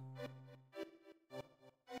boss fight.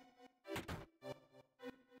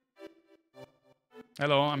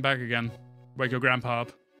 Hello, I'm back again. Wake your grandpa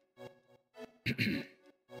up.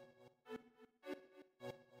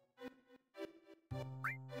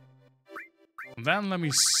 Then let me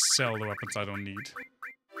sell the weapons I don't need.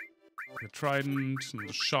 The trident, and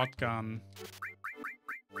the shotgun,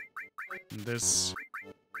 and this,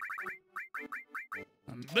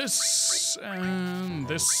 and this, and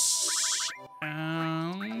this,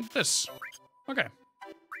 and this. Okay.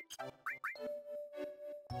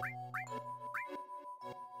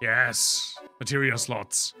 Yes, material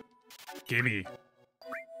slots. Gimme.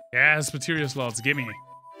 Yes, material slots, gimme.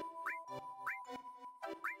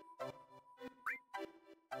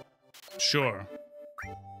 Sure.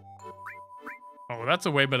 Oh, that's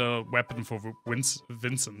a way better weapon for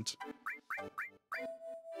Vincent.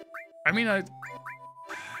 I mean,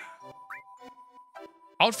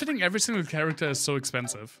 outfitting every single character is so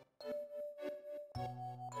expensive.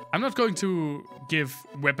 I'm not going to give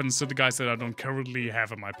weapons to the guys that I don't currently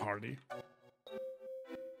have in my party.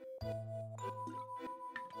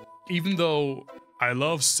 Even though I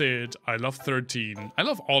love Sid, I love 13, I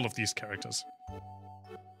love all of these characters.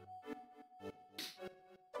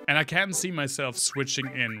 And I can see myself switching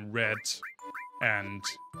in Red and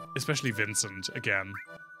especially Vincent again.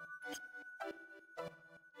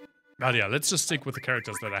 But yeah, let's just stick with the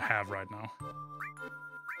characters that I have right now.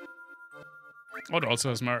 Oh, it also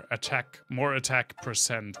has more attack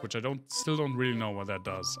percent, which I still don't really know what that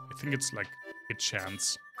does. I think it's like a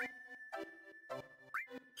chance.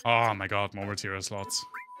 Oh my god, more material slots.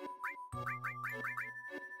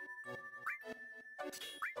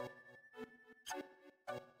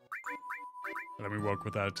 Let me work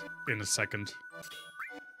with that in a second.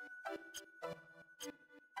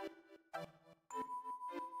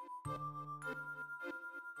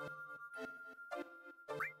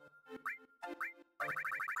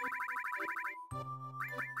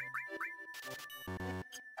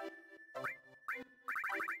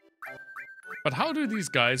 But how do these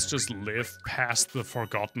guys just live past the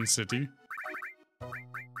Forgotten City?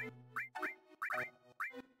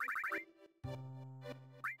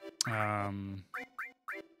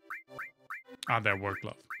 Their work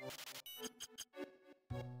glove.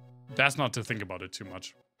 That's not to think about it too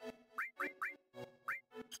much.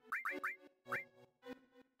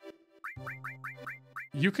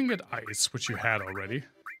 You can get Ice, which you had already.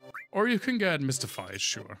 Or you can get Mystify,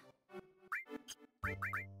 sure.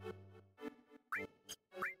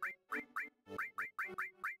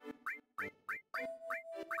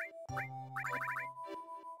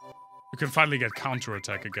 You can finally get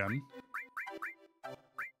counterattack again.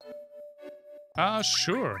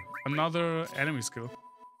 Sure. Another enemy skill.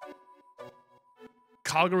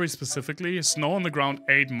 Calgary specifically, snow on the ground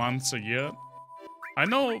 8 months a year. I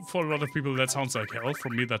know for a lot of people that sounds like hell. For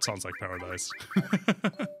me, that sounds like paradise.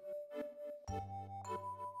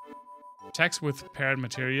 Attacks with paired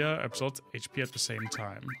materia absorbs HP at the same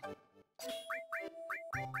time.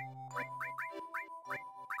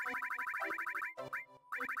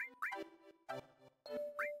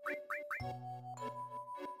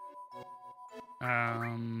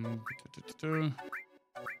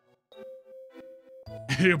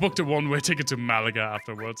 You booked a one-way ticket to Malaga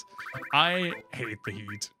afterwards. I hate the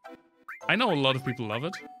heat. I know a lot of people love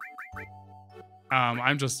it.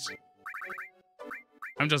 I'm just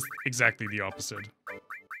exactly the opposite.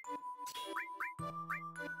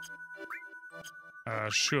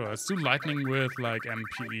 Sure, let's do lightning with like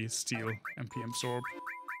MP steel, MP absorb.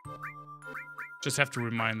 Just have to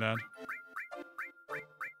remind that.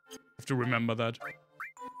 Have to remember that.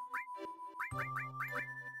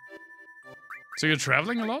 So you're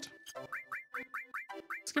traveling a lot?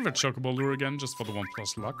 Let's give her Chocobo Lure again, just for the 1+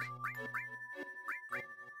 luck.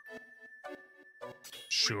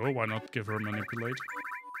 Sure, why not give her Manipulate?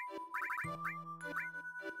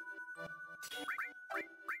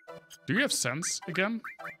 Do you have Sense again?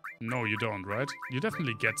 No, you don't, right? You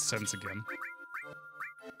definitely get Sense again.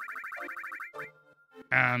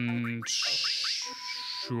 And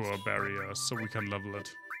sure, Barrier, so we can level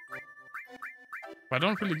it. I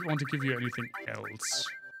don't really want to give you anything else.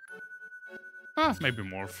 Maybe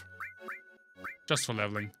Morph. Just for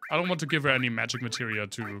leveling. I don't want to give her any magic materia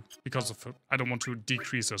too, because of her, I don't want to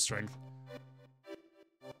decrease her strength.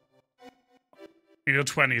 In your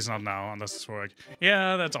 20s, not now, unless it's for like...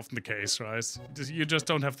 Yeah, that's often the case, right? You just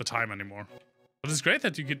don't have the time anymore. But it's great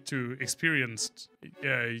that you get to experience...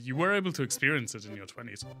 you were able to experience it in your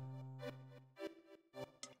 20s.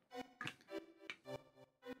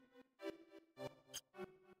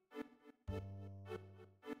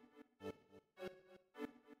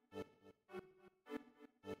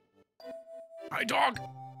 Hi, dog!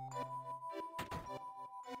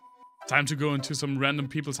 Time to go into some random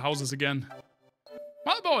people's houses again.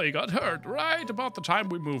 My boy got hurt right about the time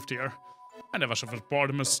we moved here. I never should have bought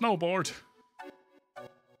him a snowboard.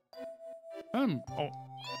 Oh,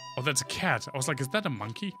 that's a cat. I was like, is that a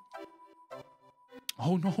monkey?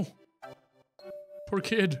 Oh no. Poor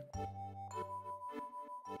kid.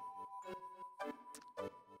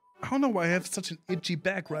 I don't know why I have such an itchy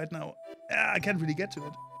back right now. I can't really get to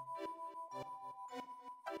it.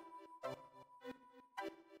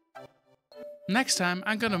 Next time,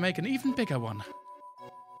 I'm gonna make an even bigger one.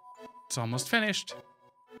 It's almost finished.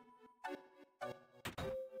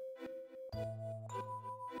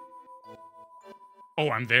 Oh,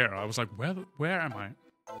 I'm there. I was like, where am I?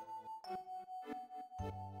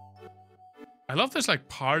 I love this like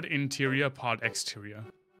part interior, part exterior.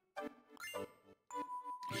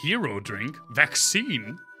 Hero drink?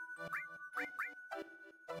 Vaccine?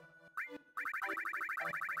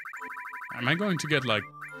 Am I going to get like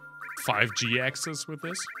 5G access with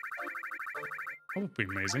this? That would be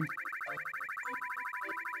amazing.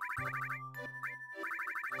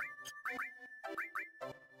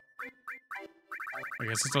 I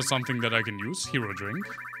guess it's not something that I can use. Hero drink.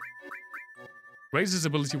 Raises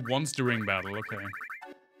ability once during battle. Okay.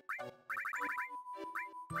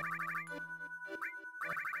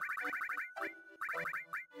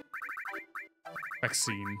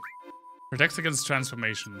 Vaccine. Protects against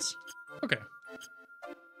transformations. Okay.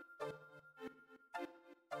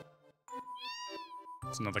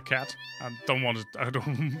 It's another cat. Didn't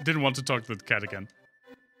want to talk to the cat again.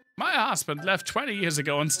 My husband left 20 years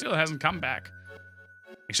ago and still hasn't come back.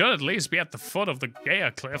 He should at least be at the foot of the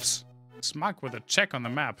Gaia Cliffs. Smug with a check on the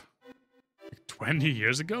map. Like 20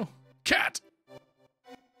 years ago? Cat!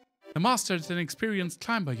 The master is an experienced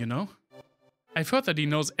climber, you know. I've heard that he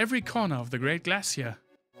knows every corner of the Great Glacier.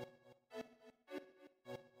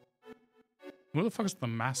 Who the fuck is the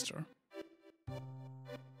master?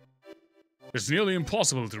 It's nearly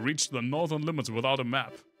impossible to reach the northern limits without a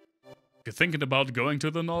map. If you're thinking about going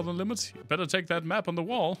to the northern limits, you better take that map on the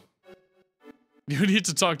wall. You need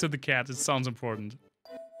to talk to the cat, it sounds important.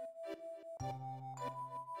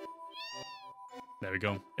 There we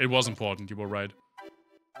go. It was important, you were right.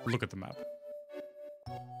 Look at the map.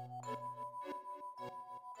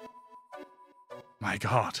 My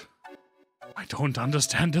god. I don't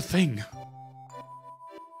understand a thing.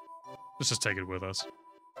 Let's just take it with us.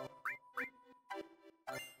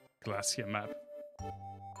 Glacier map.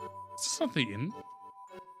 Is this not the inn?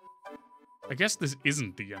 I guess this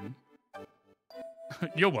isn't the inn.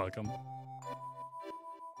 You're welcome.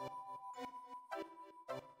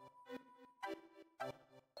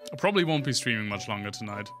 I probably won't be streaming much longer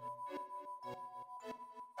tonight.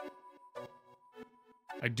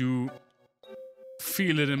 I do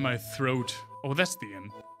feel it in my throat. Oh, that's the inn.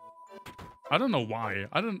 I don't know why.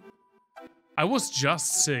 I was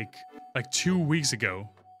just sick like 2 weeks ago.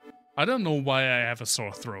 I don't know why I have a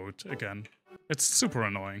sore throat again. It's super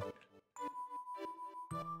annoying.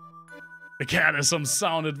 The cat has some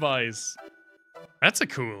sound advice. That's a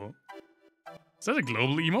cool. Is that a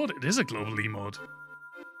global emote? It is a global emote.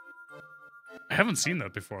 I haven't seen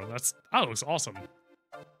that before. That looks awesome.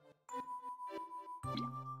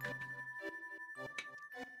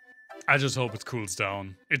 I just hope it cools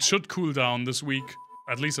down. It should cool down this week,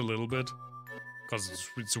 at least a little bit, because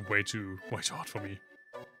it's way too hot for me.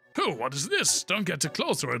 Oh, what is this? Don't get too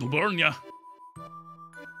close or it'll burn ya.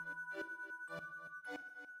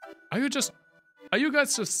 Are you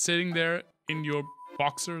guys just sitting there in your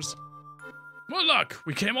boxers? Well, look,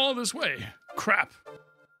 we came all this way. Crap.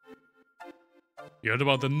 You heard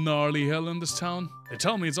about the gnarly hell in this town? They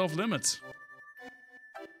tell me it's off limits.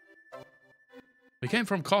 We came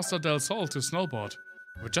from Costa del Sol to snowboard.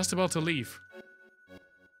 We're just about to leave.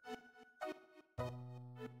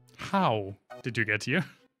 How did you get here?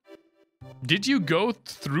 Did you go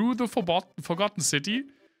through the Forgotten City?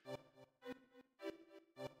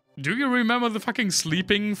 Do you remember the fucking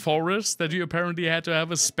sleeping forest that you apparently had to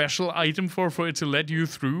have a special item for it to let you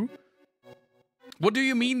through? What do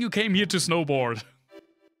you mean you came here to snowboard?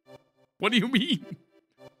 What do you mean?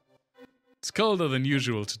 It's colder than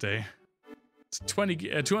usual today. It's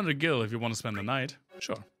 200 gil if you want to spend the night.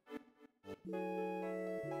 Sure.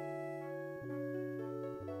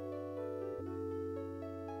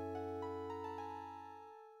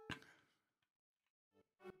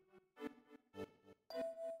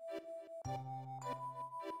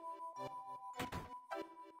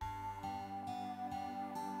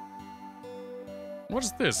 What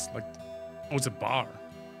is this? Like, oh, it's a bar.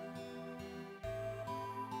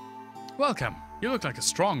 Welcome. You look like a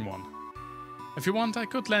strong one. If you want, I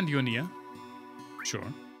could lend you an ear. Sure.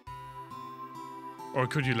 Or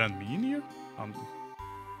could you lend me an ear?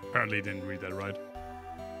 Apparently didn't read that right.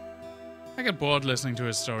 I get bored listening to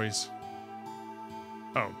his stories.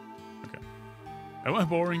 Oh, okay. Am I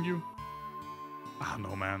boring you? Ah,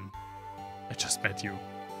 no, man. I just met you.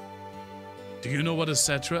 Do you know what a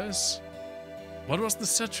cetra is? What was the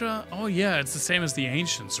cetra? Oh yeah, it's the same as the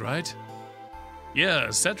ancients, right? Yeah,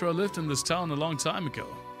 cetra lived in this town a long time ago.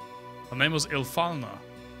 Her name was Ifalna.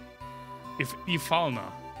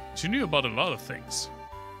 Ifalna. She knew about a lot of things.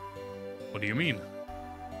 What do you mean?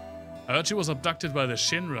 I heard she was abducted by the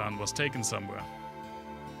Shinra and was taken somewhere.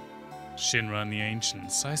 Shinra and the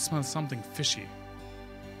ancients. I smell something fishy.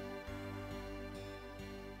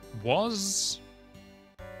 Was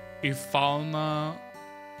Ifalna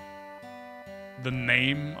the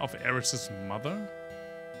name of Eris's mother?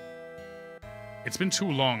 It's been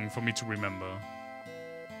too long for me to remember.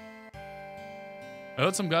 I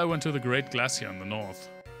heard some guy went to the Great Glacier in the north.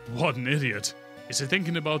 What an idiot. Is he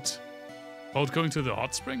thinking about going to the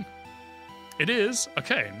hot spring? It is?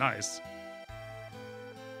 Okay, nice.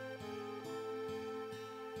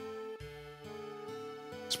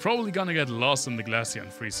 He's probably gonna get lost in the glacier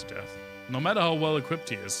and freeze to death. No matter how well equipped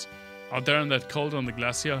he is. Out there in that cold on the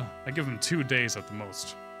glacier, I give him 2 days at the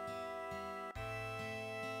most.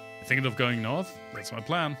 You thinking of going north? That's my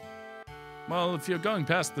plan. Well, if you're going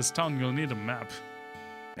past this town, you'll need a map.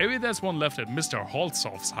 Maybe there's one left at Mr.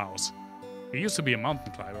 Holzhoff's house. He used to be a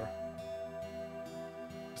mountain climber.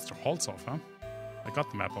 Mr. Holzhoff, huh? I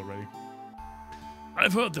got the map already.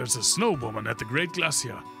 I've heard there's a snow woman at the Great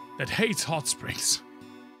Glacier that hates hot springs.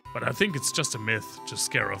 But I think it's just a myth to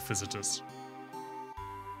scare off visitors.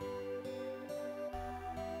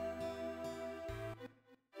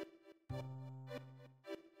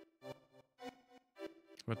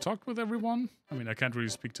 Have I talked with everyone? I mean, I can't really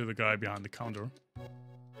speak to the guy behind the counter.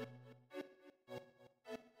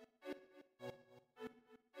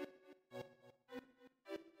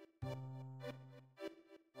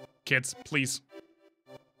 Kids, please.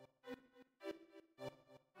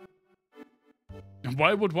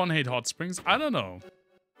 Why would one hate hot springs? I don't know.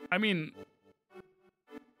 I mean...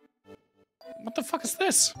 What the fuck is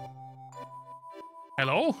this?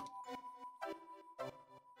 Hello?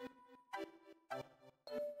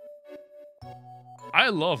 I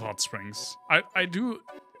love hot springs. I do...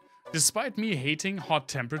 Despite me hating hot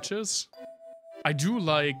temperatures, I do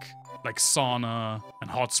like sauna and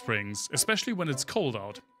hot springs, especially when it's cold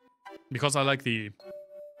out. Because I like the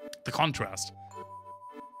contrast.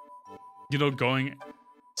 You know,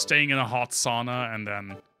 staying in a hot sauna and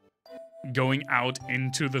then going out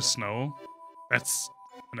into the snow. That's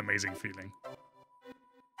an amazing feeling.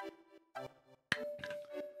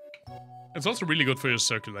 It's also really good for your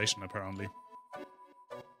circulation, apparently.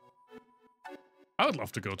 I would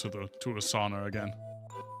love to go to a sauna again.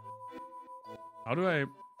 How do I...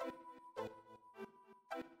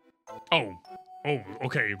 Oh,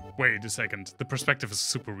 okay, wait a second. The perspective is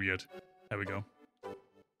super weird. There we go.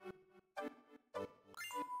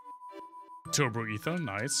 Turbo ether,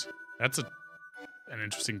 nice. That's an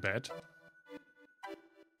interesting bet.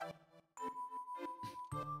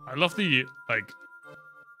 I love the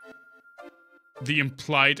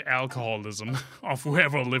implied alcoholism of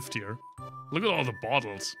whoever lived here. Look at all the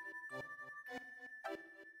bottles.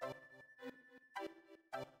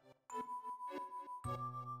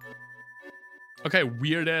 Okay,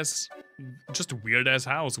 just a weird ass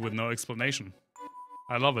house with no explanation.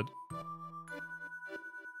 I love it.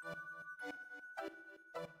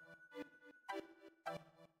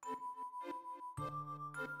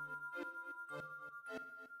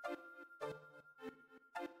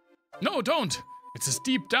 No, don't! It's a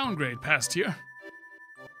steep downgrade past here.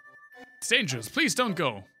 It's dangerous, please don't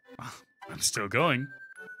go. I'm still going.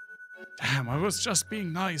 Damn, I was just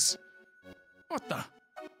being nice. What the?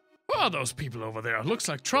 Who are those people over there? Looks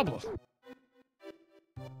like trouble.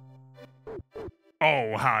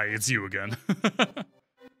 Oh, hi, it's you again.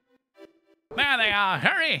 There they are,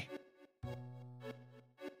 hurry!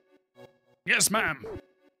 Yes, ma'am.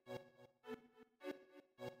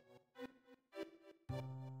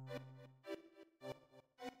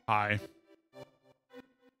 Hi.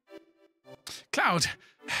 Cloud,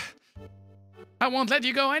 I won't let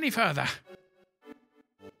you go any further.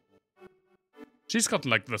 She's got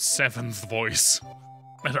like the 7th voice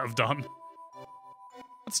that I've done.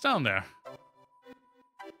 What's down there?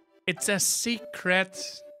 It's a secret.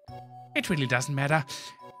 It really doesn't matter.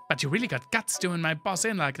 But you really got guts doing my boss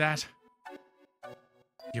in like that.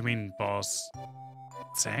 You mean boss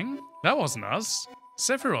Tseng? That wasn't us.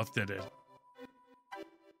 Sephiroth did it.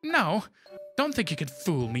 No, don't think you can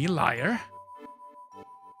fool me, liar.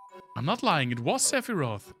 I'm not lying, it was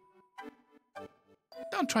Sephiroth.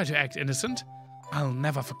 Don't try to act innocent. I'll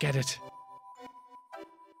never forget it.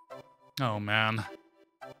 Oh man.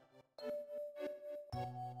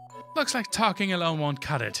 Looks like talking alone won't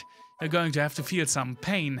cut it. You're going to have to feel some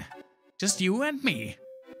pain. Just you and me.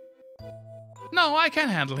 No, I can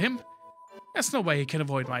handle him. There's no way he can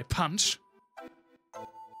avoid my punch.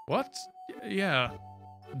 What? Yeah.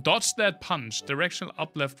 Dodge that punch. Directional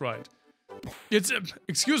up, left, right. It's...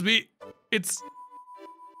 excuse me. It's...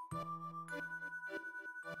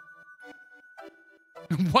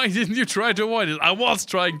 Why didn't you try to avoid it? I was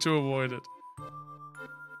trying to avoid it.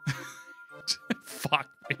 Fuck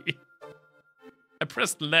me. I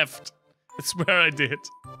pressed left. I swear I did.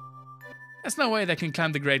 There's no way they can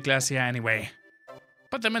climb the Great Glacier anyway.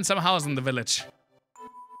 Put them in some house in the village.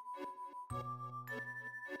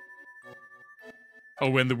 Oh,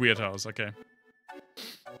 we're in the weird house, okay.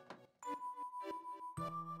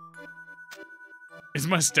 Is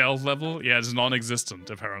my stealth level? Yeah, it's non-existent,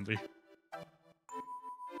 apparently.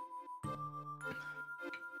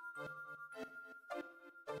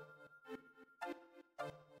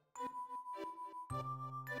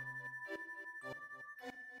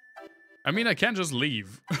 I mean, I can't just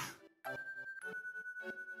leave.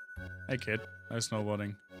 Hey kid, nice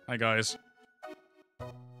snowboarding. Hi guys.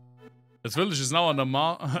 This village is now under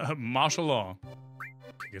martial law.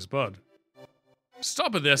 Kick his butt.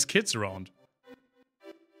 Stop it, there's kids around.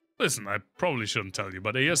 Listen, I probably shouldn't tell you,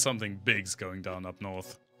 but I hear something big's going down up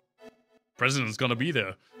north. President's gonna be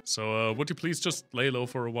there, so would you please just lay low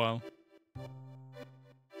for a while?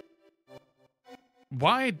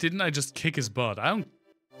 Why didn't I just kick his butt?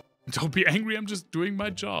 Don't be angry, I'm just doing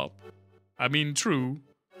my job. I mean, true.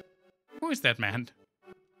 Who is that man?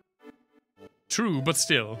 True, but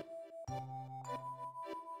still.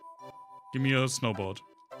 Give me a snowboard.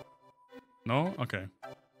 No? Okay.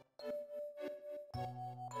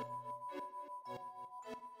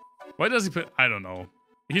 Why does he put... I don't know.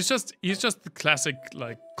 He's just the classic,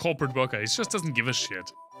 like, corporate worker. He just doesn't give a shit.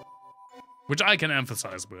 Which I can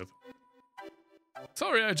emphasize with.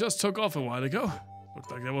 Sorry, I just took off a while ago.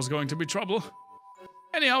 Looked like there was going to be trouble.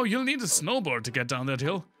 Anyhow, you'll need a snowboard to get down that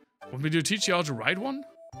hill. Want me to teach you how to ride one?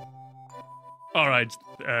 Alright,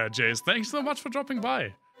 Jace, thanks so much for dropping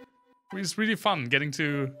by. It's really fun getting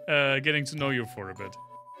to know you for a bit.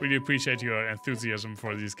 Really appreciate your enthusiasm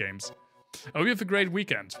for these games. I hope you have a great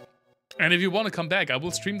weekend. And if you want to come back, I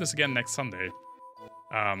will stream this again next Sunday.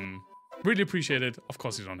 Really appreciate it. Of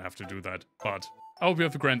course you don't have to do that, but I hope you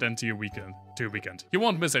have a grand end to your weekend. You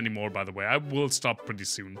won't miss any more, by the way. I will stop pretty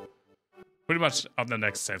soon. Pretty much on the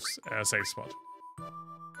next safe spot.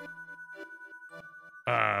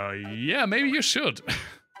 Yeah, maybe you should.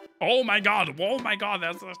 Oh my god,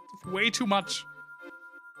 that's way too much.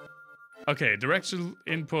 Okay, directional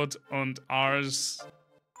input and R's...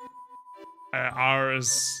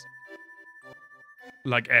 R's...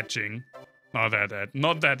 like etching. Not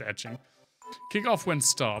that etching. Kick off when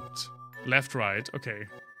stopped. Left, right, okay.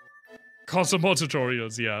 Cause some more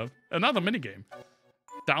tutorials, yeah. Another minigame.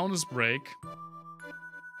 Down is break.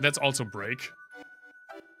 That's also break.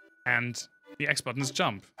 And the X button is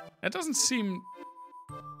jump. That doesn't seem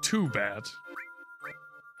too bad.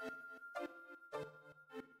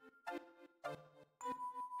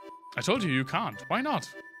 I told you can't. Why not?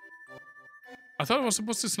 I thought I was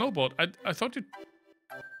supposed to snowboard. I thought you...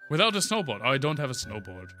 Without a snowboard. Oh, I don't have a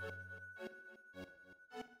snowboard.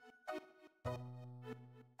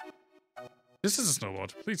 This is a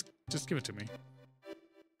snowboard. Please, just give it to me.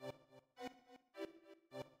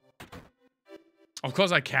 Of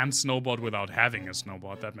course I can't snowboard without having a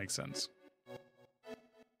snowboard. That makes sense.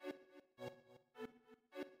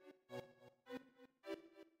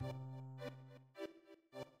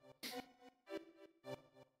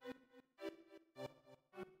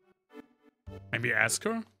 Maybe ask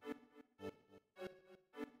her?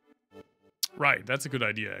 Right, that's a good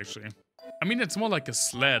idea, actually. I mean, it's more like a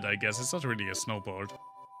sled, I guess. It's not really a snowboard.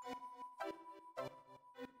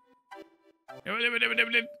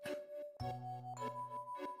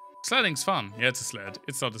 Sledding's fun. Yeah, it's a sled.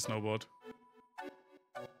 It's not a snowboard.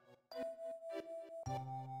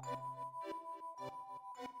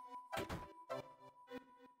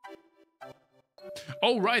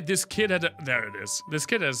 Oh, right, this kid had a... There it is. This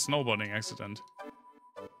kid has a snowboarding accident.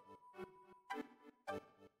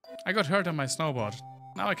 I got hurt on my snowboard.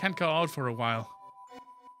 Now I can't go out for a while.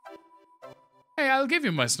 Hey, I'll give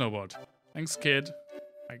you my snowboard. Thanks, kid.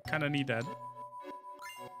 I kinda need that.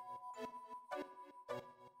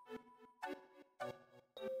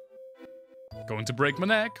 Going to break my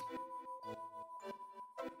neck.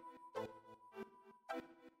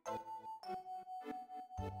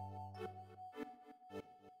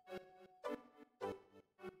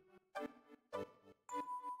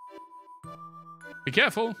 Be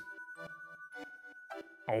careful.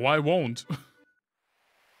 Oh, I won't.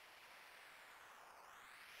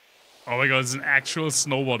 Oh my god, it's an actual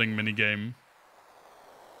snowboarding minigame.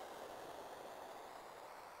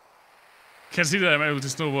 Can't see that I'm able to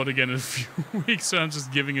snowboard again in a few weeks, so I'm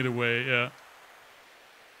just giving it away, yeah.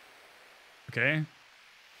 Okay.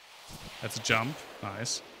 That's a jump.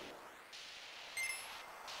 Nice.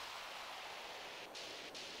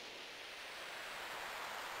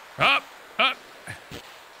 Up! Up!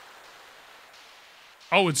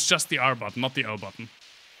 Oh, it's just the R button, not the L button.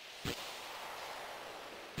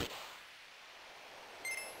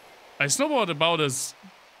 I snowboard about as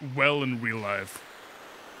well in real life.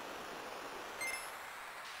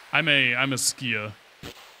 I'm a skier.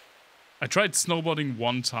 I tried snowboarding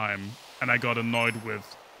one time and I got annoyed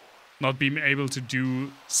with not being able to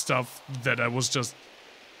do stuff that that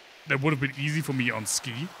would have been easy for me on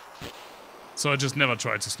ski. So I just never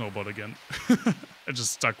tried to snowboard again. I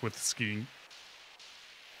just stuck with skiing.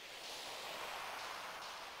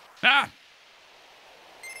 Ah!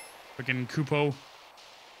 Freaking Kupo.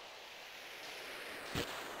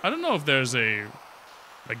 I don't know if there's a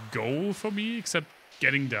goal for me except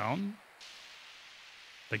getting down.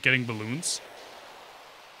 Like getting balloons.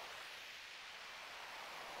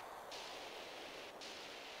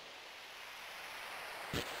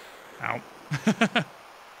 Ow.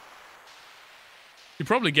 You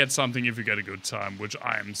probably get something if you get a good time, which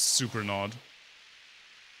I am super not.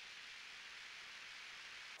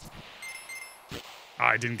 Ah,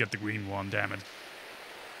 I didn't get the green one, damn it.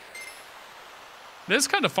 This is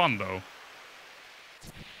kind of fun, though.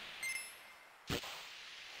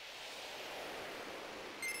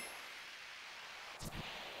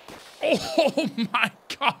 Oh my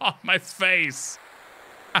god, my face!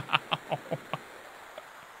 Ow.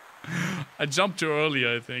 I jumped too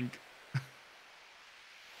early, I think.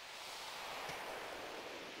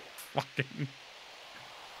 Fucking.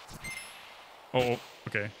 Oh,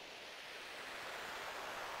 okay.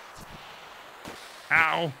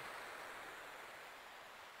 Ow!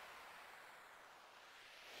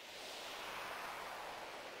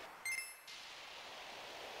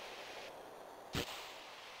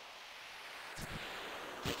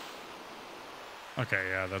 Okay,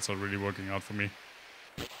 yeah, that's not really working out for me.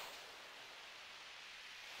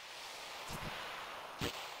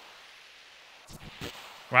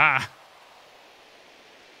 Wow.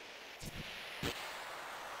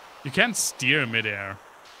 You can't steer midair.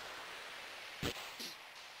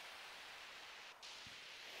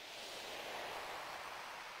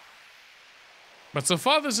 But so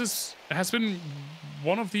far this has been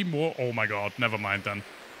one of the more... Oh my god, never mind then.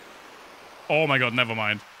 Oh my god, never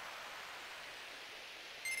mind.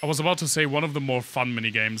 I was about to say one of the more fun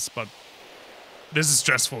minigames, but this is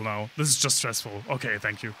stressful now. This is just stressful. Okay,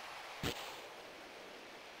 thank you. Oh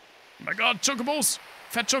my god, chocobos!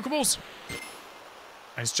 Fat chocobos!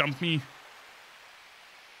 Nice jump me.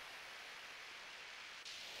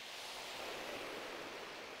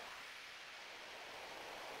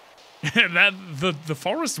 The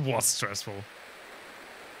forest was stressful.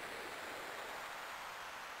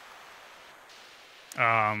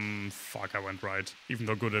 Fuck, I went right. Even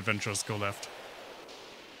though good adventures go left.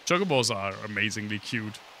 Chocobos are amazingly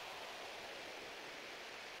cute.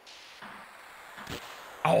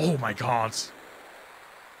 Oh my god.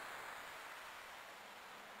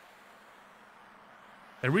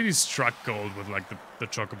 They really struck gold with like the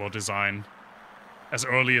chocobo design as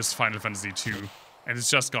early as Final Fantasy VII. And it's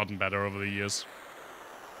just gotten better over the years.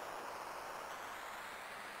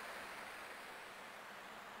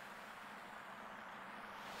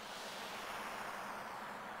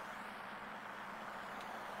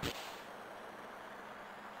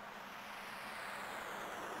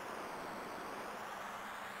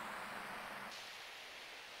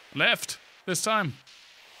 Left this time.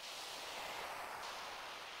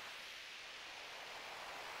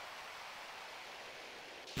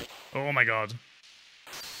 Oh my god.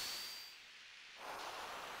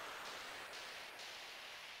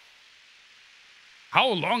 How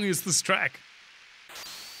long is this track?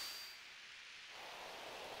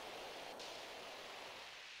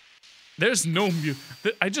 There's no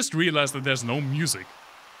I just realized that there's no music.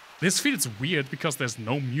 This feels weird because there's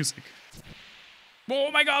no music.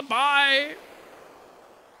 Oh my god, bye!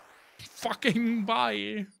 Fucking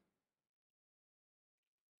bye!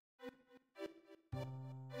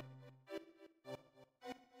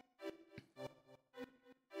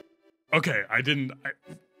 Okay,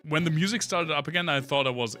 when the music started up again, I thought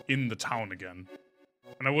I was in the town again.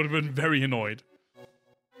 And I would have been very annoyed.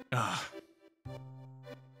 Ah.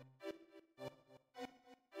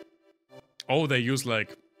 Oh, they use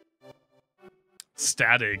like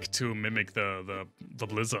static to mimic the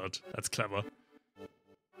blizzard. That's clever.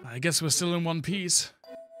 I guess we're still in One Piece.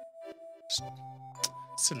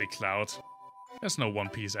 Silly Cloud. There's no One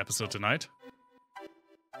Piece episode tonight.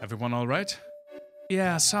 Everyone alright?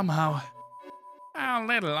 Yeah, somehow. A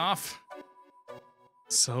little off.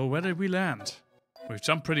 So where did we land? We've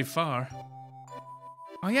jumped pretty far.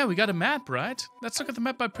 Oh yeah, we got a map, right? Let's look at the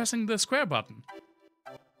map by pressing the square button.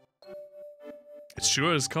 It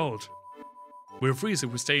sure is cold. We'll freeze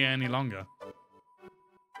if we stay here any longer.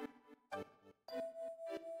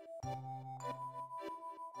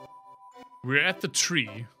 We're at the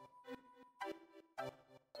tree.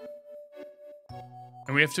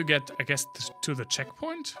 And we have to get, I guess, to the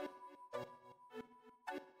checkpoint?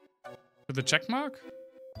 To the check mark?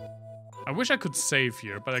 I wish I could save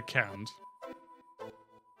here, but I can't.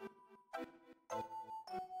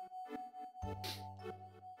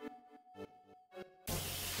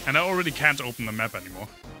 And I already can't open the map anymore.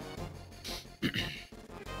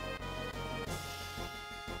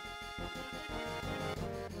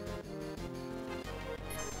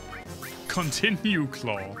 Continue,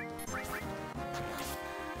 Claw.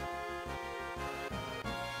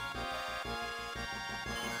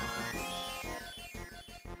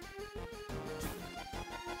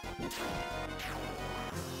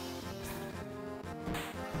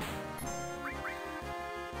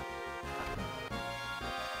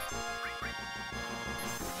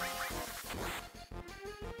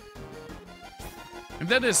 And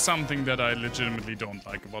that is something that I legitimately don't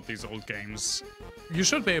like about these old games. You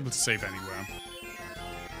should be able to save anywhere.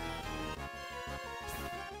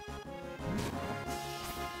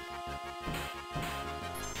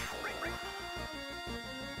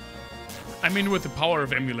 I mean, with the power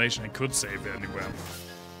of emulation, I could save anywhere.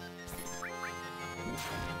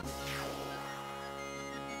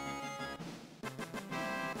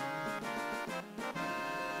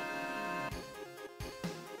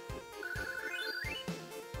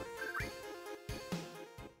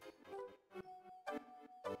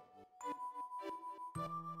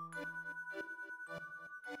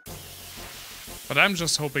 But I'm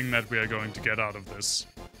just hoping that we are going to get out of this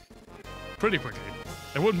pretty quickly.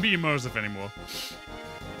 It wouldn't be immersive anymore.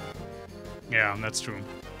 Yeah, that's true.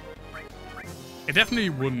 It definitely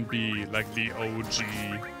wouldn't be like the OG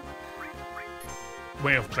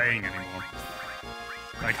way of playing anymore.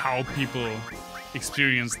 Like how people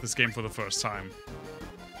experience this game for the first time.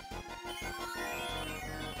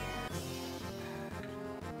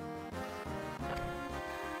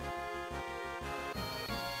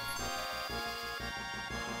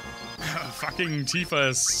 Fucking Tifa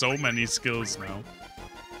has so many skills now.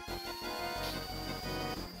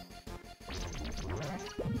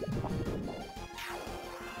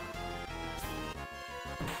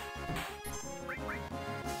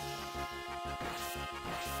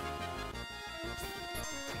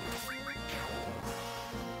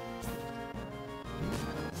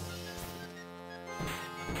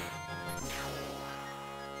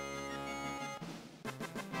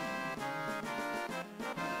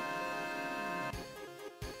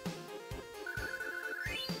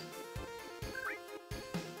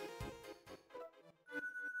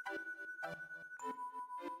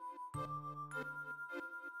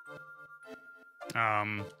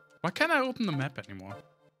 Why can't I open the map anymore?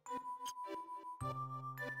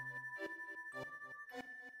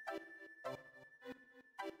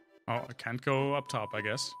 Oh, I can't go up top, I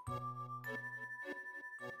guess.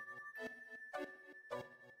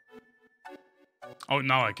 Oh,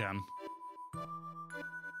 now I can.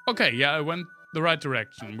 Okay, yeah, I went the right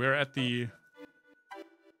direction. We're at the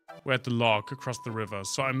log across the river.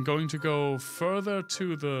 So I'm going to go further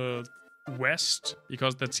to the west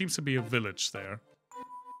because there seems to be a village there.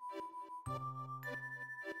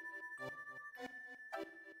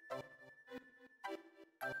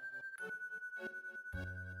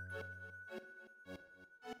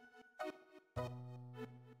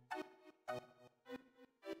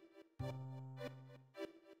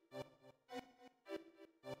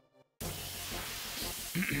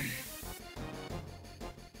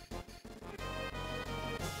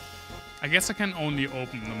 I guess I can only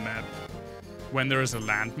open the map when there is a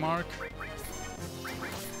landmark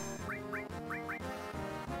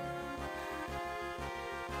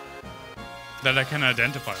that I can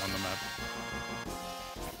identify on the map.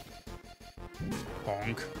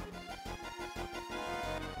 Bonk.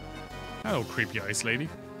 Hello, creepy ice lady.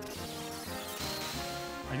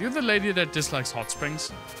 Are you the lady that dislikes hot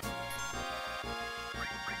springs?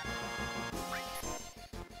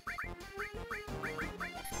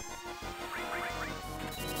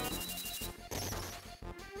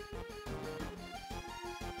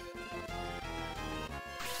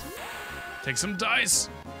 Take some dice.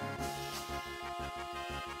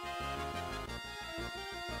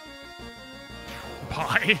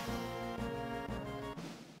 Bye.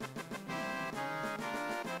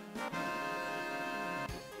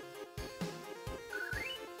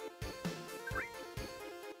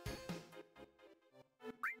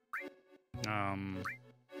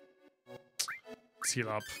 Let's heal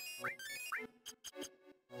up.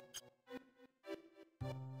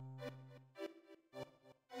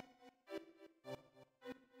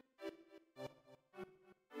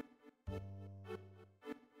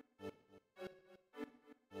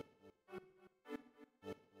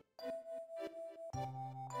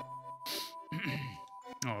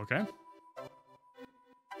 Oh, okay.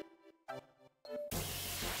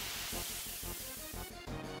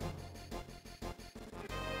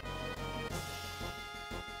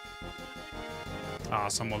 Ah,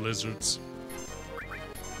 some more lizards.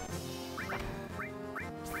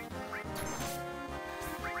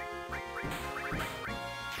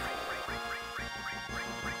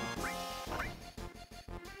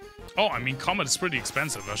 Oh, I mean, Comet is pretty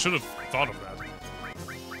expensive. I should have thought of that.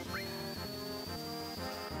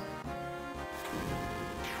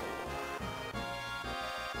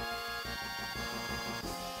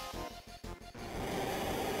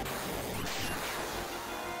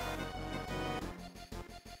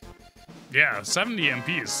 Yeah, 70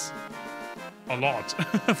 MPs. A lot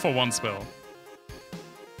for one spell.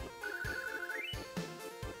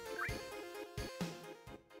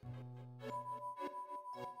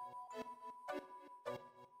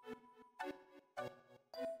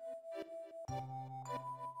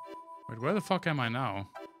 Wait, where the fuck am I now?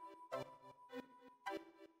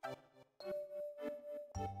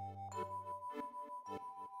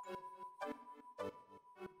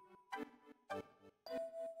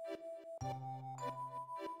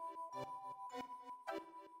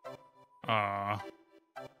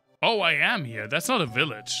 Oh, I am here. That's not a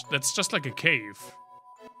village. That's just like a cave.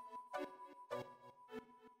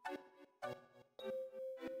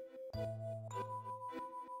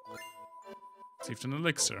 Received an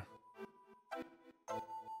elixir.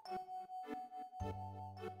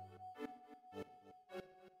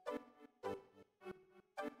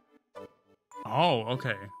 Oh,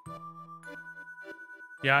 okay.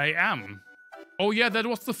 Yeah, I am. Oh, yeah, that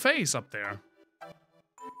was the face up there.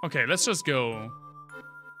 Okay, let's just go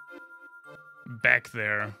back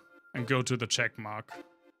there and go to the check mark.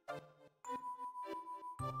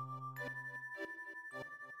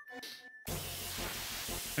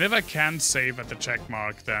 And if I can't save at the check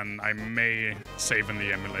mark, then I may save in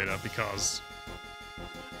the emulator because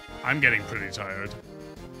I'm getting pretty tired.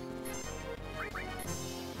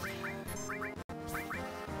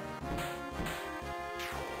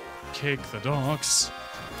 Kick the dogs.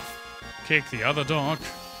 Kick the other dog.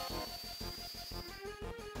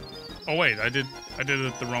 Oh wait, I did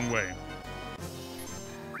it the wrong way.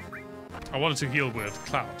 I wanted to heal with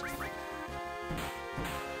Cloud.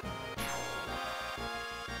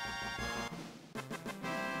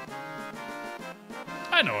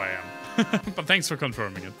 I know I am, but thanks for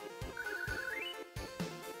confirming it.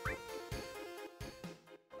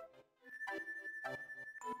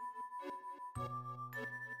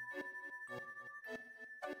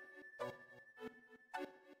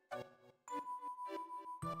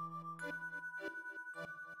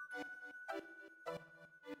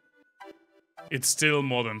 It's still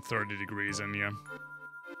more than 30 degrees in here.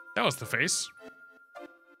 That was the face.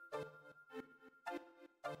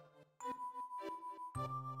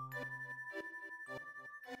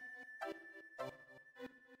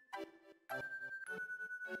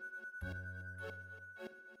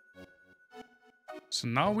 So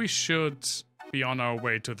now we should be on our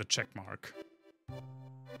way to the check mark.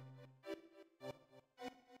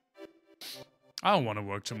 I don't want to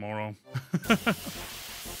work tomorrow.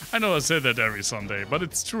 I know I say that every Sunday, but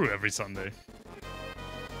it's true every Sunday.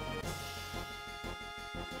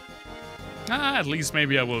 At least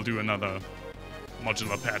maybe I will do another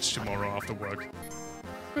modular patch tomorrow after work.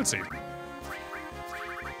 We'll see.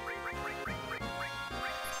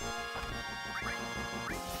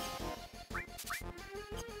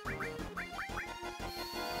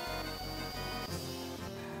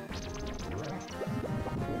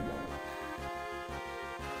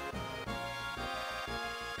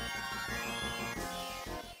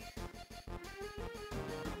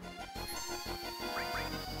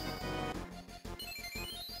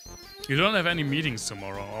 You don't have any meetings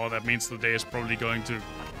tomorrow. Oh, that means the day is probably going to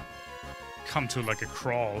come to like a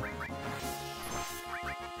crawl.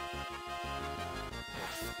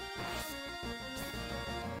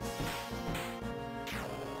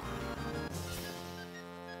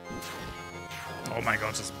 Oh my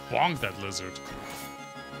god, just bonk that lizard.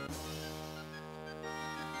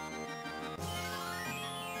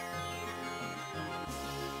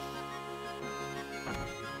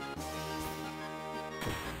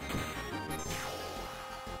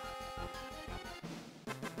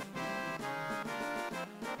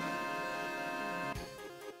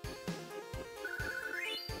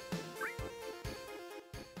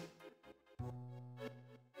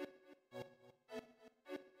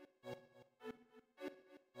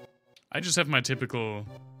 I just have my typical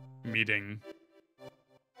meeting.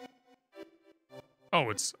 Oh,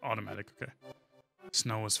 it's automatic, okay.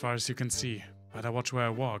 Snow as far as you can see. Better watch where I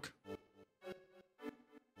walk.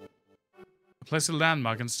 Place a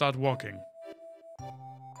landmark and start walking.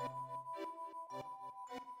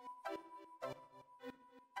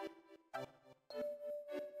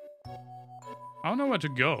 I don't know where to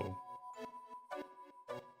go.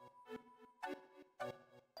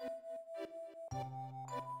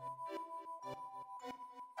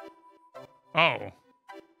 Oh.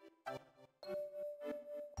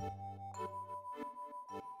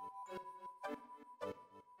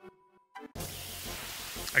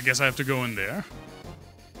 I guess I have to go in there.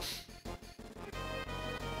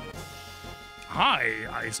 Hi,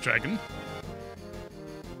 Ice Dragon.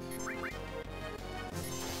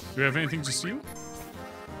 Do you have anything to steal?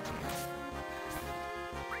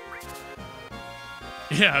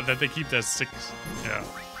 Yeah, that they keep their sticks. Yeah.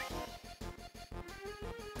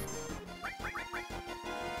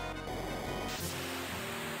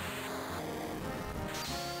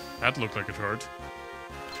 That looked like it hurt.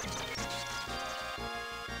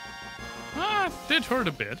 Ah, it did hurt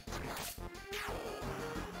a bit.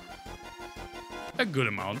 A good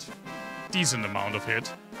amount. Decent amount of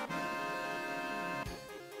hit.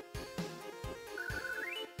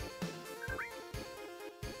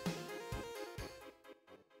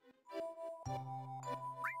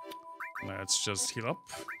 Let's just heal up.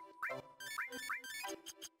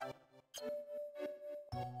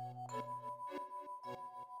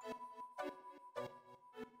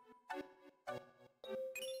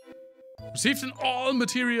 Received an all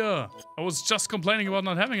materia! I was just complaining about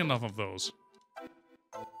not having enough of those.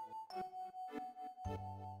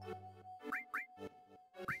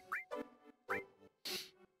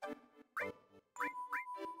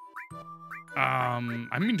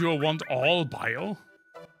 I mean, do I want all bio?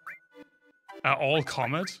 All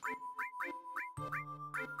comet?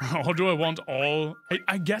 Or do I want all...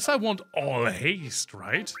 I guess I want all haste,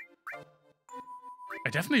 right? I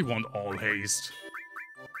definitely want all haste.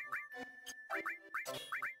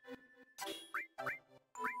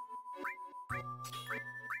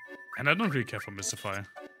 And I don't really care for Mystify.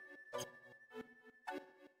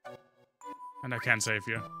 And I can't save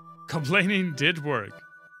you. Complaining did work.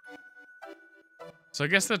 So I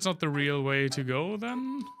guess that's not the real way to go,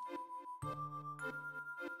 then?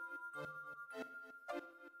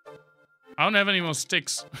 I don't have any more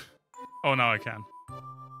sticks. Oh, now I can.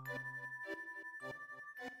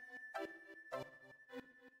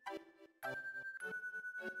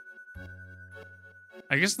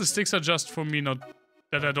 I guess the sticks are just for me, not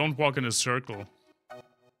that I don't walk in a circle.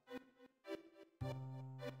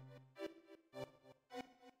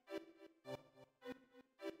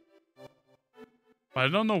 But I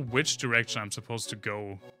don't know which direction I'm supposed to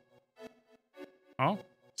go. Oh,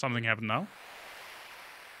 something happened now.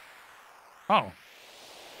 Oh,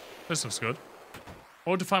 this looks good.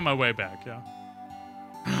 Or to find my way back, yeah.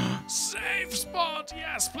 Save spot,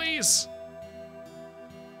 yes, please.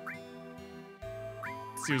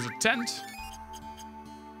 Let's use a tent.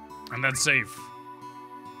 And then save.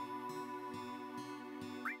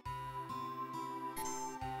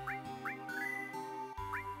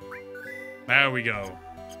 There we go.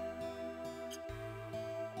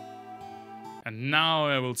 And now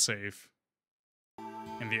I will save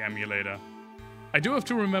in the emulator. I do have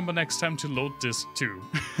to remember next time to load this too.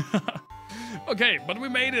 Okay, but we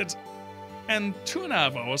made it. And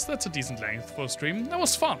 2.5 hours, that's a decent length for a stream. That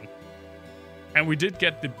was fun. And we did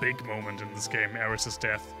get the big moment in this game, Eris's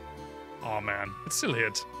death. Oh man, it still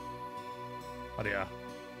hit. But yeah.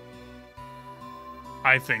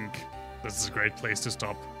 I think this is a great place to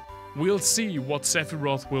stop. We'll see what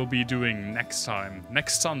Sephiroth will be doing next time,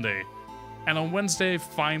 next Sunday. And on Wednesday,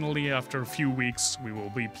 finally, after a few weeks, we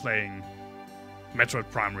will be playing Metroid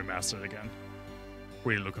Prime Remastered again.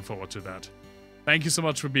 Really looking forward to that. Thank you so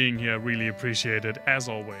much for being here, really appreciate it, as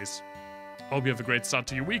always. Hope you have a great start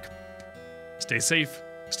to your week. Stay safe,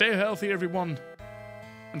 stay healthy, everyone,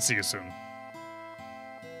 and see you soon.